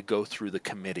almost had to go through the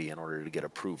committee in order to get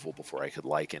approval before I could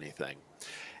like anything.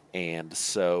 And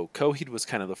so Coheed was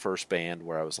kind of the first band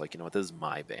where I was like, you know what, this is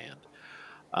my band.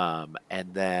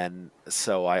 And then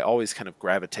so I always kind of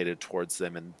gravitated towards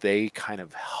them, and they kind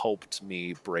of helped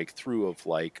me break through. Of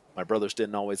like, my brothers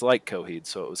didn't always like Coheed,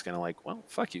 so it was kind of like, well,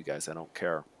 fuck you guys, I don't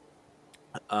care.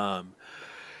 Um,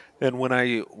 and when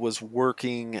I was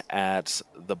working at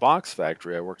the box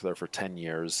factory, I worked there for 10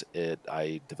 years.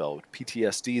 I developed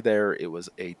PTSD there. It was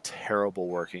a terrible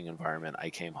working environment. I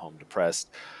came home depressed.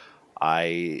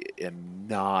 I am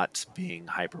not being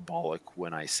hyperbolic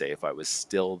when I say if I was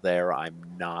still there, I'm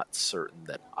not certain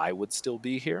that I would still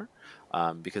be here,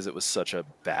 because it was such a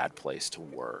bad place to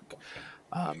work.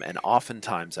 And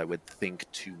oftentimes I would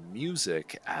think to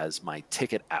music as my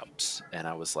ticket out. And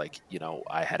I was like,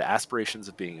 I had aspirations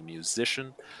of being a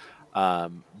musician,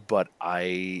 but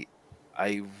I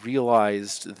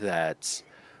realized that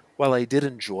while I did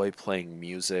enjoy playing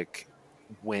music,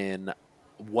 when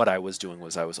what I was doing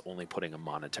was I was only putting a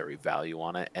monetary value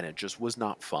on it, and it just was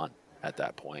not fun at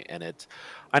that point. And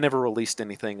I never released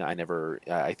anything. I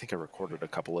think I recorded a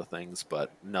couple of things,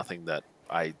 but nothing that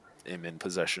I am in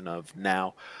possession of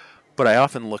now. But I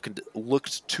often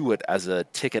looked to it as a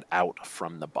ticket out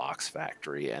from the box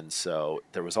factory, and so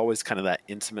there was always kind of that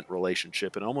intimate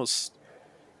relationship, and almost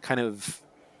kind of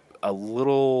a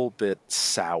little bit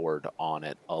soured on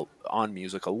on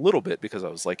music a little bit, because I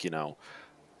was like,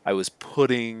 I was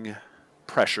putting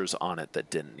pressures on it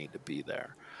that didn't need to be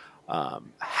there.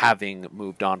 having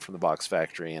moved on from the Box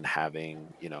Factory and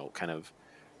having, kind of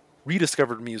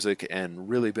rediscovered music and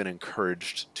really been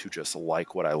encouraged to just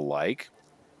like what I like,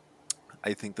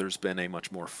 I think there's been a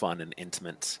much more fun and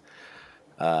intimate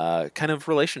kind of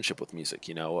relationship with music,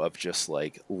 of just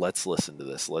like, let's listen to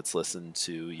this, let's listen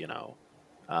to,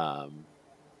 um,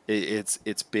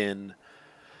 it's been,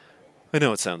 I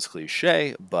know it sounds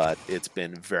cliche, but it's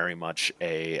been very much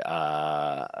a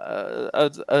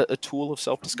tool of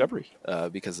self discovery,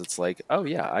 because it's like, oh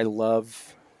yeah, I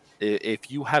love. If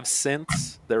you have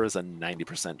synths, there is a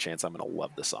 90% chance I'm going to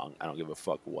love the song. I don't give a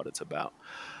fuck what it's about.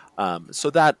 So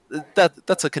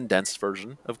that's a condensed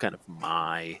version of kind of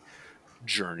my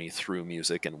journey through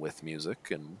music and with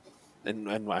music, and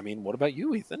I mean, what about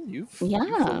you, Ethan? You've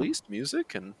Yeah. released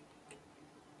music, and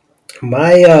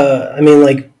I mean,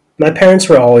 like, my parents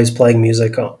were always playing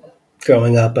music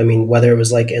growing up. I mean, whether it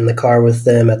was like in the car with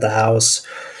them at the house,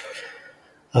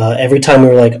 every time we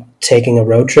were like taking a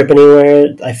road trip anywhere,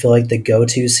 I feel like the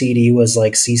go-to CD was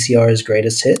like CCR's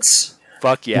Greatest Hits.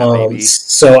 fuck yeah, baby.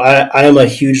 So I am a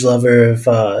huge lover of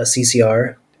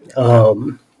CCR,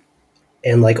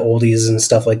 and like oldies and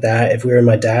stuff like that. If we were in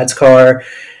my dad's car,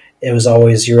 it was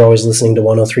always, you're always listening to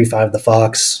 103.5 The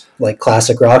Fox, like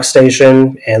classic rock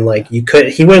station, and like he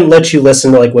wouldn't let you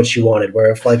listen to like what you wanted.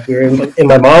 Where if like we were in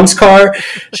my mom's car,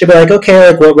 she'd be like, okay,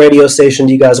 like what radio station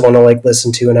do you guys want to like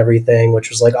listen to and everything,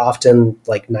 which was like often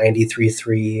like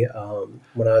 93.3.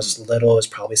 When I was little, it was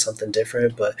probably something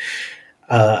different, but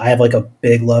I have like a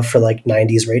big love for like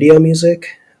 90s radio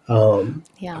music.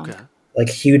 Yeah. Okay. Like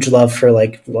huge love for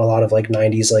like a lot of like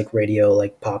 90s like radio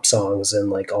like pop songs and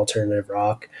like alternative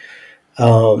rock,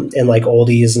 and like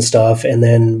oldies and stuff. And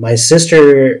then my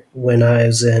sister, when I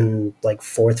was in like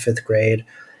fourth, fifth grade,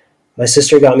 my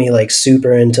sister got me like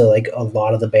super into like a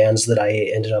lot of the bands that I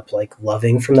ended up like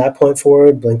loving from that point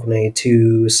forward: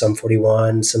 Blink-182, Sum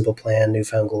 41, Simple Plan,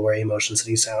 Newfound Glory, Motion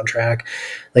City Soundtrack,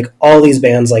 like all these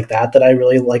bands like that I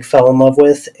really like fell in love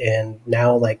with. And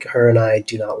now like her and I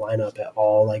do not line up at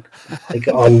all, like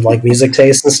on like music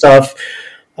taste and stuff.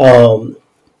 Um,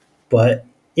 but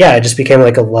yeah, I just became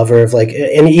like a lover of like,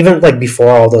 and even like before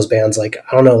all those bands, like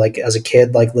I don't know, like as a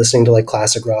kid, like listening to like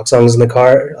classic rock songs in the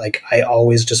car, like I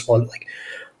always just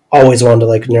always wanted to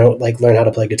like like learn how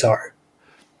to play guitar.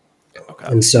 Okay.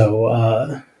 And so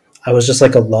I was just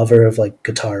like a lover of like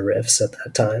guitar riffs at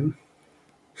that time.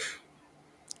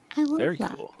 I love Very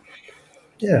that. cool.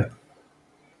 Yeah.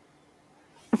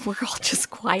 We're all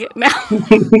just quiet now.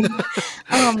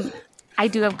 I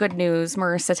do have good news.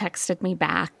 Marissa texted me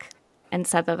back and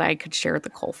said that I could share the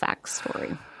Colfax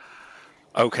story.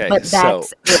 Okay, But so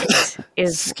that's it.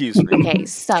 excuse me. Okay,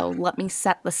 so let me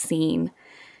set the scene.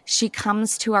 She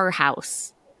comes to our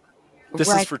house. This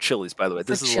right is for Chili's, by the way. for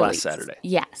This is Chili's. last Saturday.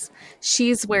 Yes.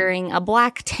 She's wearing a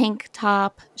black tank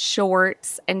top,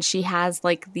 shorts, and she has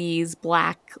like these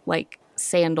black like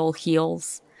sandal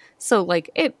heels. So like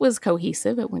it was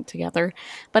cohesive, it went together.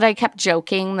 But I kept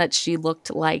joking that she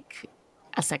looked like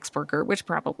a sex worker, which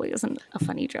probably isn't a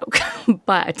funny joke.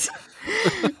 But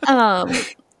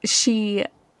she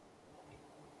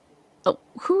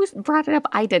who brought it up?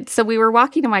 I did. So we were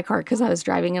walking to my car because I was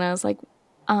driving and I was like,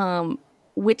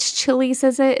 which Chili's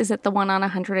is it? Is it the one on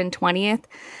 120th?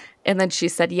 And then she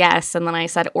said yes. And then I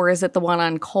said, or is it the one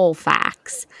on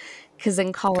Colfax? Because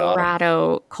in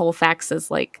Colorado, Colfax is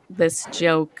like this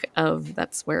joke of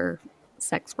that's where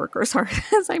sex workers are.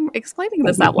 As I'm explaining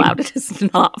this out loud, it is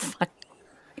not funny.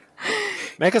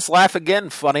 Make us laugh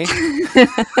again, funny.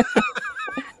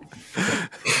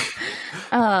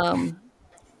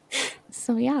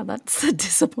 So yeah, that's a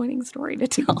disappointing story to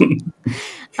tell.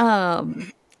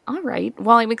 All right.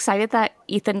 Well, I'm excited that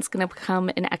Ethan's going to become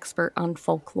an expert on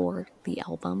Folklore, the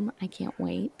album. I can't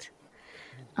wait.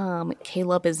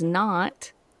 Caleb is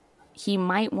not. He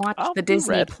might watch the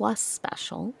Disney red. Plus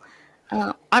special.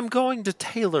 I'm going to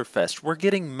Taylor Fest. We're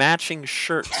getting matching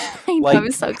shirts. I know,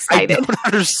 I'm so excited. I don't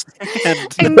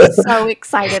understand. I'm so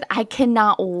excited. I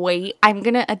cannot wait. I'm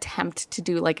going to attempt to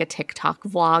do like a TikTok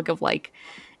vlog of like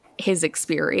his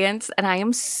experience, and I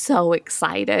am so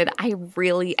excited. I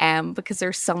really am, because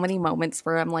there's so many moments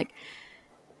where I'm like,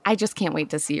 I just can't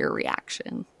wait to see your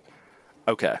reaction.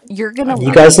 Okay. You're going to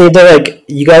You guys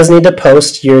need to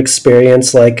post your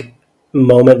experience like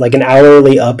moment, like an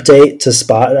hourly update to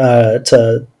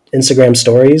Instagram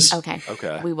stories. Okay.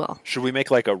 We will. Should we make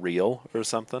like a reel or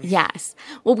something? Yes.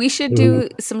 Well, we should do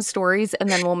some stories and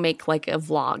then we'll make like a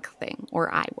vlog thing,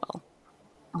 or I will.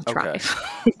 I'll try. Okay.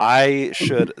 I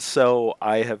should. So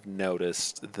I have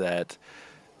noticed that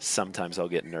sometimes I'll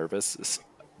get nervous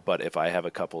but if I have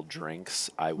a couple drinks,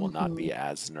 I will not be Mhm.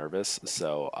 as nervous.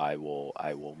 So I will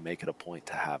make it a point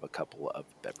to have a couple of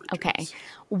Okay. beverages.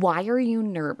 Why are you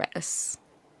nervous?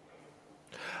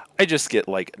 I just get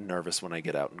like nervous when I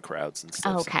get out in crowds and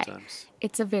stuff Okay. sometimes.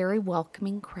 It's a very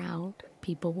welcoming crowd.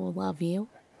 People will love you.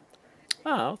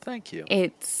 Oh, thank you.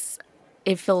 It's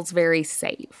it feels very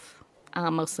safe.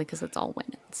 Mostly because it's all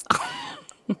women. So.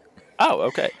 Oh,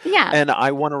 okay. Yeah. And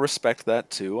I want to respect that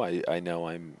too. I know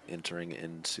I'm entering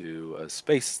into a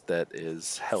space that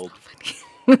is held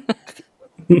a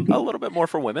little bit more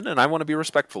for women, and I want to be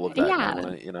respectful of that. And I Yeah.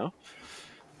 want to.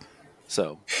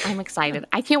 So, I'm yeah. excited.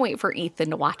 I can't wait for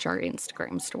Ethan to watch our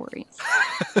Instagram stories.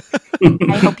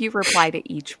 I hope you reply to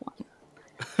each one.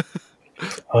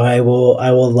 I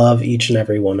will love each and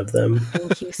every one of them.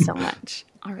 Thank you so much.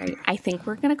 All right. I think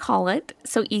we're going to call it.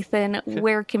 So, Ethan, Okay.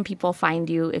 where can people find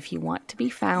you if you want to be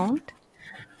found?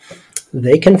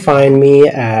 They can find me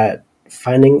at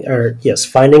Finding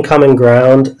Common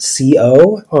Ground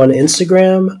CO on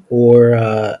Instagram, or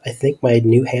I think my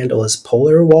new handle is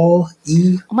Polar Wall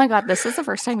E. Oh my God, this is the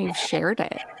first time you've shared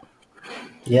it.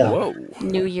 Yeah. Whoa.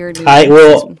 New year, new I me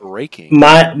will. season. Breaking.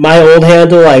 My old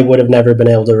handle I would have never been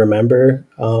able to remember,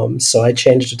 so I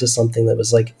changed it to something that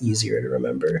was like easier to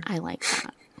remember. I like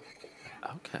that.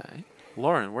 Okay.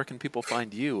 Lauren, where can people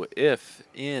find you if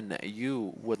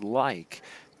you would like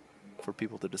for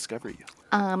people to discover you?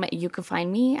 You can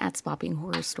find me at Spopping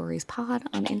Horror Stories Pod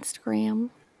on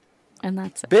Instagram. And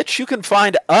that's it. Bitch, you can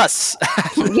find us.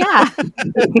 Yeah.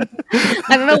 I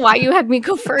don't know why you had me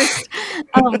go first.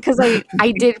 Because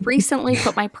I did recently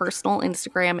put my personal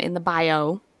Instagram in the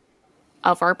bio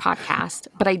of our podcast,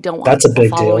 but I don't want That's a people big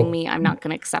following deal. me. I'm not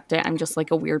going to accept it. I'm just like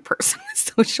a weird person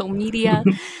with social media.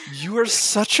 You are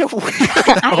such a I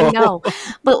weirdo. know.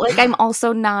 But like I'm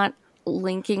also not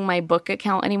linking my book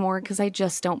account anymore because I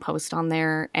just don't post on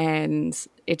there and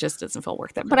it just doesn't feel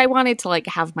worth it. But I wanted to like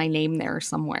have my name there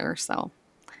somewhere. So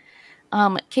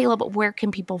Caleb, where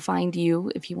can people find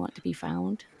you if you want to be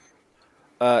found?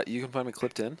 You can find me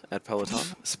clipped in at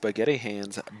Peloton. Spaghetti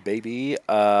hands, baby.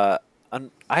 I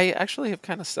actually have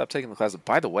kind of stopped taking the classes.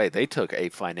 By the way, they took a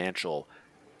financial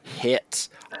hit.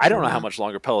 I don't know how much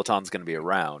longer Peloton's going to be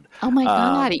around. Oh my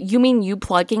God. You mean you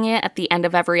plugging it at the end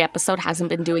of every episode hasn't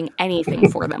been doing anything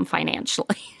for them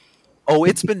financially? Oh,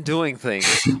 it's been doing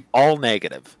things all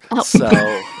negative. Oh. So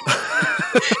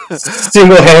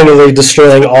Single-handedly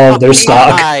destroying all of their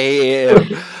stock.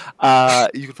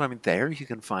 You can find me there. You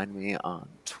can find me on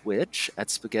Twitch at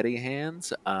Spaghetti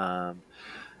Hands.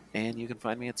 And you can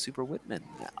find me at Super Whitman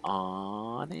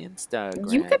on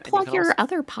Instagram. You could And plug can your also,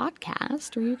 other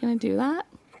podcast. Are you going to do that?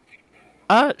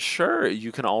 sure.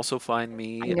 You can also find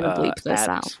me I'm going to bleep this at.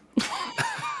 out.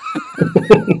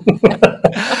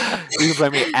 You can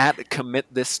find me at Commit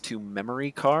This to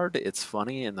Memory Card. It's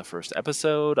funny. In the first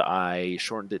episode, I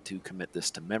shortened it to Commit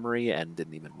This to Memory and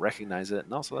didn't even recognize it.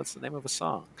 And also, that's the name of a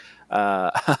song.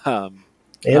 And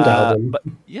album. But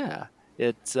yeah,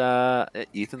 it's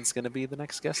Ethan's going to be the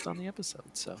next guest on the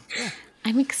episode. So yeah.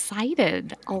 I'm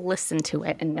excited. I'll listen to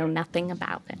it and know nothing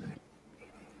about it.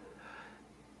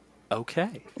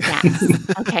 Okay.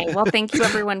 Yes. Okay. Well, thank you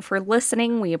everyone for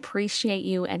listening. We appreciate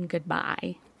you and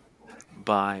goodbye.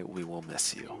 Bye. We will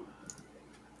miss you.